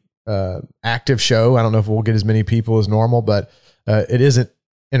hugely active show. I don't know if we'll get as many people as normal, but it isn't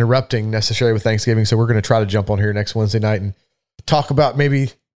interrupting necessarily with Thanksgiving. So we're going to try to jump on here next Wednesday night and talk about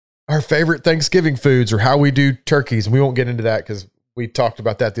maybe our favorite Thanksgiving foods or how we do turkeys. And we won't get into that because we talked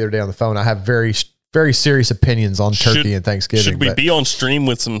about that the other day on the phone. I have very, very serious opinions on turkey and Thanksgiving. Should we be on stream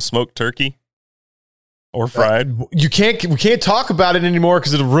with some smoked turkey? Or fried. We can't talk about it anymore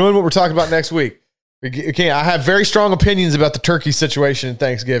because it'll ruin what we're talking about next week. We can't. I have very strong opinions about the turkey situation in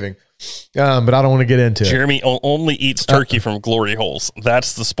Thanksgiving, but I don't want to get into Jeremy it. Jeremy only eats turkey from glory holes.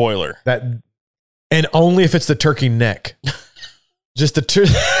 That's the spoiler. And only if it's the turkey neck. Just the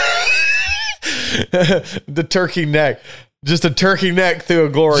turkey neck. Just a turkey neck through a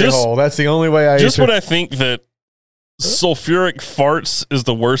glory hole. That's the only way I eat. Just what I think that sulfuric farts is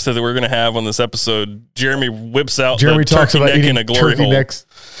the worst that we're going to have on this episode. Jeremy whips out the turkey neck in a glory hole.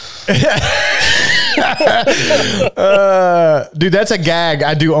 Dude, that's a gag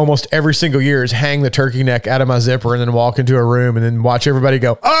I do almost every single year is hang the turkey neck out of my zipper and then walk into a room and then watch everybody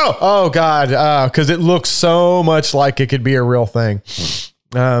go, oh God, because it looks so much like it could be a real thing.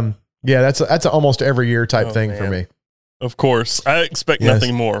 Yeah, that's a almost every year type thing for me. Of course. I expect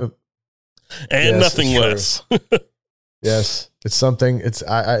nothing more and nothing less. Yes, it's something. It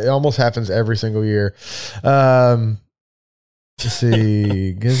almost happens every single year. Let's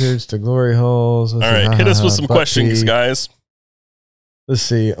see, gizzards to glory holes. All right, hit us with some questions, guys. Let's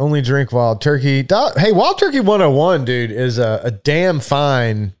see. Only drink wild turkey. Hey, Wild Turkey 101, dude, is a damn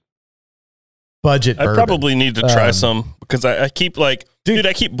fine budget bourbon. I probably need to try some because I keep dude,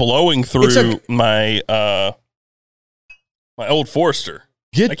 I keep blowing through my my Old Forester.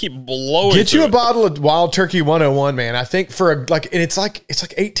 I keep blowing. Get you a bottle of Wild Turkey 101, man. I think for and it's like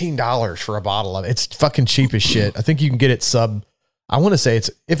 $18 for a bottle of it. It's fucking cheap as shit. I think you can get it sub. I want to say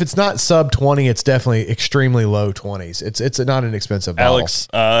if it's not sub 20, it's definitely extremely low 20s. It's not an expensive bottle.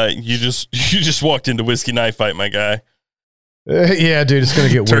 Alex, you just walked into Whiskey Knife Fight, my guy. Yeah, dude, it's gonna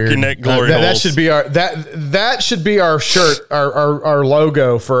get Turkey weird. Neck glory holes. That should be our shirt, our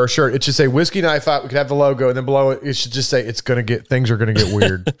logo for our shirt. It should say Whiskey Knife Fight. We could have the logo, and then below it, it should just say things are gonna get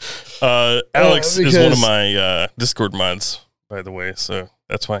weird. Alex is one of my Discord mods, by the way, so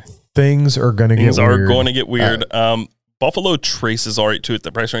that's why things are gonna get weird. Buffalo Trace is all right too at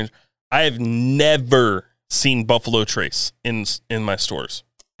the price range. I have never seen Buffalo Trace in my stores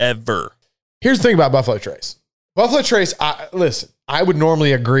ever. Here's the thing about Buffalo Trace. Buffalo Trace, listen, I would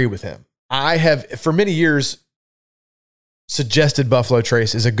normally agree with him. I have, for many years, suggested Buffalo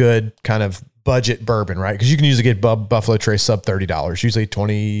Trace is a good kind of budget bourbon, right? Because you can usually get Buffalo Trace sub $30, usually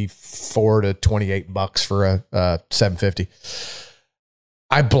 $24 to $28 for a $750.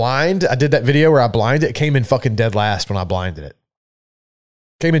 I did that video where I blinded. It came in fucking dead last when I blinded it.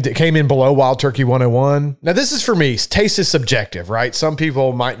 Came in below Wild Turkey 101. Now, this is for me. Taste is subjective, right? Some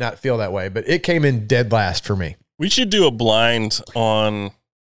people might not feel that way, but it came in dead last for me. We should do a blind on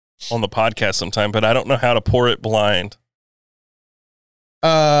the podcast sometime, but I don't know how to pour it blind.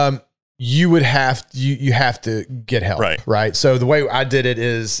 You would have you have to get help, right? So the way I did it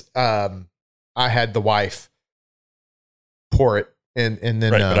is I had the wife pour it and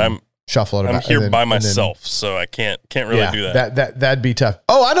then but shuffle it. I'm here by myself, so I can't really do that. That'd be tough.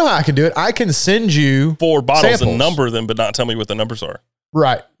 Oh, I know how I can do it. I can send you 4 bottles samples. And number them, but not tell me what the numbers are.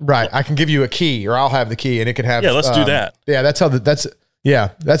 Right. I can give you a key, or I'll have the key, and it can have. Yeah, let's do that. Yeah, that's how the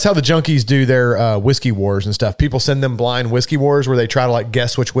junkies do their whiskey wars and stuff. People send them blind whiskey wars where they try to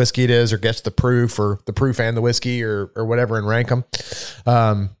guess which whiskey it is, or guess the proof, or the proof and the whiskey, or whatever, and rank them.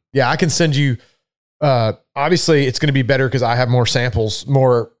 Yeah, I can send you. Obviously, it's going to be better because I have more samples,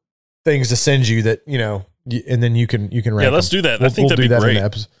 more things to send you that and then you can rank. Yeah, let's do that. I think that'd be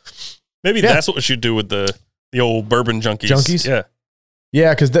great. Maybe that's what we should do with the The old bourbon junkies. Junkies? Yeah.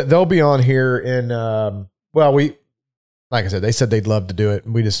 Yeah, because they'll be on here in, like I said, they said they'd love to do it.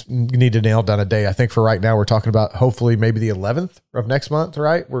 We just need to nail down a day. I think for right now, we're talking about hopefully maybe the 11th of next month,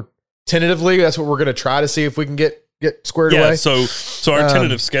 right? We're tentatively, that's what we're going to try to see if we can get squared away. So our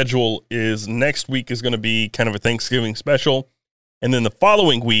tentative schedule is next week is going to be kind of a Thanksgiving special. And then the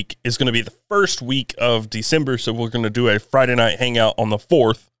following week is going to be the first week of December. So we're going to do a Friday night hangout on the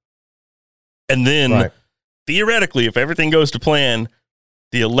 4th. And then theoretically, if everything goes to plan,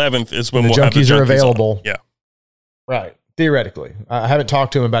 the 11th is when we'll have the junkies are available. On. Yeah. Right. Theoretically. I haven't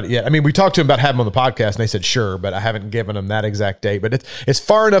talked to him about it yet. I mean, we talked to him about having him on the podcast and they said, sure, but I haven't given them that exact date, but it's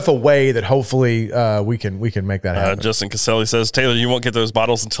far enough away that hopefully we can make that happen. Justin Caselli says, Taylor, you won't get those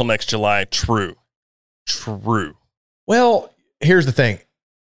bottles until next July. True. Well, here's the thing.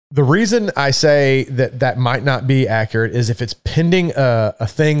 The reason I say that might not be accurate is if it's pending a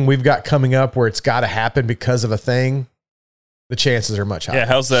thing we've got coming up where it's got to happen because of a thing, the chances are much higher. Yeah,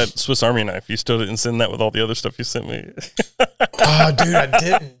 how's that Swiss Army knife? You still didn't send that with all the other stuff you sent me. Oh, dude, I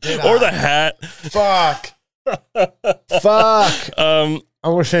didn't. Or the hat. Fuck. I want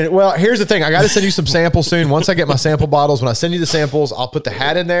to say, well, here's the thing. I got to send you some samples soon. Once I get my sample bottles, when I send you the samples, I'll put the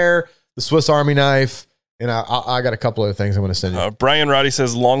hat in there, the Swiss Army knife, and I got a couple other things I want to send you. Brian Roddy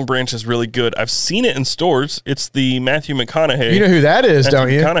says Long Branch is really good. I've seen it in stores. It's the Matthew McConaughey. You know who that is,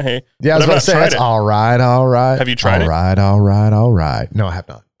 don't you? McConaughey. Yeah, I was about to say, that's all right. Have you tried it? All right. No, I have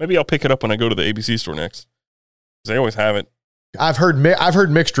not. Maybe I'll pick it up when I go to the ABC store next. Because they always have it. I've heard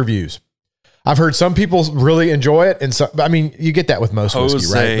mixed reviews. I've heard some people really enjoy it, and I mean, you get that with most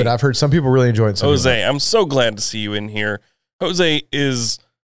whiskey, right? But I've heard some people really enjoy it. Jose, I'm so glad to see you in here. Jose is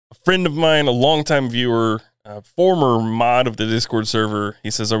a friend of mine, a longtime viewer, a former mod of the Discord server. He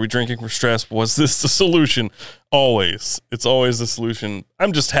says, "Are we drinking for stress? Was this the solution?" Always, it's always the solution.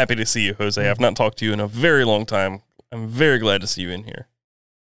 I'm just happy to see you, Jose. I've not talked to you in a very long time. I'm very glad to see you in here.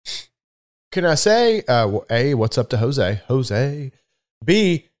 Can I say, A, what's up to Jose? Jose.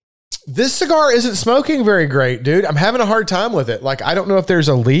 B, this cigar isn't smoking very great, dude. I'm having a hard time with it. Like, I don't know if there's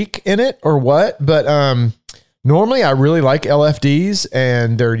a leak in it or what, but normally I really like LFDs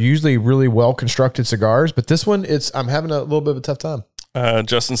and they're usually really well-constructed cigars, but this one, I'm having a little bit of a tough time.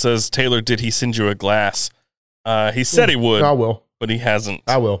 Justin says, Taylor, did he send you a glass? He said he would. I will. But he hasn't.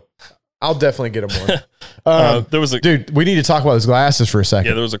 I will. I'll definitely get him one. Dude, we need to talk about those glasses for a second.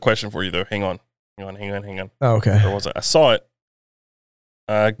 Yeah, there was a question for you, though. Hang on. Oh, okay. Where was it? I saw it.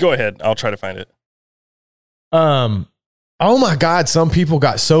 Go ahead. I'll try to find it. Oh my God. Some people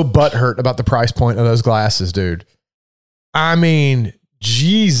got so butthurt about the price point of those glasses, dude. I mean,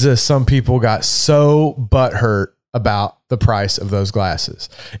 Jesus, some people got so butthurt about the price of those glasses.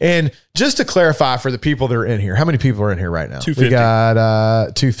 And just to clarify for the people that are in here, how many people are in here right now? 250. We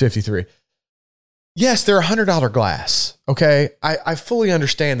got 253. Yes, they're $100 glass. Okay. I fully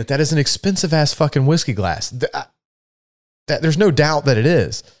understand that is an expensive ass fucking whiskey glass. There's no doubt that it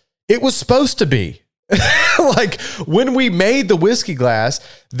is. It was supposed to be. Like when we made the whiskey glass,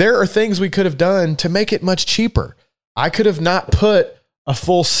 there are things we could have done to make it much cheaper. I could have not put a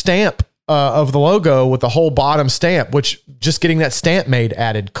full stamp of the logo with the whole bottom stamp, which just getting that stamp made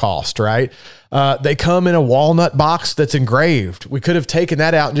added cost, right? They come in a walnut box that's engraved. We could have taken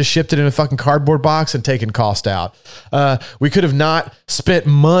that out and just shipped it in a fucking cardboard box and taken cost out. We could have not spent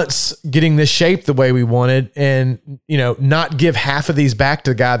months getting this shape the way we wanted and, not give half of these back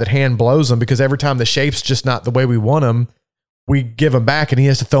to the guy that hand blows them, because every time the shape's just not the way we want them, we give them back and he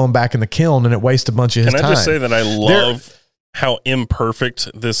has to throw them back in the kiln and it wastes a bunch of his time. Can I just say that I love how imperfect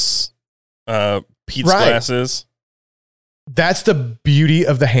this Pete's glass is? That's the beauty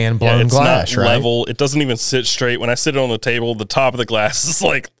of the hand-blown glass, right? Level. It doesn't even sit straight. When I sit it on the table, the top of the glass is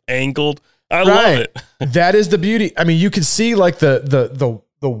like angled. I love it. That is the beauty. I mean, you can see like the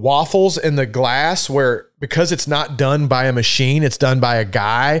waffles in the glass where, because it's not done by a machine, it's done by a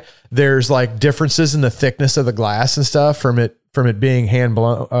guy. There's like differences in the thickness of the glass and stuff from it being hand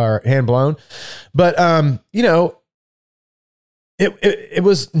blown. But it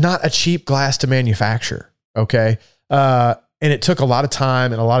was not a cheap glass to manufacture. Okay. And it took a lot of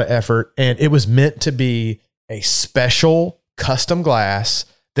time and a lot of effort, and it was meant to be a special custom glass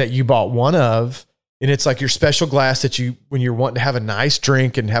that you bought one of. And it's like your special glass that when you're wanting to have a nice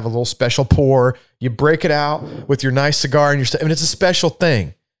drink and have a little special pour, you break it out with your nice cigar and your stuff. I mean, it's a special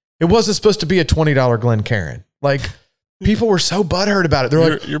thing. It wasn't supposed to be a $20 Glencairn. Like, people were so butthurt about it.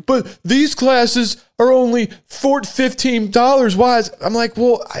 They're but these glasses are only $15. Why? I'm like,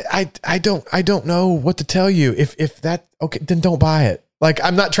 well, I don't know what to tell you. If that, okay, then don't buy it. Like,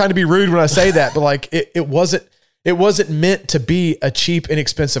 I'm not trying to be rude when I say that, but like it wasn't It wasn't meant to be a cheap,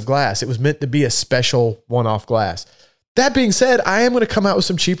 inexpensive glass. It was meant to be a special one-off glass. That being said, I am going to come out with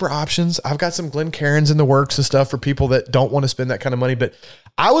some cheaper options. I've got some Glencairns in the works and stuff for people that don't want to spend that kind of money. But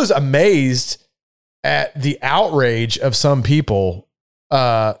I was amazed at the outrage of some people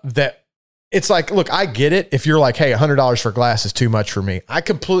that it's like, look, I get it. If you're like, hey, $100 for glass is too much for me. I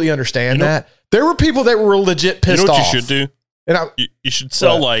completely understand that. There were people that were legit pissed off. You know what you should do? And you should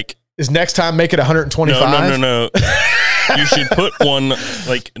sell is next time make it 125? No. You should put one,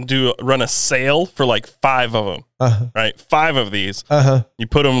 run a sale for like 5 of them, right? 5 of these. You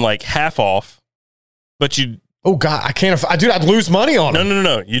put them like half off, but oh God, I can't, dude, I'd lose money on them.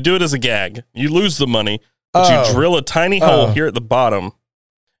 No. You do it as a gag. You lose the money, but you drill a tiny hole here at the bottom,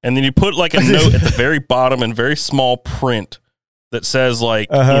 and then you put like a note at the very bottom in very small print that says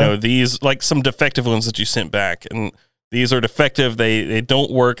these, like some defective ones that you sent back, and these are defective. They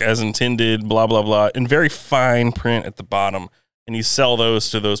don't work as intended, blah, blah, blah, in very fine print at the bottom. And you sell those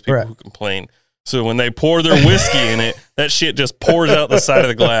to those people who complain. So when they pour their whiskey in it, that shit just pours out the side of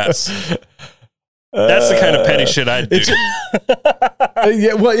the glass. That's the kind of petty shit I'd do.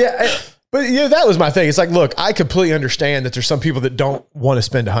 But that was my thing. It's like, look, I completely understand that there's some people that don't want to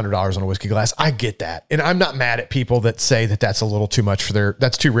spend $100 on a whiskey glass. I get that. And I'm not mad at people that say that that's a little too much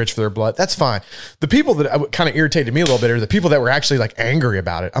that's too rich for their blood. That's fine. The people that kind of irritated me a little bit are the people that were actually like angry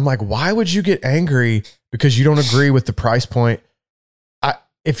about it. I'm like, why would you get angry because you don't agree with the price point?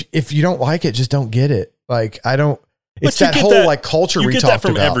 If you don't like it, just don't get it. Like, I don't, it's that whole like culture we talked about. You get that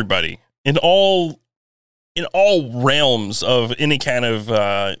from everybody in all realms of any kind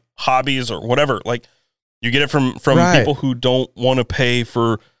of, hobbies or whatever. Like, you get it from people who don't want to pay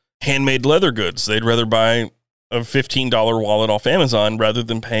for handmade leather goods. They'd rather buy a $15 wallet off Amazon rather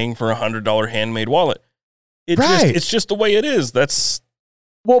than paying for a $100 handmade wallet. It's just the way it is. That's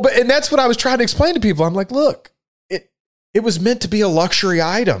what I was trying to explain to people. I'm like, look, it was meant to be a luxury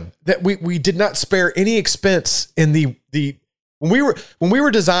item that we did not spare any expense in the when we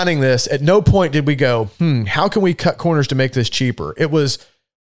were designing this. At no point did we go, how can we cut corners to make this cheaper? It was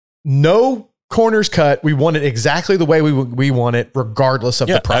no corners cut. We want it exactly the way we want it, regardless of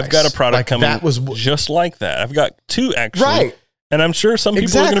the price. I've got a product coming that was just like that. I've got 2 actually. Right. And I'm sure some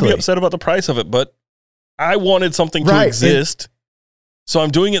people are going to be upset about the price of it, but I wanted something to exist. So I'm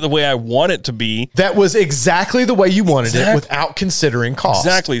doing it the way I want it to be. That was exactly the way you wanted it without considering cost.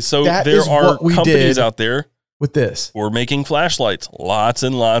 Exactly. So there are companies out there with this. We're making flashlights, lots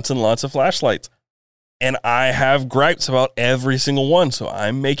and lots and lots of flashlights. And I have gripes about every single one. So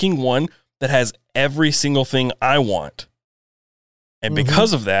I'm making one that has every single thing I want. And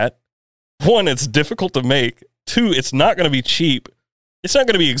because of that, 1, it's difficult to make. 2, it's not going to be cheap. It's not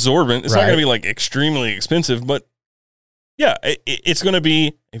going to be exorbitant. It's not going to be like extremely expensive. But yeah, it's going to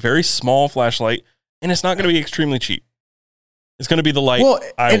be a very small flashlight, and it's not going to be extremely cheap. It's going to be the light I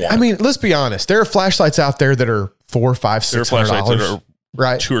want. I mean, let's be honest. There are flashlights out there that are $400, $500, $600.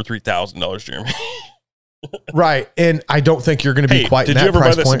 Right. $2,000 or $3,000, Jeremy. Right. And I don't think you're going to be quite in that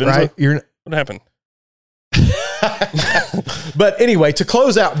price point, right? What happened? But anyway, to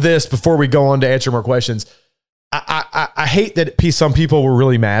close out this before we go on to answer more questions, I hate that some people were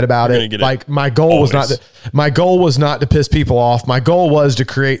really mad about it. Like, my goal was not to piss people off. My goal was to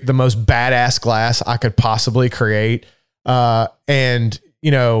create the most badass glass I could possibly create. And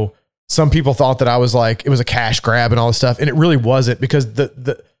some people thought that I was like, it was a cash grab and all this stuff. And it really wasn't, because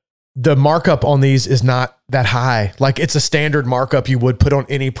the markup on these is not that high. Like, it's a standard markup you would put on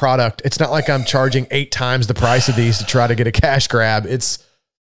any product. It's not like I'm charging 8 times the price of these to try to get a cash grab. It's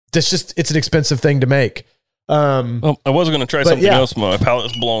an expensive thing to make. I was going to try something else. My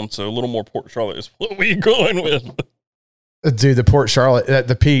palate is blown. So a little more Port Charlotte is what we going with. Dude, the Port Charlotte,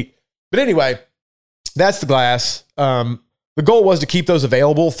 the peat. But anyway, that's the glass. The goal was to keep those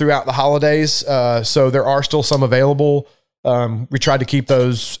available throughout the holidays. So there are still some available. We tried to keep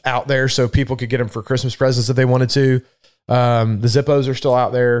those out there so people could get them for Christmas presents if they wanted to. The Zippos are still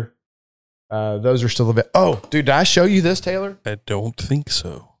out there. Those are still a bit. Oh, dude, did I show you this, Taylor? I don't think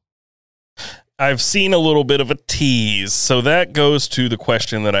so. I've seen a little bit of a tease. So that goes to the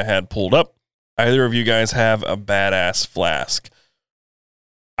question that I had pulled up. Either of you guys have a badass flask?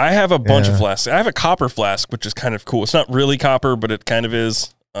 I have a bunch of flasks. I have a copper flask, which is kind of cool. It's not really copper, but it kind of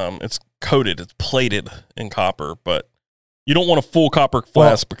is. It's coated. It's plated in copper, but you don't want a full copper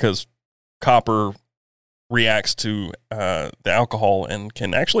flask because copper reacts to the alcohol and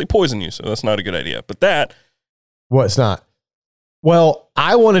can actually poison you. So that's not a good idea. But it's not. Well,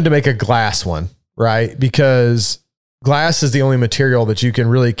 I wanted to make a glass one, right? Because glass is the only material that you can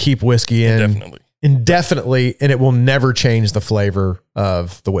really keep whiskey in indefinitely, and it will never change the flavor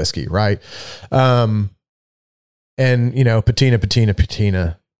of the whiskey, right? And,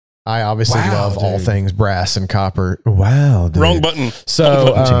 patina. I obviously love all things brass and copper. Wow, dude. Wrong button.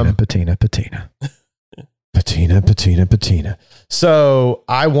 So, patina. patina. So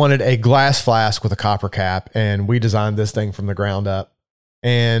I wanted a glass flask with a copper cap, and we designed this thing from the ground up.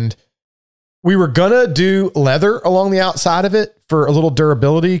 And we were gonna do leather along the outside of it for a little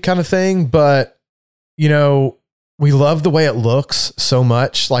durability kind of thing, but we love the way it looks so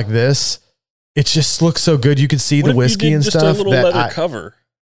much like this. It just looks so good. You can see the whiskey and stuff. Just a little leather cover.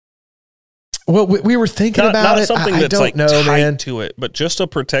 Well, we were thinking about not it. Something I that's don't like know, tight man. to it, but just a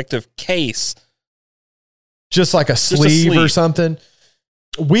protective case. Just like a sleeve or something.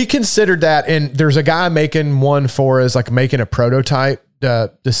 We considered that, and there's a guy making one for us, like making a prototype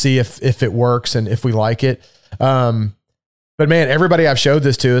to see if it works and if we like it. But man, everybody I've showed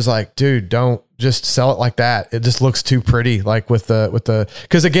this to is like, dude, don't just sell it like that. It just looks too pretty. Like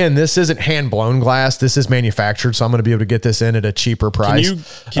because again, this isn't hand blown glass. This is manufactured. So I'm going to be able to get this in at a cheaper price.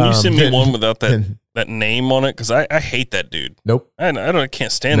 Can you send me one without that name on it? Cause I hate that dude. Nope. I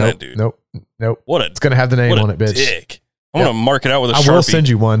can't stand that dude. Nope. It's going to have the name on it, bitch. Dick. I'm going to mark it out with a Sharpie. I will send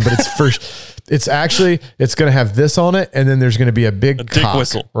you one, but it's going to have this on it. And then there's going to be a big dick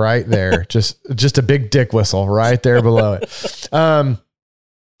whistle right there. just a big dick whistle right there below it.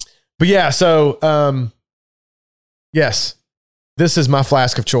 But yeah, so, yes, this is my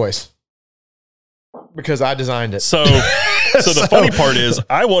flask of choice because I designed it. So the funny part is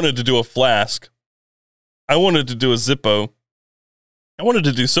I wanted to do a flask. I wanted to do a Zippo. I wanted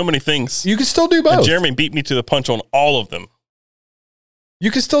to do so many things. You can still do both. And Jeremy beat me to the punch on all of them. You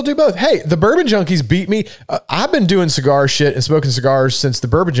can still do both. Hey, the Bourbon Junkies beat me. I've been doing cigar shit and smoking cigars since the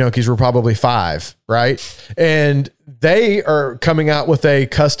Bourbon Junkies were probably 5, right? And they are coming out with a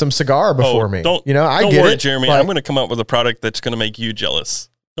custom cigar before me. Don't worry, Jeremy. I'm going to come up with a product that's going to make you jealous.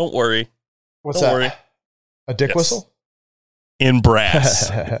 Don't worry. What's that? Worry. A dick whistle? In brass.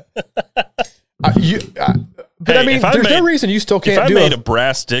 But I mean, there's no reason you still can't do it. If I made a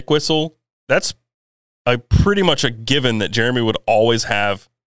brass dick whistle, that's pretty much a given that Jeremy would always have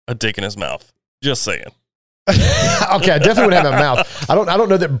a dick in his mouth. Just saying. Okay, I definitely would have a mouth. I don't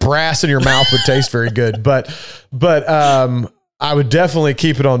know that brass in your mouth would taste very good, but I would definitely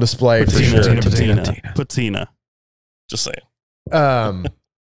keep it on display for sure. Patina. Just saying.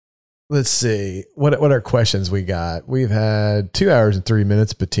 Let's see. What are questions we got? We've had 2 hours and 3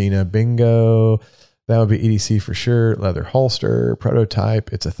 minutes. Patina, bingo. That would be EDC for sure. Leather holster,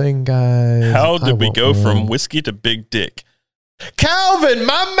 prototype. It's a thing, guys. How did we go from whiskey to big dick? Calvin,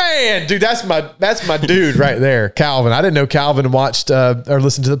 my man, dude. That's my dude right there, Calvin. I didn't know Calvin watched or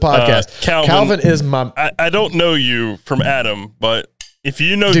listened to the podcast. Calvin is my. I don't know you from Adam, but if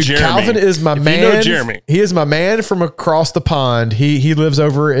you know dude, Jeremy, Calvin is my man. You know Jeremy. He is my man from across the pond. He lives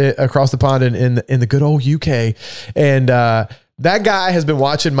over across the pond in the good old UK, and that guy has been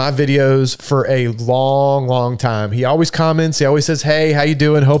watching my videos for a long, long time. He always comments. He always says, "Hey, how you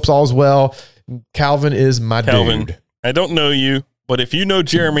doing? Hopes all's well." Calvin is my dude. I don't know you, but if you know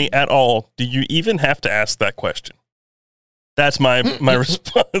Jeremy at all, do you even have to ask that question? That's my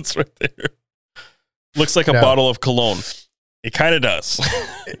response right there. Looks like a bottle of cologne. It kind of does.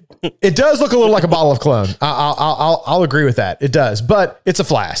 It does look a little like a bottle of cologne. I'll agree with that. It does, but it's a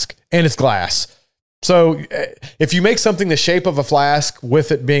flask and it's glass. So if you make something the shape of a flask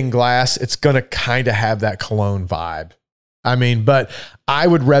with it being glass, it's going to kind of have that cologne vibe. I mean, but I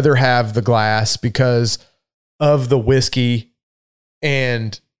would rather have the glass because of the whiskey.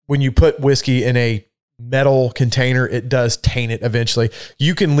 And when you put whiskey in a metal container, it does taint it eventually.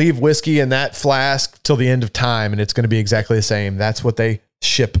 You can leave whiskey in that flask till the end of time and it's going to be exactly the same. That's what they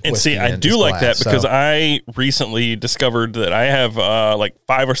ship. And see, I do like that because I recently discovered that I have like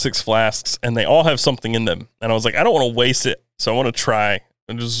 5 or 6 flasks and they all have something in them. And I was like, I don't want to waste it. So I want to try.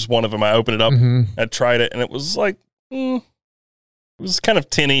 And this is one of them. I opened it up. I tried it and it was like, it was kind of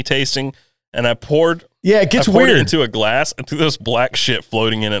tinny tasting. And I poured it weird into a glass and threw this black shit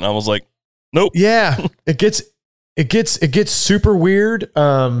floating in it. And I was like, nope. Yeah, it gets super weird.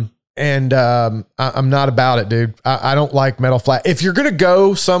 I'm not about it, dude. I don't like metal flask. If you're gonna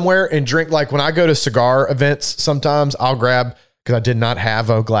go somewhere and drink, like when I go to cigar events, sometimes I'll grab, because I did not have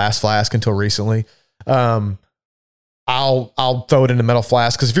a glass flask until recently. I'll throw it in a metal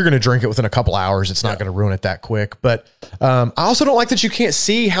flask because if you're going to drink it within a couple hours, it's not going to ruin it that quick. But I also don't like that you can't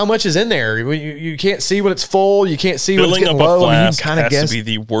see how much is in there. You can't see when it's full. You can't see when it's getting low. Filling up a flask has to be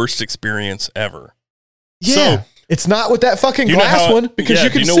the worst experience ever. Yeah, so, it's not with that fucking glass one because you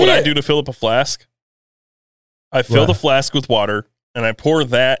can see it. Do you know what I do to fill up a flask? I fill the flask with water and I pour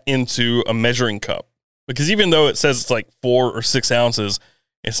that into a measuring cup. Because even though it says it's like 4 or 6 ounces,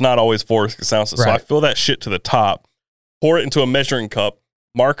 it's not always 4 or 6 ounces. Right. So I fill that shit to the top. pour it into a measuring cup,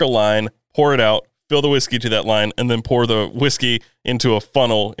 mark a line, pour it out, fill the whiskey to that line, and then pour the whiskey into a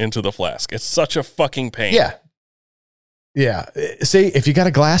funnel into the flask. It's such a fucking pain. Yeah. Yeah. See, if you got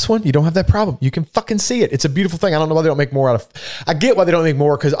a glass one, you don't have that problem. You can fucking see it. It's a beautiful thing. I don't know why they don't make more out of. I get why they don't make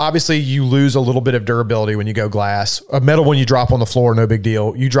more, because obviously you lose a little bit of durability when you go glass. A metal one you drop on the floor, no big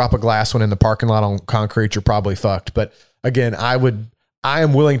deal. You drop a glass one in the parking lot on concrete, you're probably fucked. But again, I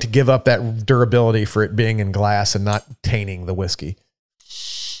am willing to give up that durability for it being in glass and not tainting the whiskey.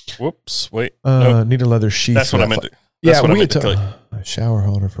 Whoops. Wait. Nope. Need a leather sheath. That's what I meant to. Yeah, we a shower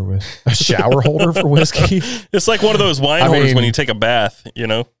holder for whiskey. A shower holder for whiskey. It's like one of those wine holders when you take a bath, you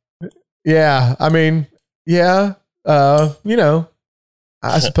know? Yeah. I mean, yeah. You know,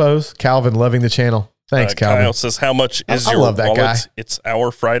 I suppose. Calvin, loving the channel. Thanks, Calvin. Kyle says, how much is I your love that wallet? guy. It's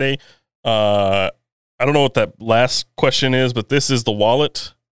our Friday. I don't know what that last question is, but this is the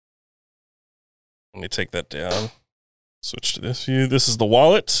wallet. Let me take that down. Switch to this view. This is the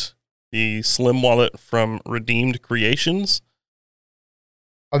wallet. The slim wallet from Redeemed Creations.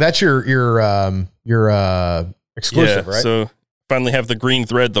 Oh, that's your exclusive, right? So finally have the green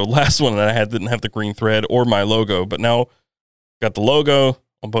thread. The last one that I had didn't have the green thread or my logo, but now got the logo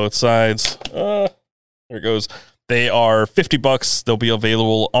on both sides. There it goes. They are $50. They'll be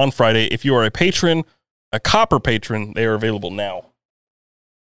available on Friday. If you are a patron, a copper patron, they are available now.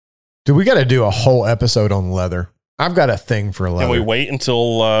 Dude, we got to do a whole episode on leather. I've got a thing for leather. Can we wait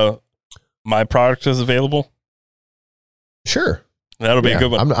until my product is available? Sure. That'll be a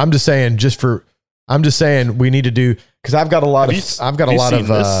good one. I'm just saying, I'm just saying we need to do, because I've got a lot of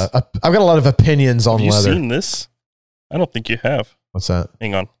opinions on leather. Have you seen this? I don't think you have. What's that?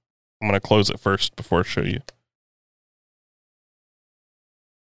 Hang on. I'm going to close it first before I show you.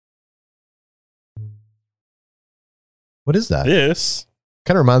 What is that? This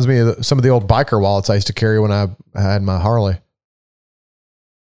kind of reminds me of some of the old biker wallets I used to carry when I had my Harley.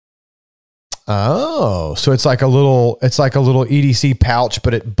 Oh, so it's like a little EDC pouch,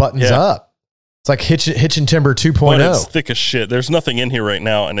 but it buttons up. It's like Hitchin' Timber 2.0. But it's thick as shit. There's nothing in here right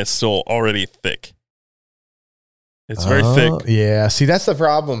now, and it's still already thick. It's very thick. Yeah. See, that's the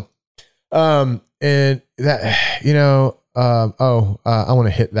problem. And that, you know, I want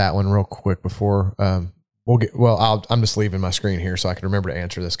to hit that one real quick before, I'm just leaving my screen here so I can remember to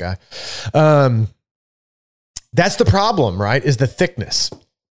answer this guy. That's the problem, right? Is the thickness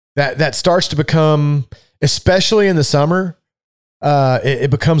that starts to become, especially in the summer, it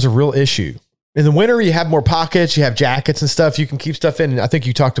becomes a real issue. In the winter, you have more pockets, you have jackets and stuff. You can keep stuff in. And I think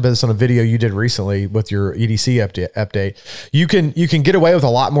you talked about this on a video you did recently with your EDC update. You can get away with a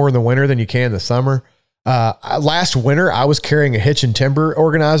lot more in the winter than you can in the summer. Last winter, I was carrying a Hitchin' Timber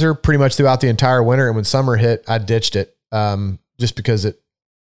organizer pretty much throughout the entire winter. And when summer hit, I ditched it. Just because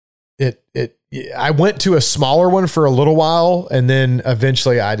I went to a smaller one for a little while, and then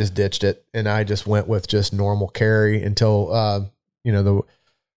eventually I just ditched it, and I just went with just normal carry until,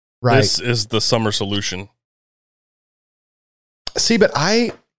 This is the summer solution. See, but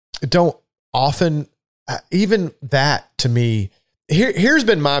I don't often, even that to me, here's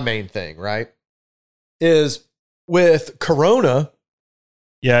been my main thing, right? Is with Corona.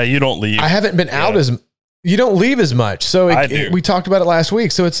 Yeah, you don't leave. I haven't been out you don't leave as much. So we talked about it last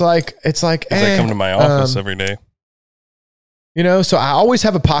week. So it's like, I come to my office every day. You know, so I always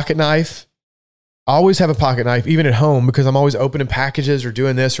have a pocket knife. Even at home, because I'm always opening packages or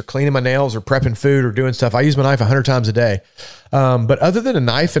doing this or cleaning my nails or prepping food or doing stuff. I use my knife 100 times a day. But other than a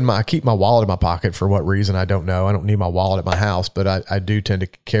knife I keep my wallet in my pocket for what reason, I don't know. I don't need my wallet at my house, but I do tend to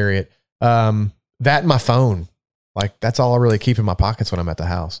carry it. That and my phone, like that's all I really keep in my pockets when I'm at the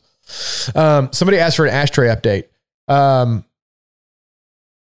house. Somebody asked for an ashtray update. The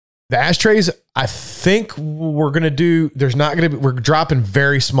ashtrays, I think we're dropping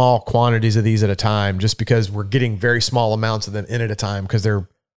very small quantities of these at a time, just because we're getting very small amounts of them in at a time, because they're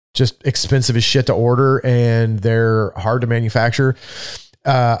just expensive as shit to order and they're hard to manufacture.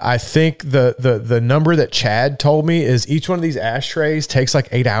 I think the number that Chad told me is each one of these ashtrays takes like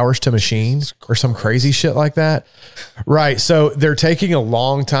 8 hours to machine or some crazy shit like that. Right. So they're taking a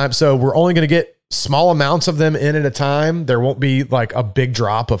long time. So we're only going to get small amounts of them in at a time. There won't be like a big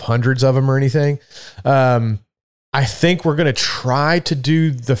drop of hundreds of them or anything. I think we're going to try to do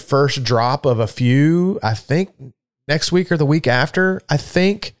the first drop of a few, I think next week or the week after, I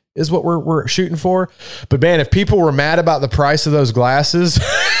think is what we're shooting for. But man, if people were mad about the price of those glasses,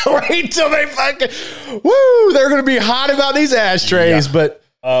 wait till they fucking, they're going to be hot about these ashtrays.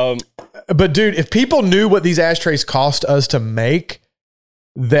 Yeah. But dude, if people knew what these ashtrays cost us to make,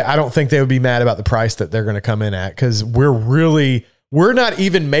 I don't think they would be mad about the price that they're going to come in at. 'Cause we're we're not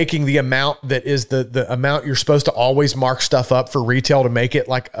even making the amount that is the amount you're supposed to always mark stuff up for retail to make it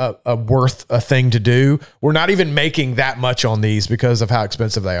like a worth a thing to do. We're not even making that much on these because of how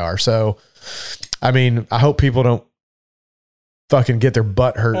expensive they are. So, I mean, I hope people don't fucking get their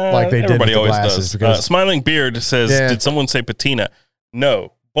butt hurt like they did with the glasses. Because Smiling Beard says, did someone say patina?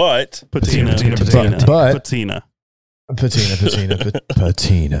 No, but patina.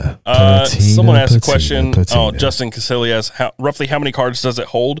 Someone asked a question. Justin Casilli asks, roughly how many cards does it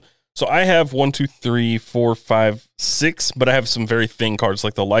hold? So I have 1, 2, 3, 4, 5, 6, but I have some very thin cards.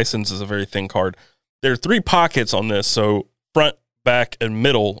 Like the license is a very thin card. There are 3 pockets on this. So front, back, and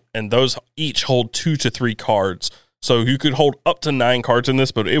middle, and those each hold 2 to 3 cards. So you could hold up to 9 cards in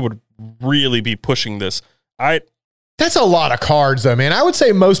this, but it would really be pushing this. That's a lot of cards, though, man. I would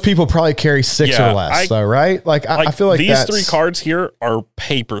say most people probably carry 6 or less, though, right? Like I feel like these 3 cards here are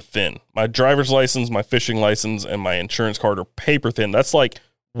paper thin. My driver's license, my fishing license, and my insurance card are paper thin. That's like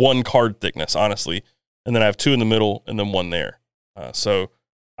 1 card thickness, honestly. And then I have 2 in the middle and then 1 there. So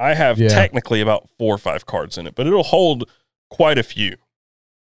I have technically about 4 or 5 cards in it, but it'll hold quite a few.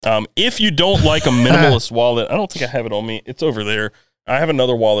 If you don't like a minimalist wallet, I don't think I have it on me. It's over there. I have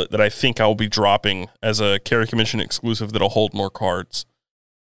another wallet that I think I will be dropping as a Carry Commission exclusive that'll hold more cards.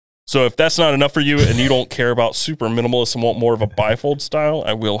 So if that's not enough for you and you don't care about super minimalist and want more of a bifold style,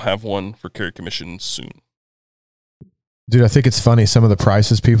 I will have one for Carry Commission soon. Dude, I think it's funny. Some of the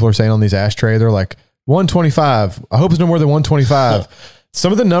prices people are saying on these ashtray, they're like $125. I hope it's no more than $125.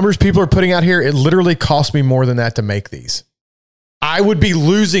 Some of the numbers people are putting out here, it literally cost me more than that to make these. I would be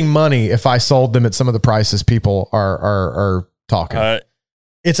losing money if I sold them at some of the prices people are talking.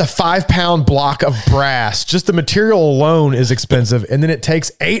 It's a 5-pound block of brass. Just the material alone is expensive. And then it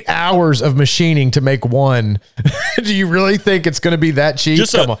takes 8 hours of machining to make one. Do you really think it's going to be that cheap?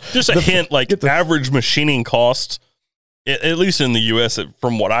 Just a hint, like average machining cost, at least in the US,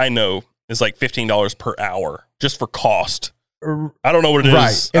 from what I know, is like $15 per hour just for cost. I don't know what it is.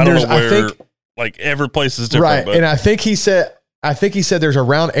 Right. And I don't know where, like every place is different. Right. But. And I think he said there's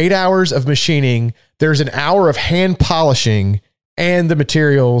around 8 hours of machining. There's an hour of hand polishing and the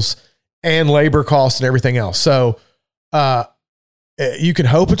materials and labor costs and everything else. So, you can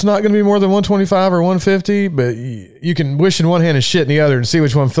hope it's not going to be more than 125 or 150, but you can wish in one hand and shit in the other and see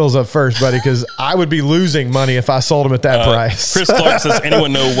which one fills up first, buddy, because I would be losing money if I sold them at that price. Chris Clark says,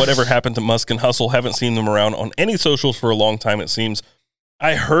 anyone know whatever happened to Musk and Hustle? Haven't seen them around on any socials for a long time, it seems.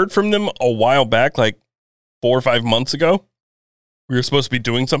 I heard from them a while back, like 4 or 5 months ago. We were supposed to be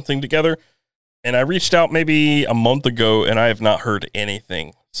doing something together, and I reached out maybe a month ago, and I have not heard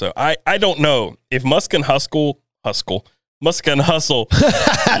anything. So I don't know if Musk and Hustle. Yeah.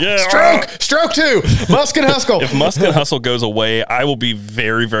 Stroke 2. Musk and Hustle. If Musk and Hustle goes away, I will be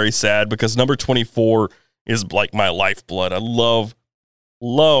very, very sad because number 24 is like my lifeblood. I love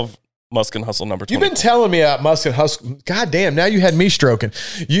Musk and Hustle number 24. You've been telling me about Musk and Hustle. God damn, now you had me stroking.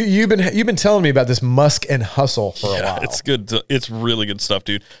 You've been telling me about this Musk and Hustle for a while. It's good. It's really good stuff,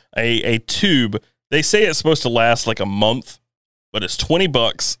 dude. A tube. They say it's supposed to last like a month, but it's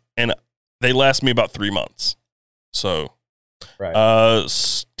 $20 and they last me about 3 months. So, right.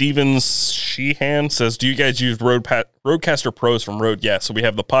 Steven Sheehan says, do you guys use Rodecaster Pros from Rode? Yeah. So we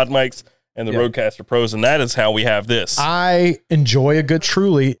have the pod mics and the Rodecaster Pros, and that is how we have this. I enjoy a good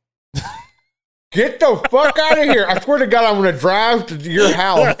Truly. Get the fuck out of here. I swear to God, I'm going to drive to your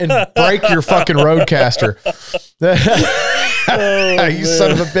house and break your fucking Rodecaster. You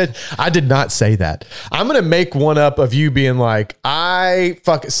son of a bitch. I did not say that. I'm going to make one up of you being like, I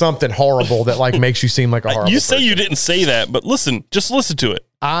fuck something horrible that like makes you seem like a horrible You say person. You didn't say that, but just listen to it.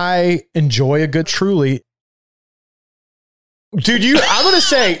 I enjoy a good Truly. Dude, I'm going to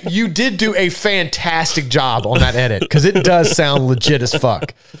say you did do a fantastic job on that edit because it does sound legit as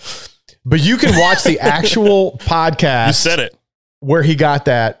fuck. But you can watch the actual podcast. You said it. Where he got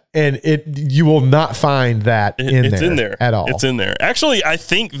that, and you will not find that it's in there at all. It's in there. Actually, I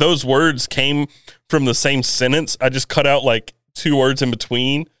think those words came from the same sentence. I just cut out like 2 words in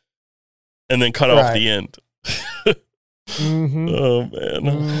between and then cut off the end. Mm-hmm. Oh, man.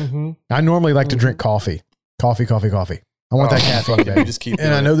 Mm-hmm. I normally like to drink coffee. Coffee. I want that caffeine, baby. Just keep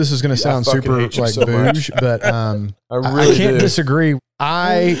and I know this is going to sound super like so bouge, but I can't disagree.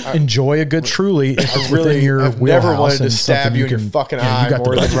 I enjoy a good Truly if it's within your wheelhouse. Never wanted to stab you in your fucking eye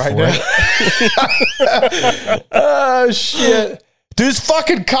more than right now. Oh, shit. Dude, this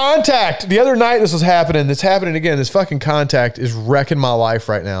fucking Contact. The other night this was happening. It's happening again. This fucking Contact is wrecking my life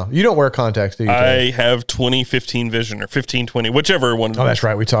right now. You don't wear contacts, do you? I have 20/15 vision or 15/20, whichever one. Oh, that's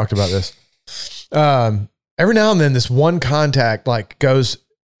right. We talked about this. Every now and then this one contact like goes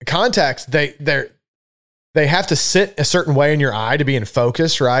contacts. they have to sit a certain way in your eye to be in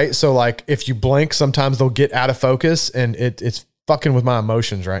focus, right? So like if you blink, sometimes they'll get out of focus, and it's fucking with my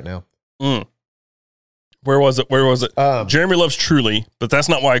emotions right now. Where was it? Jeremy loves Truly, but that's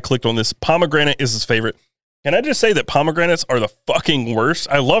not why I clicked on this. Pomegranate is his favorite. Can I just say that pomegranates are the fucking worst?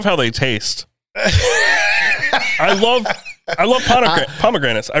 I love how they taste. I love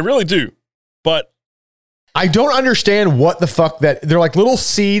pomegranates. I really do. But I don't understand what the fuck that they're like little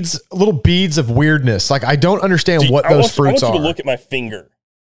seeds, little beads of weirdness. Like I don't understand what those fruits are. I want you to look at my finger.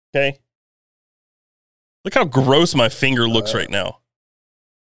 Okay. Look how gross my finger looks right now.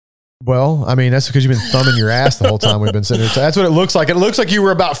 Well, I mean, that's because you've been thumbing your ass the whole time we've been sitting here. That's what it looks like. It looks like you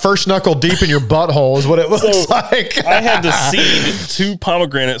were about first knuckle deep in your butthole is what it looks like. I had to seed 2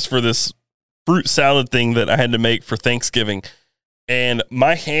 pomegranates for this fruit salad thing that I had to make for Thanksgiving. And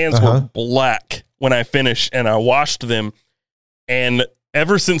my hands were black when I finished, and I washed them. And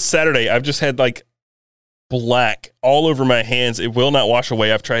ever since Saturday, I've just had like black all over my hands. It will not wash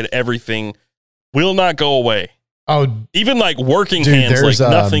away. I've tried everything. Will not go away. Oh, even like working hands, like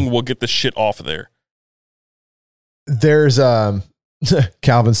nothing will get the shit off of there. There's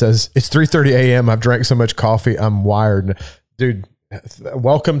Calvin says it's 3:30 a.m. I've drank so much coffee, I'm wired. Dude,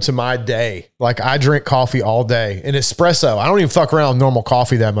 welcome to my day. Like I drink coffee all day, and espresso. I don't even fuck around with normal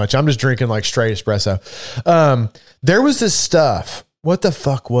coffee that much. I'm just drinking like straight espresso. There was this stuff. What the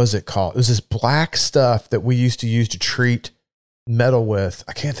fuck was it called? It was this black stuff that we used to use to treat metal with.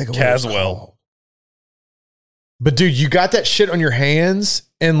 I can't think of what it was called. But dude, you got that shit on your hands,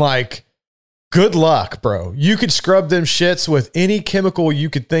 and like, good luck, bro. You could scrub them shits with any chemical you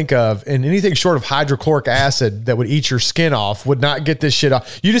could think of, and anything short of hydrochloric acid that would eat your skin off would not get this shit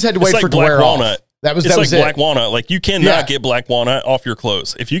off. You just had to wait for it to wear off. It's like black walnut. Like you cannot get black walnut off your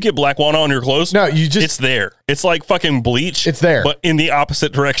clothes. If you get black walnut on your clothes, no, it's there. It's like fucking bleach. It's there, but in the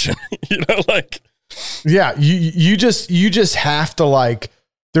opposite direction. You know, like yeah, you just have to like.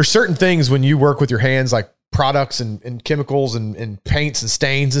 There's certain things when you work with your hands, like products and chemicals and paints and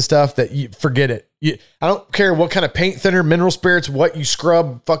stains and stuff, that you forget it. I don't care what kind of paint thinner, mineral spirits, what you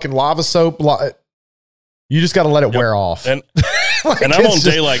scrub, fucking lava soap. You just got to let it wear off. And like and I'm on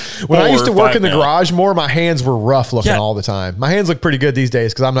day like when I used to work in the garage more, my hands were rough looking all the time. My hands look pretty good these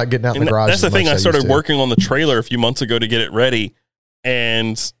days because I'm not getting out in the garage. That's the thing. I started working on the trailer a few months ago to get it ready,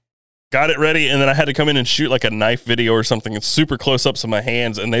 and got it ready, and then I had to come in and shoot like a knife video or something. It's super close ups of my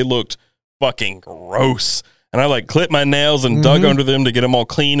hands, and they looked fucking gross. And I like clipped my nails and dug under them to get them all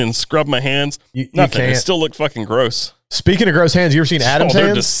clean and scrub my hands. Nothing. It still looked fucking gross. Speaking of gross hands, you ever seen Adam's hands?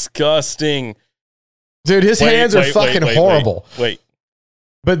 They're disgusting. Dude, his hands are fucking horrible. Wait.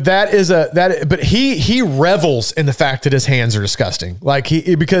 But but he revels in the fact that his hands are disgusting. Like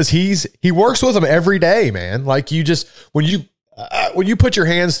because he works with them every day, man. Like you just, when you put your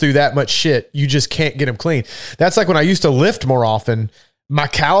hands through that much shit, you just can't get them clean. That's like when I used to lift more often. My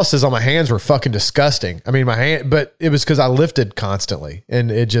calluses on my hands were fucking disgusting. I mean, but it was because I lifted constantly, and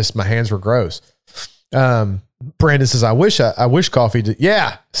my hands were gross. Brandon says, I wish coffee did.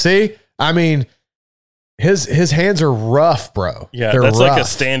 Yeah. See, I mean, his hands are rough, bro. Yeah. That's rough. Like a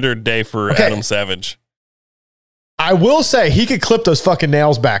standard day for Adam Savage. I will say he could clip those fucking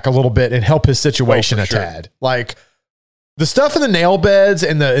nails back a little bit and help his situation a tad. Like, the stuff in the nail beds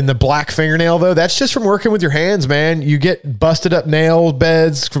and the black fingernail, though, that's just from working with your hands, man. You get busted up nail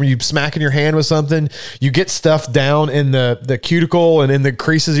beds from you smacking your hand with something. You get stuff down in the cuticle and in the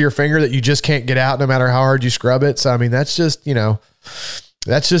creases of your finger that you just can't get out no matter how hard you scrub it. So, I mean, that's just,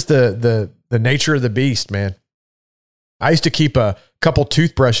 that's just the nature of the beast, man. I used to keep a couple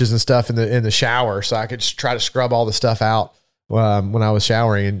toothbrushes and stuff in the shower so I could just try to scrub all the stuff out when I was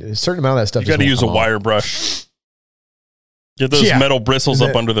showering. And a certain amount of that stuff. You got to use a wire brush. Get those metal bristles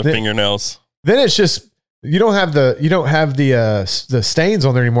up under the fingernails. Then it's just you don't have the stains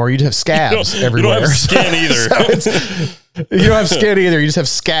on there anymore. You just have scabs everywhere. You don't have skin either. You don't have skin either. You just have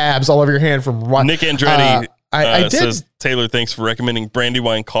scabs all over your hand from what Nick Andretti says. Taylor, thanks for recommending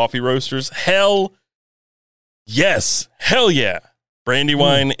Brandywine coffee roasters. Hell yes, hell yeah.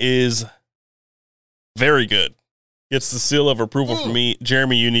 Brandywine is very good. Gets the seal of approval from me.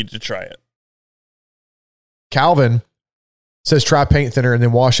 Jeremy, you need to try it. Calvin says try paint thinner and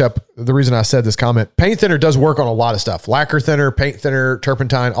then wash up. The reason I said this comment, paint thinner does work on a lot of stuff. Lacquer thinner, paint thinner,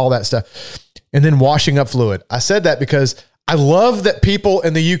 turpentine, all that stuff. And then washing up fluid. I said that because I love that people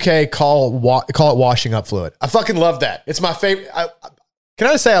in the UK call it washing up fluid. I fucking love that. It's my favorite. Can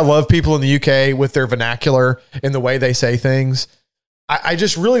I just say I love people in the UK with their vernacular and the way they say things? I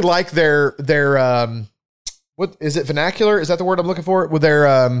just really like their what is it, vernacular? Is that the word I'm looking for? With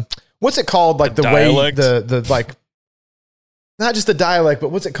their what's it called? Like the dialect? Way the like, not just the dialect, but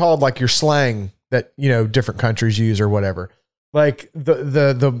what's it called? Like your slang. that, you know, different countries use or whatever. Like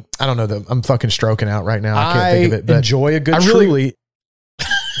the I don't know, I'm fucking stroking out right now. I can't think of it. But enjoy a good Truly.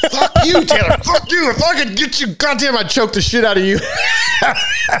 Fuck you, Taylor. Fuck you. If I could get you, goddamn, I'd choke the shit out of you.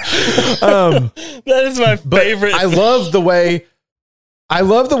 That is my favorite. I love the way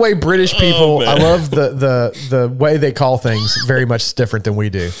British people, I love the way they call things very much different than we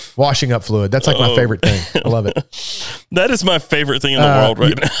do. Washing up fluid. That's like my favorite thing. I love it. That is my favorite thing in the world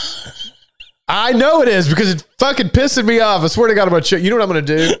right now. I know it is because it's fucking pissing me off. I swear to God, I'm going to choke. You know what I'm going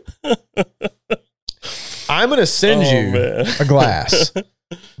to do? I'm going to send you a glass.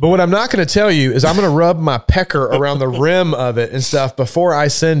 But what I'm not going to tell you is I'm going to rub my pecker around the rim of it and stuff before I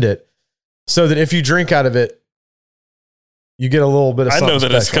send it, so that if you drink out of it, you get a little bit of something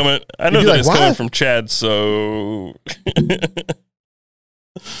special. It's coming. I know that it's coming from Chad, so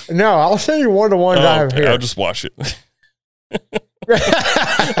no, I'll send you one-to-one guy here. I'll just wash it.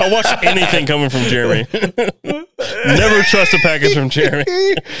 I'll watch anything coming from Jeremy. Never trust a package from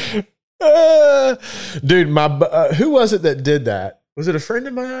Jeremy. Dude, who was it that did that? Was it a friend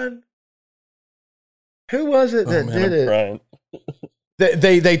of mine? Who was it that did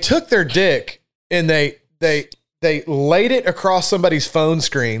it? They took their dick and they laid it across somebody's phone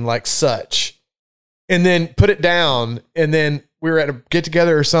screen like such, and then put it down, and then we were at a get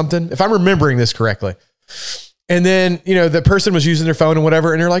together or something, if I'm remembering this correctly. And then, you know, the person was using their phone and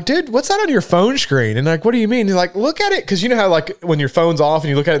whatever, and they're like, dude, what's that on your phone screen? And like, what do you mean? He's like, look at it. Cause you know how like when your phone's off and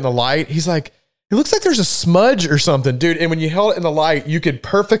you look at it in the light, he's like, it looks like there's a smudge or something, dude. And when you held it in the light, you could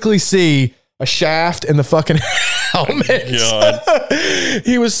perfectly see a shaft in the fucking helmet.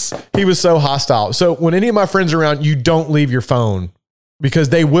 He was so hostile. So when any of my friends are around, you don't leave your phone, because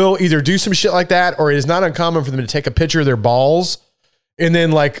they will either do some shit like that, or it is not uncommon for them to take a picture of their balls, and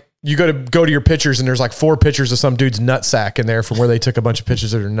then like you go to your pictures and there's like 4 pictures of some dude's nutsack in there from where they took a bunch of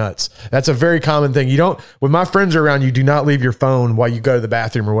pictures of their nuts. That's a very common thing. You don't, when my friends are around, you do not leave your phone while you go to the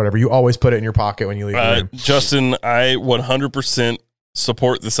bathroom or whatever. You always put it in your pocket when you leave the room. Justin, I 100%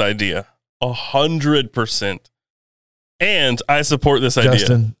 support this idea. 100%. And I support this idea.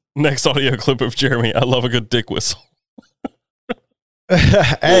 Justin. Next audio clip of Jeremy. I love a good dick whistle.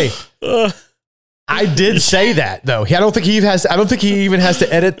 Hey. I did say that though. I don't think he even has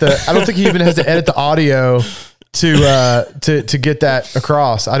to edit the audio to get that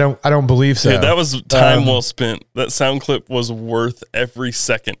across. I don't believe so. Dude, that was time well spent. That sound clip was worth every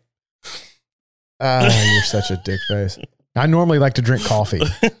second. You're such a dick face. I normally like to drink coffee.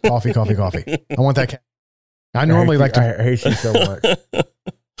 Coffee. I want that. I hate you so much.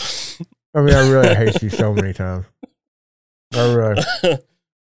 I mean, I really hate you so many times.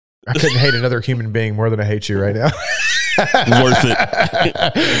 I couldn't hate another human being more than I hate you right now.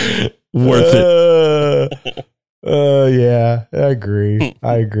 Worth it. Yeah, I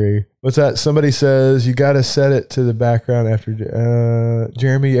agree. What's that? Somebody says you got to set it to the background after.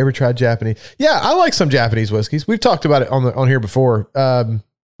 Jeremy, you ever tried Japanese? Yeah, I like some Japanese whiskeys. We've talked about it on here before.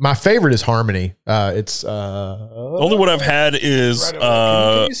 My favorite is Harmony. It's the only one I've had is. Right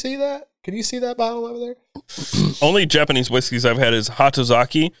can you see that? Can you see that bottle over there? Only Japanese whiskeys I've had is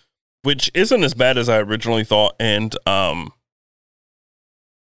Hatozaki, which isn't as bad as I originally thought, and the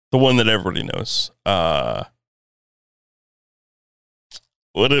one that everybody knows.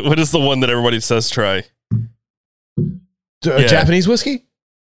 What is the one that everybody says try? Japanese whiskey?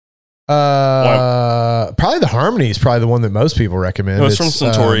 Probably the Harmony is probably the one that most people recommend. No, it's from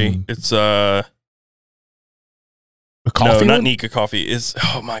Suntory. It's a coffee. No, not Nika coffee. Is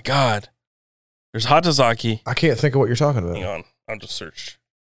oh my god. There's Hatozaki. I can't think of what you're talking about. Hang on, I'll just search.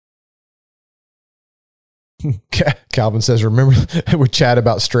 Calvin says, "Remember we chat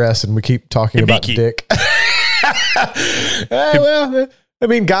about stress and we keep talking about dick." Well, I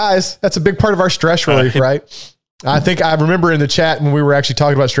mean, guys, that's a big part of our stress relief, right? I think I remember in the chat when we were actually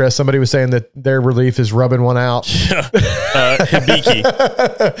talking about stress, somebody was saying that their relief is rubbing one out. Hibiki.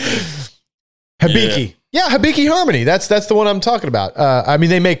 Hibiki. Yeah, Hibiki Harmony. That's the one I'm talking about. I mean,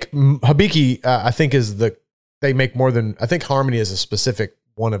 they make Hibiki. I think they make more than, I think Harmony is a specific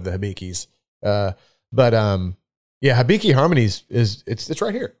one of the Hibikis. Yeah, Hibiki Harmony it's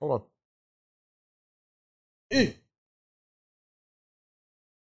right here. Hold on. It's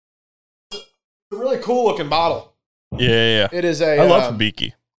a really cool looking bottle. Yeah. It is I love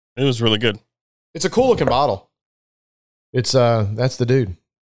Hibiki. It was really good. It's a cool looking bottle. It's that's the dude.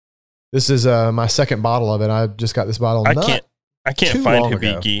 This is my second bottle of it. I just got this bottle. I can't find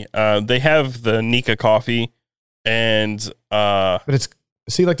Hibiki. They have the Nika coffee, and but it's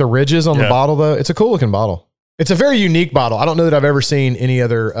see like the ridges on the bottle though. It's a cool looking bottle. It's a very unique bottle. I don't know that I've ever seen any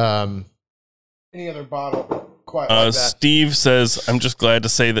other bottle quite like that. Steve says, I'm just glad to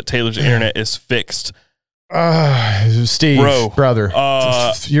say that Taylor's internet is fixed. Steve, brother,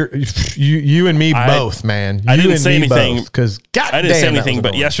 you and me both, man. I didn't say anything because I didn't say anything,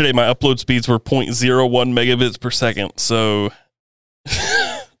 but yesterday my upload speeds were 0.01 megabits per second. So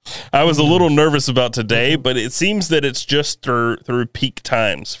I was a little nervous about today, but it seems that it's just through peak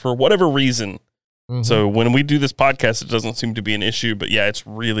times for whatever reason. Mm-hmm. So when we do this podcast, it doesn't seem to be an issue, but yeah, it's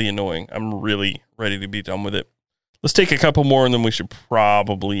really annoying. I'm really ready to be done with it. Let's take a couple more and then we should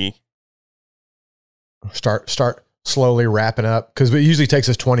probably start slowly wrapping up, because it usually takes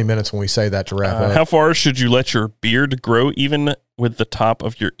us 20 minutes when we say that to wrap up. How far should you let your beard grow, even with the top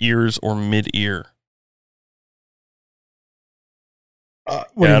of your ears or mid-ear? I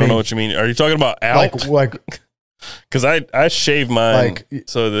don't know what you mean. Are you talking about out? Like, because I shave mine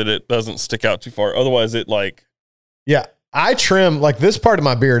so that it doesn't stick out too far. Otherwise, yeah. I trim like this part of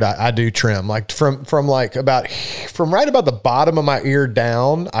my beard. I do trim like from right about the bottom of my ear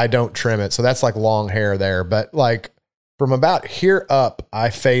down. I don't trim it, so that's like long hair there. But like from about here up, I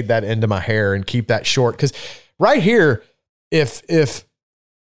fade that into my hair and keep that short. Because right here, if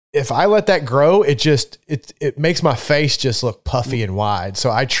I let that grow, it makes my face just look puffy and wide. So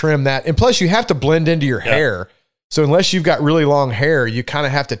I trim that, and plus you have to blend into your hair. So unless you've got really long hair, you kind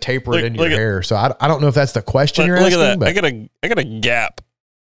of have to taper it into your hair. So I don't know if that's the question you're asking. Look at that. I got a gap.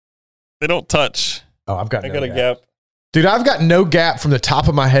 They don't touch. Oh, I got a gap. Dude, I've got no gap from the top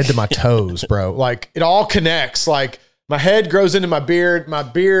of my head to my toes, bro. Like it all connects. Like my head grows into my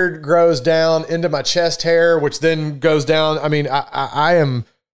beard grows down into my chest hair, which then goes down. I mean, I am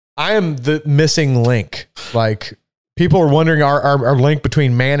the missing link. Like people are wondering our link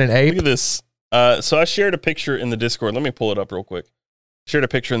between man and ape. Look at this. So I shared a picture in the Discord. Let me pull it up real quick. Shared a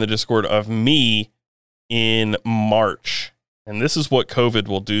picture in the Discord of me in March. And this is what COVID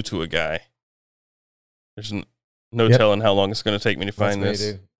will do to a guy. There's no telling how long it's going to take me to find this.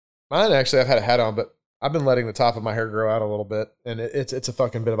 Dude. Mine, actually, I've had a hat on, but I've been letting the top of my hair grow out a little bit. And it's a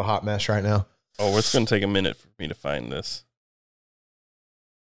fucking bit of a hot mess right now. Oh, it's going to take a minute for me to find this.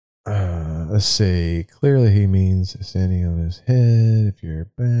 Let's see. Clearly, he means standing on his head. If you're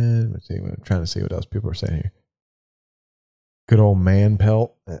bad, let's see. I'm trying to see what else people are saying here. Good old man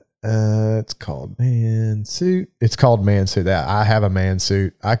pelt. It's called man suit. It's called man suit. I have a man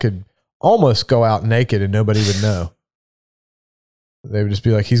suit. I could almost go out naked and nobody would know. They would just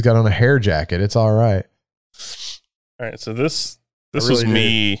be like, he's got on a hair jacket. It's all right. All right. So this was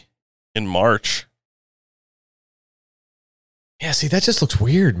me in March. Yeah, see, that just looks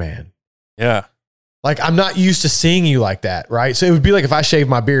weird, man. Yeah. Like, I'm not used to seeing you like that, right? So it would be like if I shaved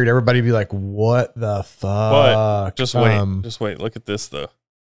my beard, everybody would be like, what the fuck? But just wait. Look at this, though.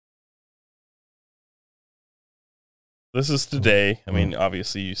 This is today. I mean,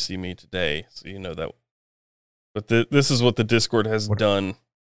 obviously, you see me today, so you know that. But this is what the Discord has done.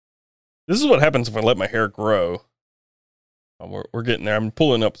 This is what happens if I let my hair grow. We're getting there. I'm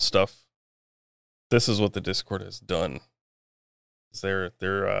pulling up stuff. This is what the Discord has done. They're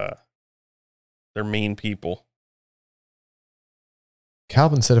mean people.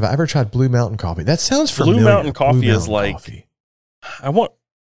 Calvin said, "Have I ever tried Blue Mountain coffee?" That sounds familiar. Blue Mountain coffee is like coffee.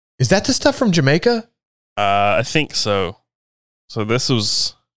 Is that the stuff from Jamaica? I think so. So this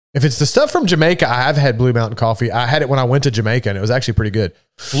was. If it's the stuff from Jamaica, I have had Blue Mountain coffee. I had it when I went to Jamaica, and it was actually pretty good.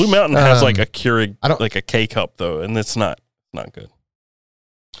 Blue Mountain has like a Keurig, like a K-cup though, and it's not good.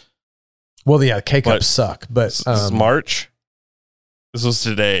 Well, yeah, K-cups suck. But this is March. This was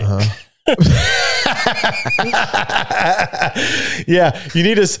today. Yeah, you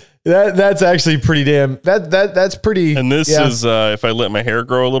need us. That's actually pretty damn. That's pretty. And this is if I let my hair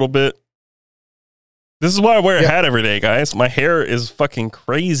grow a little bit. This is why I wear a hat every day, guys. My hair is fucking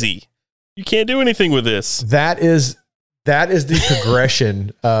crazy. You can't do anything with this. That is the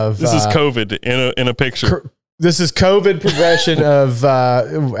progression of. This is COVID in a picture. This is COVID progression of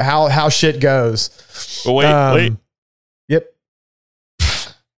how shit goes. But wait. Yep.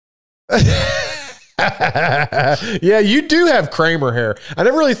 Yeah, you do have Kramer hair. I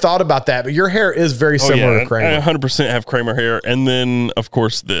never really thought about that, but your hair is very similar to Kramer. I 100% have Kramer hair. And then, of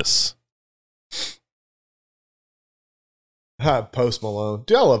course, this. Post Malone.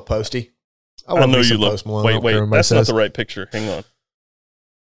 Dude, I love Posty. I know you love Post Malone. Wait. That's not the right picture. Hang on.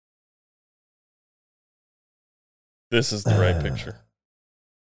 This is the right picture.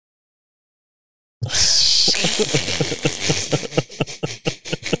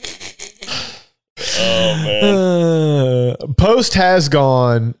 Oh, man. Post has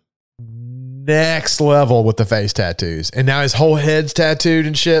gone next level with the face tattoos. And now his whole head's tattooed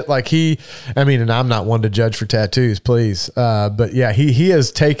and shit. Like and I'm not one to judge for tattoos, please. But yeah, he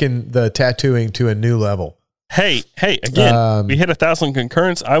has taken the tattooing to a new level. Hey, again, we hit 1,000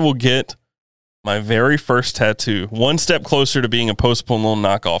 concurrents. I will get my very first tattoo. One step closer to being a Post Malone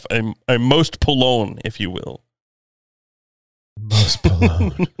knockoff. A Most Malone, if you will. Most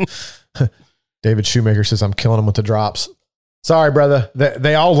Malone. David Shoemaker says, I'm killing him with the drops. Sorry, brother.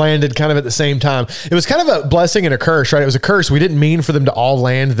 They all landed kind of at the same time. It was kind of a blessing and a curse, right? It was a curse. We didn't mean for them to all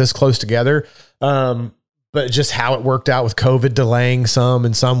land this close together. But just how it worked out with COVID delaying some,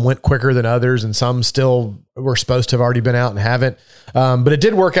 and some went quicker than others, and some still were supposed to have already been out and haven't. But it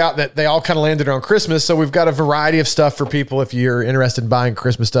did work out that they all kind of landed on Christmas. So we've got a variety of stuff for people if you're interested in buying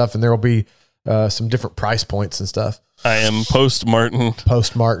Christmas stuff, and there will be some different price points and stuff. I am Post Martin.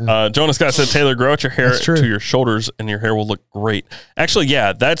 Jonas Scott said, Taylor, grow out your hair to your shoulders and your hair will look great. Actually,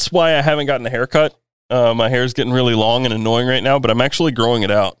 yeah, that's why I haven't gotten a haircut. My hair is getting really long and annoying right now, but I'm actually growing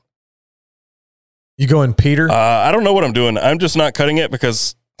it out. You going Peter? I don't know what I'm doing. I'm just not cutting it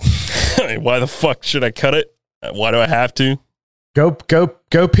because why the fuck should I cut it? Why do I have to? Go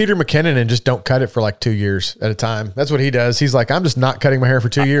Peter McKinnon and just don't cut it for like 2 years at a time. That's what he does. He's like, I'm just not cutting my hair for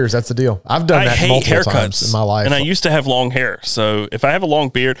 2 years. That's the deal. I've done that multiple times in my life. And I used to have long hair. So if I have a long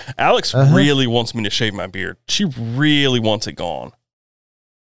beard, Alex really wants me to shave my beard. She really wants it gone.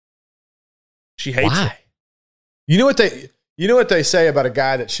 She hates it. You know what they say about a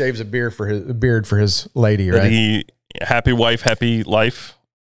guy that shaves a beard for his lady, right? Happy wife, happy life.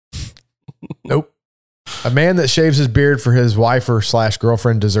 Nope. A man that shaves his beard for his wife or /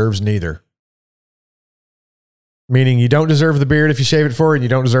 girlfriend deserves neither. Meaning you don't deserve the beard if you shave it for her, and you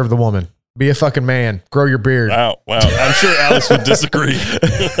don't deserve the woman. Be a fucking man. Grow your beard. Wow. I'm sure Alex would disagree.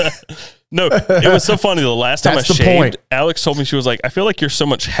 No, it was so funny. The last time I shaved, Alex told me, she was like, I feel like you're so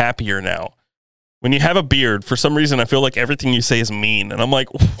much happier now. When you have a beard, for some reason, I feel like everything you say is mean. And I'm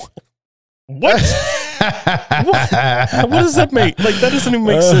like, what? What does that make? Like, that doesn't even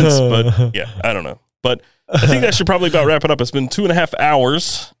make sense. But yeah, I don't know. But I think that should probably about wrap it up. It's been 2.5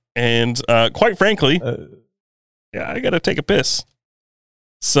 hours. And quite frankly, I got to take a piss.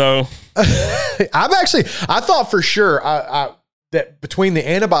 So I thought for sure that between the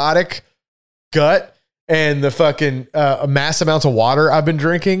antibiotic gut and the fucking mass amounts of water I've been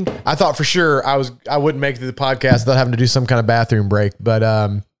drinking, I thought for sure I wouldn't make it to the podcast without having to do some kind of bathroom break. But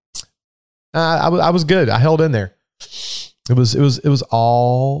I was good. I held in there. It was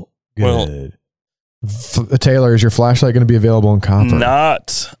all good. Taylor, is your flashlight going to be available in copper?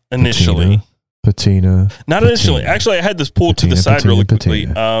 Not initially. Patina. Not initially. Actually, I had this pulled to the side really quickly.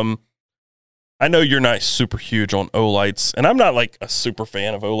 I know you're not super huge on Olights, and I'm not like a super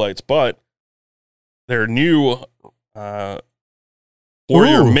fan of Olights, but their new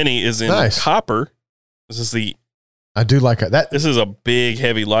Warrior Mini is in copper. I do like that. This is a big,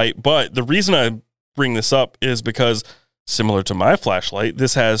 heavy light, but the reason I bring this up is because similar to my flashlight,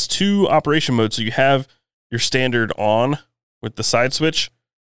 this has 2 operation modes. So you have your standard on with the side switch,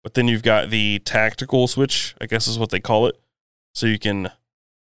 but then you've got the tactical switch, I guess is what they call it. So you can...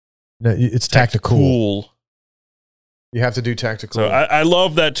 No, it's tactical. You have to do tactical. So I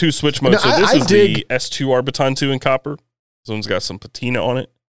love that 2 switch mode. So this is the S2 Arbiton 2 in copper. This one's got some patina on it.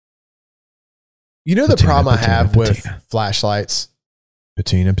 You know the problem I have with flashlights?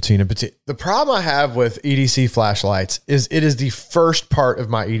 Patina. The problem I have with EDC flashlights is it is the first part of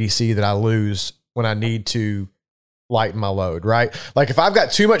my EDC that I lose when I need to lighten my load, right? Like if I've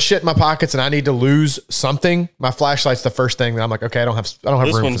got too much shit in my pockets and I need to lose something, my flashlight's the first thing that I'm like, okay, I don't have this room for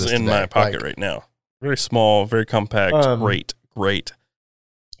this. This one's in my pocket right now. Very small, very compact, great.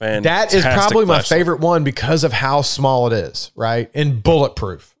 And that is probably my favorite one because of how small it is, right? And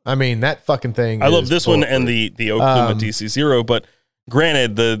bulletproof. I mean, that fucking thing. I love this one and the Okluma DC0, but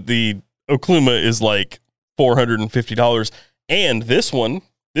granted, the Okluma is like $450, and this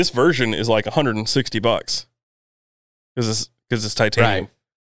version is like $160 because it's titanium. Right.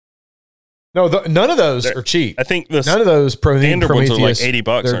 No, none of those are cheap. I think none of those standard ones are like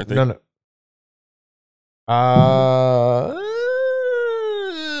 $80, aren't they?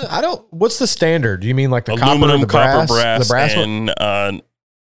 I don't. What's the standard? Do you mean like the aluminum, copper, brass, the brass and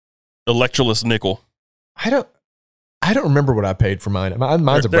Electrolux nickel? I don't remember what I paid for mine.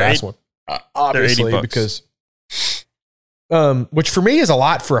 Mine's a brass one, obviously, because which for me is a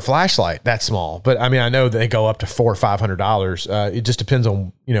lot for a flashlight that small. But I mean, I know they go up to $400 or $500. It just depends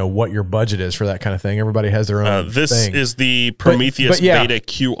on what your budget is for that kind of thing. Everybody has their own. This thing. Is the Prometheus Beta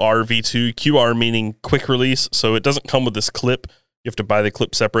QR V2. QR meaning quick release, so it doesn't come with this clip. You have to buy the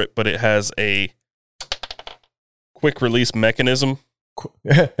clip separate, but it has a quick release mechanism.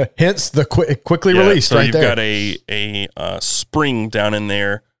 Hence the quickly released. So right you've there. got a spring down in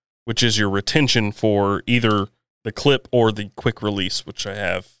there, which is your retention for either the clip or the quick release, which I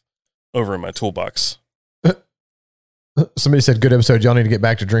have over in my toolbox. Somebody said, good episode. Y'all need to get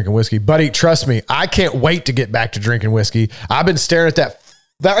back to drinking whiskey. Buddy, trust me, I can't wait to get back to drinking whiskey. I've been staring at that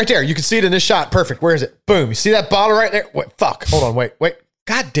right there. You can see it in this shot. Perfect. Where is it? Boom. You see that bottle right there? Wait, fuck. Hold on. Wait.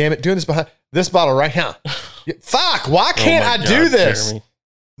 God damn it. Doing this behind this bottle right now. Fuck. Why can't I do this? Jeremy.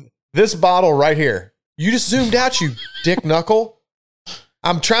 This bottle right here. You just zoomed out, you dick knuckle.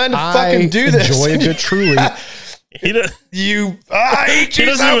 I'm trying to fucking do this. Enjoy a good Truly. He doesn't he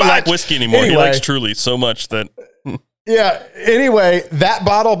doesn't even like whiskey anymore. Anyway, he likes Truly so much that. Yeah. Anyway, that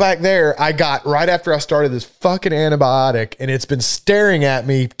bottle back there, I got right after I started this fucking antibiotic, and it's been staring at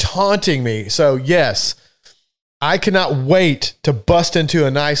me, taunting me. So yes, I cannot wait to bust into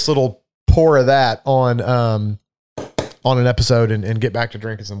a nice little pour of that on an episode and get back to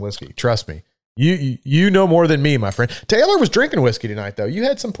drinking some whiskey. Trust me. You know more than me, my friend. Taylor was drinking whiskey tonight, though. You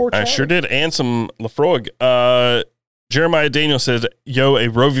had some port. I sure did, and some Lafroig. Jeremiah Daniel said, "Yo, a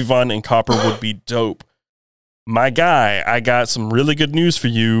Rovivon in copper would be dope." My guy, I got some really good news for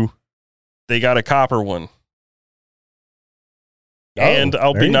you. They got a copper one, and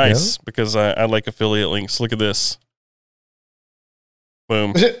I'll be nice because I like affiliate links. Look at this.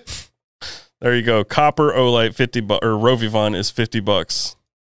 Boom. There you go. Copper Olight $50 or Rovivon is $50.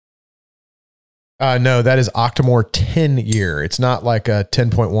 No, that is Octomore 10 year. It's not like a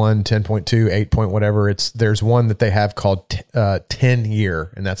 10.1, 10.2, 8 point whatever. There's one that they have called 10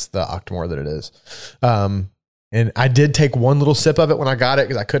 year, and that's the Octomore that it is. And I did take one little sip of it when I got it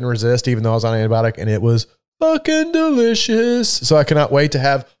because I couldn't resist, even though I was on antibiotic, and it was fucking delicious. So I cannot wait to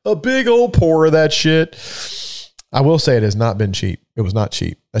have a big old pour of that shit. I will say it has not been cheap. It was not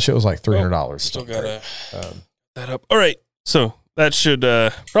cheap. That shit was like $300. Still gotta that up. All right, so that should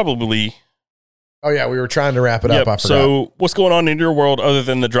probably. Oh yeah, we were trying to wrap it up. I forgot. So what's going on in your world other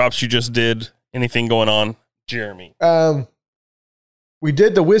than the drops you just did? Anything going on, Jeremy? We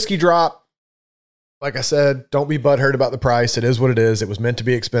did the whiskey drop. Like I said, don't be butthurt about the price. It is what it is. It was meant to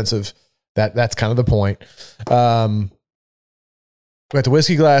be expensive. That's kind of the point. We got the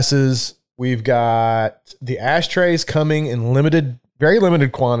whiskey glasses. We've got the ashtrays coming in very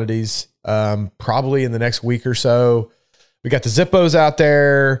limited quantities, probably in the next week or so. We got the Zippos out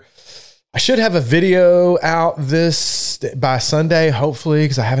there. I should have a video out by Sunday, hopefully,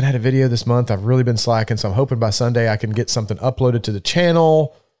 because I haven't had a video this month. I've really been slacking, so I'm hoping by Sunday I can get something uploaded to the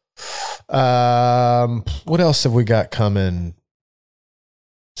channel. What else have we got coming?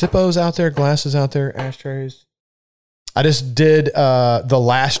 Zippos out there, glasses out there, ashtrays. I just did the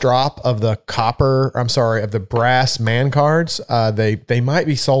last drop of the of the brass man cards. They might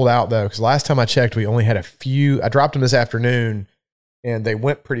be sold out, though, because last time I checked, we only had a few. I dropped them this afternoon, and they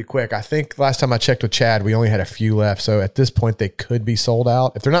went pretty quick. I think last time I checked with Chad, we only had a few left. So at this point, they could be sold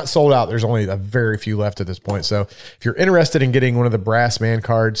out. If they're not sold out, there's only a very few left at this point. So if you're interested in getting one of the brass man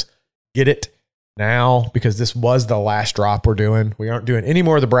cards, get it now, because this was the last drop we're doing. We aren't doing any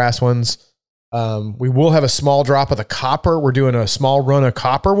more of the brass ones. We will have a small drop of the copper. We're doing a small run of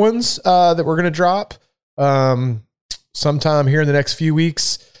copper ones that we're going to drop sometime here in the next few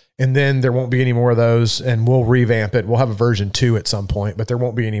weeks. And then there won't be any more of those, and we'll revamp it. We'll have a version 2 at some point, but there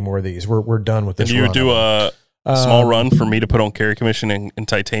won't be any more of these. We're done with this. And you would do a small run for me to put on Carry Commission in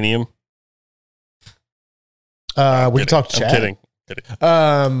titanium? We can talk to Chad.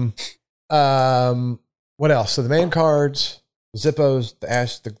 I'm kidding. What else? So the man cards, the Zippos,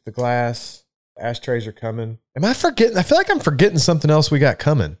 the glass, the ashtrays are coming. Am I forgetting? I feel like I'm forgetting something else we got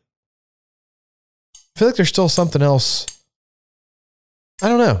coming. I feel like there's still something else. I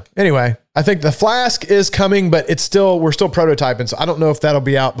don't know. Anyway, I think the flask is coming, but we're still prototyping. So I don't know if that'll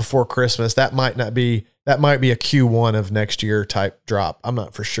be out before Christmas. That might be a Q1 of next year type drop. I'm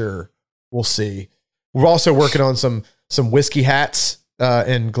not for sure. We'll see. We're also working on some whiskey hats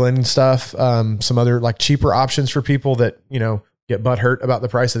and Glen stuff. Some other like cheaper options for people that, get butthurt about the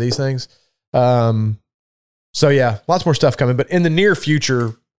price of these things. So yeah, lots more stuff coming, but in the near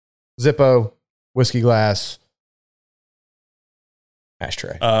future, Zippo, whiskey glass,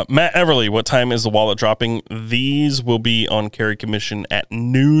 ashtray. Matt Everly, what time is the wallet dropping? These will be on Carry Commission at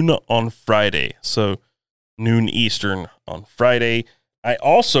noon on Friday. So noon Eastern on Friday. I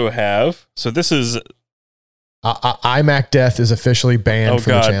also have, so this is... iMac Death is officially banned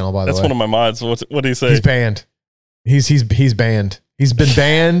from the channel, by the way. That's one of my mods. What do you say? He's banned. He's banned. He's been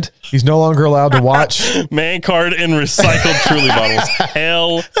banned. He's no longer allowed to watch. Man card in recycled Truly bottles.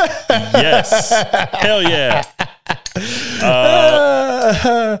 Hell yes. Hell yeah.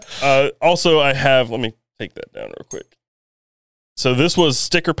 Also, I have, let me take that down real quick. So this was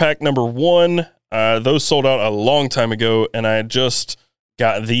sticker pack number 1. Those sold out a long time ago, and I just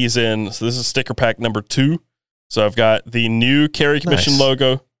got these in. So this is sticker pack number 2. So I've got the new Carry Commission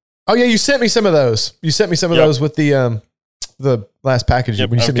logo. Oh yeah, you sent me some of those. You sent me some of those with the the last package? Yep,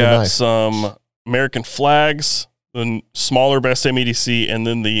 When you I've sent me the got knife? some American flags, the smaller Best Damn EDC, and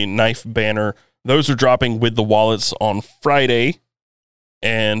then the knife banner. Those are dropping with the wallets on Friday.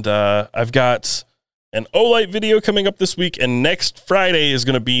 And I've got an Olight video coming up this week, and next Friday is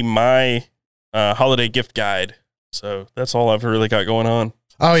going to be my holiday gift guide. So that's all I've really got going on.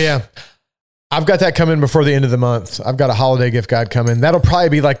 Oh, yeah. I've got that coming before the end of the month. I've got a holiday gift guide coming. That'll probably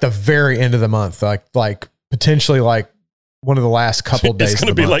be like the very end of the month, like potentially like one of the last couple days. It's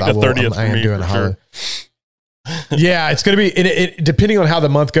going to be like the 30th for me, for sure. Yeah, it's going to be, it depending on how the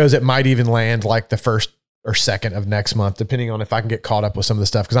month goes, it might even land like the first or second of next month, depending on if I can get caught up with some of the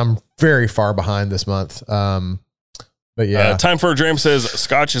stuff, because I'm very far behind this month. But yeah. Time for a Dram says,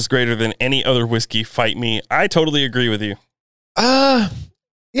 Scotch is greater than any other whiskey. Fight me. I totally agree with you.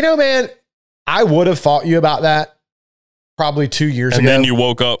 You know, man, I would have fought you about that probably 2 years ago. And then you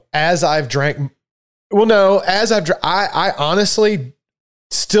woke up. As I've drank, I honestly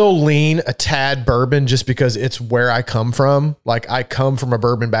still lean a tad bourbon just because it's where I come from. Like, I come from a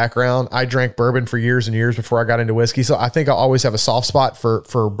bourbon background. I drank bourbon for years and years before I got into whiskey. So I think I always have a soft spot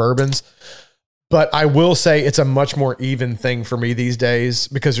for bourbons. But I will say it's a much more even thing for me these days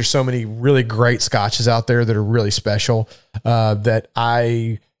because there's so many really great scotches out there that are really special that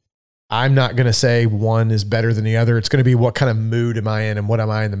I'm not going to say one is better than the other. It's going to be what kind of mood am I in and what am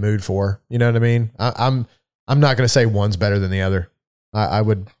I in the mood for? You know what I mean? I'm not going to say one's better than the other. I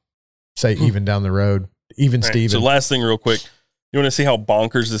would say even down the road, even Right, Steven. so last thing real quick. You want to see how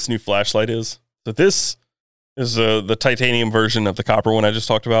bonkers this new flashlight is? So this is the titanium version of the copper one I just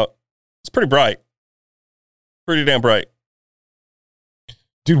talked about. It's pretty bright. Pretty damn bright.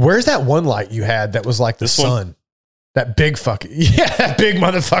 Dude, where's that one light you had that was like the sun? That big fucking, yeah, that big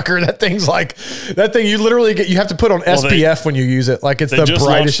motherfucker. That thing's like, that thing you literally get, you have to put on SPF when you use it. Like it's the just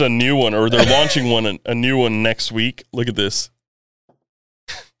brightest. launched a new one, or they're launching a new one next week. Look at this.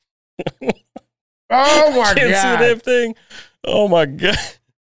 Oh my Can't see the God. damn thing. Oh my God.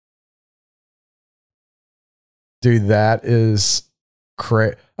 Dude, that is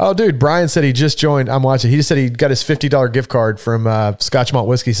crazy. Oh, dude, Brian said he just joined. I'm watching. He just said he got his $50 gift card from Scotch Malt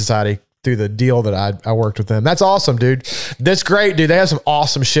Whiskey Society through the deal that I worked with them. That's awesome, dude. That's great, dude. They have some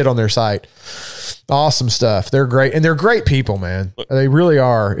awesome shit on their site. Awesome stuff. They're great. And they're great people, man. They really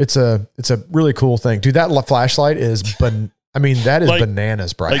are. It's a really cool thing. Dude, that flashlight is, that is like,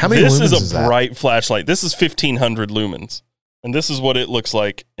 bananas bright. Like, how many lumens is that? Bright flashlight. This is 1500 lumens. And this is what it looks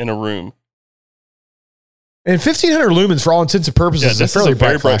like in a room. And 1500 lumens, for all intents and purposes, this is a fairly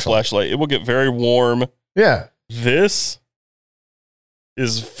very bright flashlight. It will get very warm. Yeah. This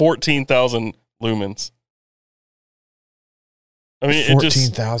is 14,000 lumens. I mean,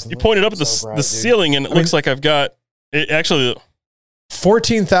 14,000. You point it up at the ceiling, and it looks like I've got it. Actually,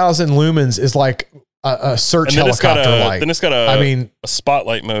 14,000 lumens is like a search helicopter light. Then it's got a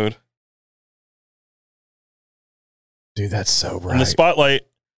spotlight mode. Dude, that's so bright. And the spotlight.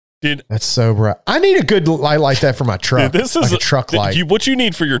 Dude, that's so bright. I need a good light like that for my truck. Dude, this like is a truck light. What you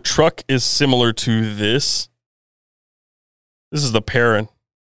need for your truck is similar to this. This is the Perrin.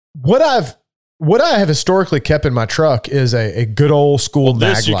 What I have historically kept in my truck is a good old school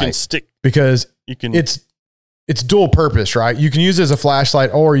mag light because it's dual purpose, right? You can use it as a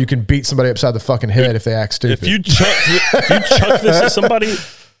flashlight, or you can beat somebody upside the fucking head if they act stupid. If you chuck this at somebody,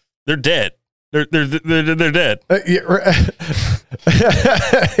 they're dead. They're dead.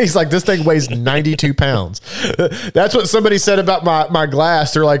 He's like, this thing weighs 92 pounds. That's what somebody said about my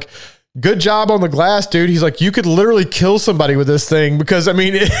glass. They're like, good job on the glass, dude. He's like, you could literally kill somebody with this thing because, I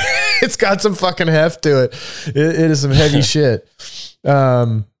mean, it's got some fucking heft to it. It is some heavy shit.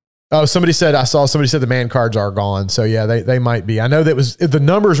 Somebody said the man cards are gone. So yeah, they might be. I know the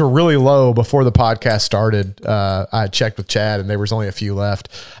numbers were really low before the podcast started. I checked with Chad and there was only a few left.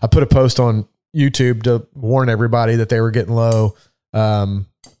 I put a post on YouTube to warn everybody that they were getting low. But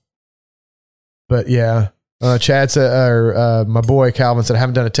yeah, Chad said, my boy Calvin said, I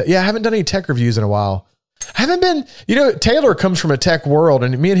haven't done any tech reviews in a while. I haven't been, Taylor comes from a tech world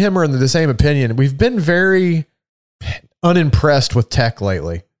and me and him are in the same opinion. We've been very unimpressed with tech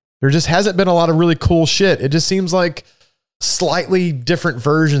lately. There just hasn't been a lot of really cool shit. It just seems like slightly different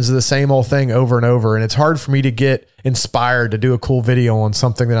versions of the same old thing over and over. And it's hard for me to get inspired to do a cool video on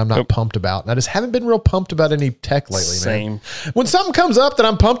something that I'm not pumped about. And I just haven't been real pumped about any tech lately, man. When something comes up that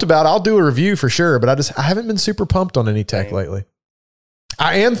I'm pumped about, I'll do a review for sure. But I haven't been super pumped on any tech lately.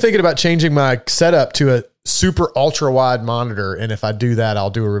 I am thinking about changing my setup to a super ultra wide monitor. And if I do that, I'll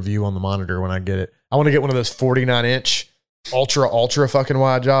do a review on the monitor when I get it. I want to get one of those 49-inch ultra fucking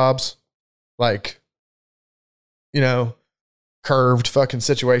wide jobs. Like, curved fucking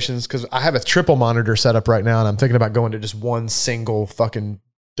situations, because I have a triple monitor set up right now, and I'm thinking about going to just one single fucking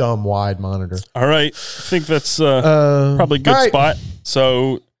dumb wide monitor. All right. I think that's probably a good spot.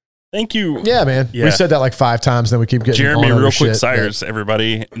 So thank you. Yeah, man. Yeah. We said that like 5 times, then we keep getting Jeremy Real Quick shit, Sires,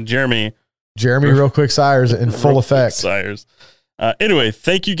 everybody. Jeremy Real Quick Sires in full effect. Sires. Anyway,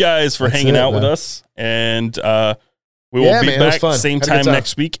 thank you guys for hanging out with us. And we will be back same time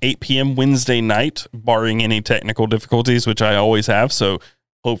next week, 8 p.m. Wednesday night, barring any technical difficulties, which I always have. So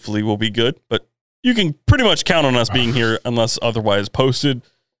hopefully we'll be good. But you can pretty much count on us being here unless otherwise posted.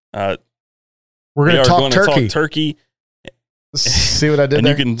 We're going to talk turkey. See what I did and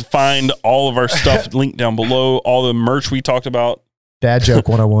there? You can find all of our stuff linked down below. All the merch we talked about. Dad joke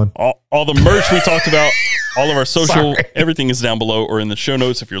 101. All the merch we talked about. All of our social, everything is down below or in the show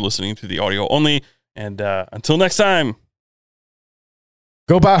notes if you're listening to the audio only. And until next time.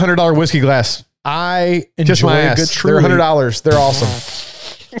 Go buy a $100 whiskey glass. I enjoy my ass. Good Truly. They're $100. They're awesome.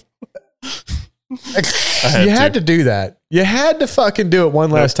 You had to do that. You had to fucking do it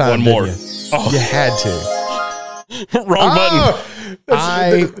one last time. One more. You had to. Wrong button.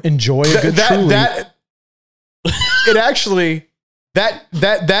 I enjoy a good Truly. It actually... That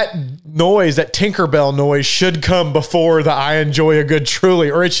noise, that Tinkerbell noise, should come before the "I enjoy a good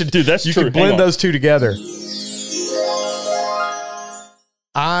Truly," or it should. Dude, that's you true. can blend those two together.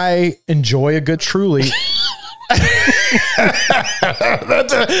 I enjoy a good Truly.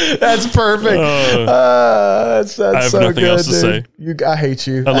 That's perfect. That's I have so nothing good, else to say. I hate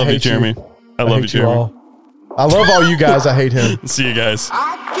you. I love you, Jeremy. I love you, Jeremy. All. I love all you guys. I hate him. See you guys.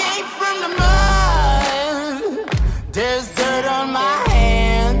 I came from the mud. There's dirt on my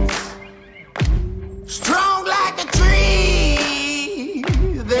hands. Strong like a tree.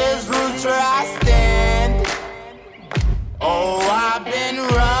 There's roots where I stand. Oh, I've been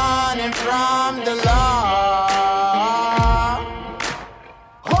running from the law.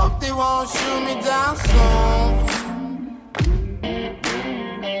 Hope they won't shoot me down soon.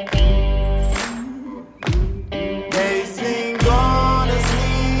 They sing on a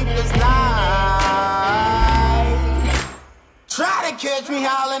sleepless night. Try to catch me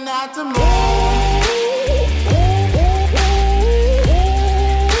howling at the moon.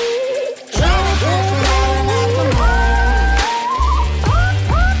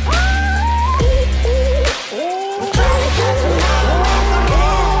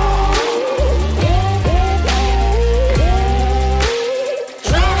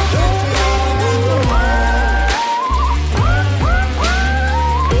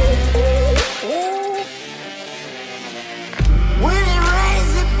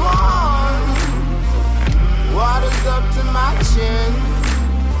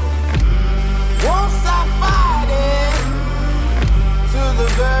 Won't stop fighting to the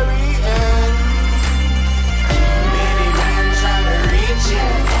very end. Many men trying to reach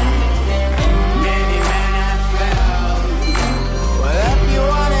it, many men have failed. Well, if you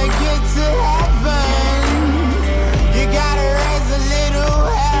wanna get to heaven, you gotta raise a little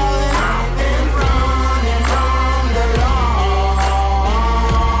hell. And I've been running from the law.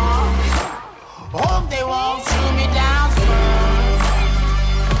 Hope they won't shoot me down soon.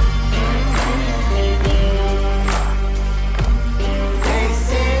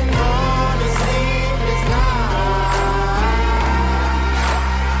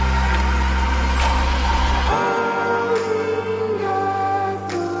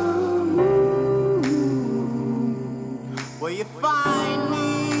 Will you find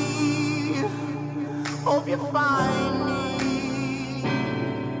me? Hope you find me.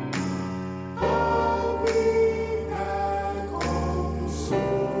 I'll be back home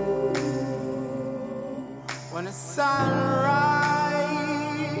soon. When the sun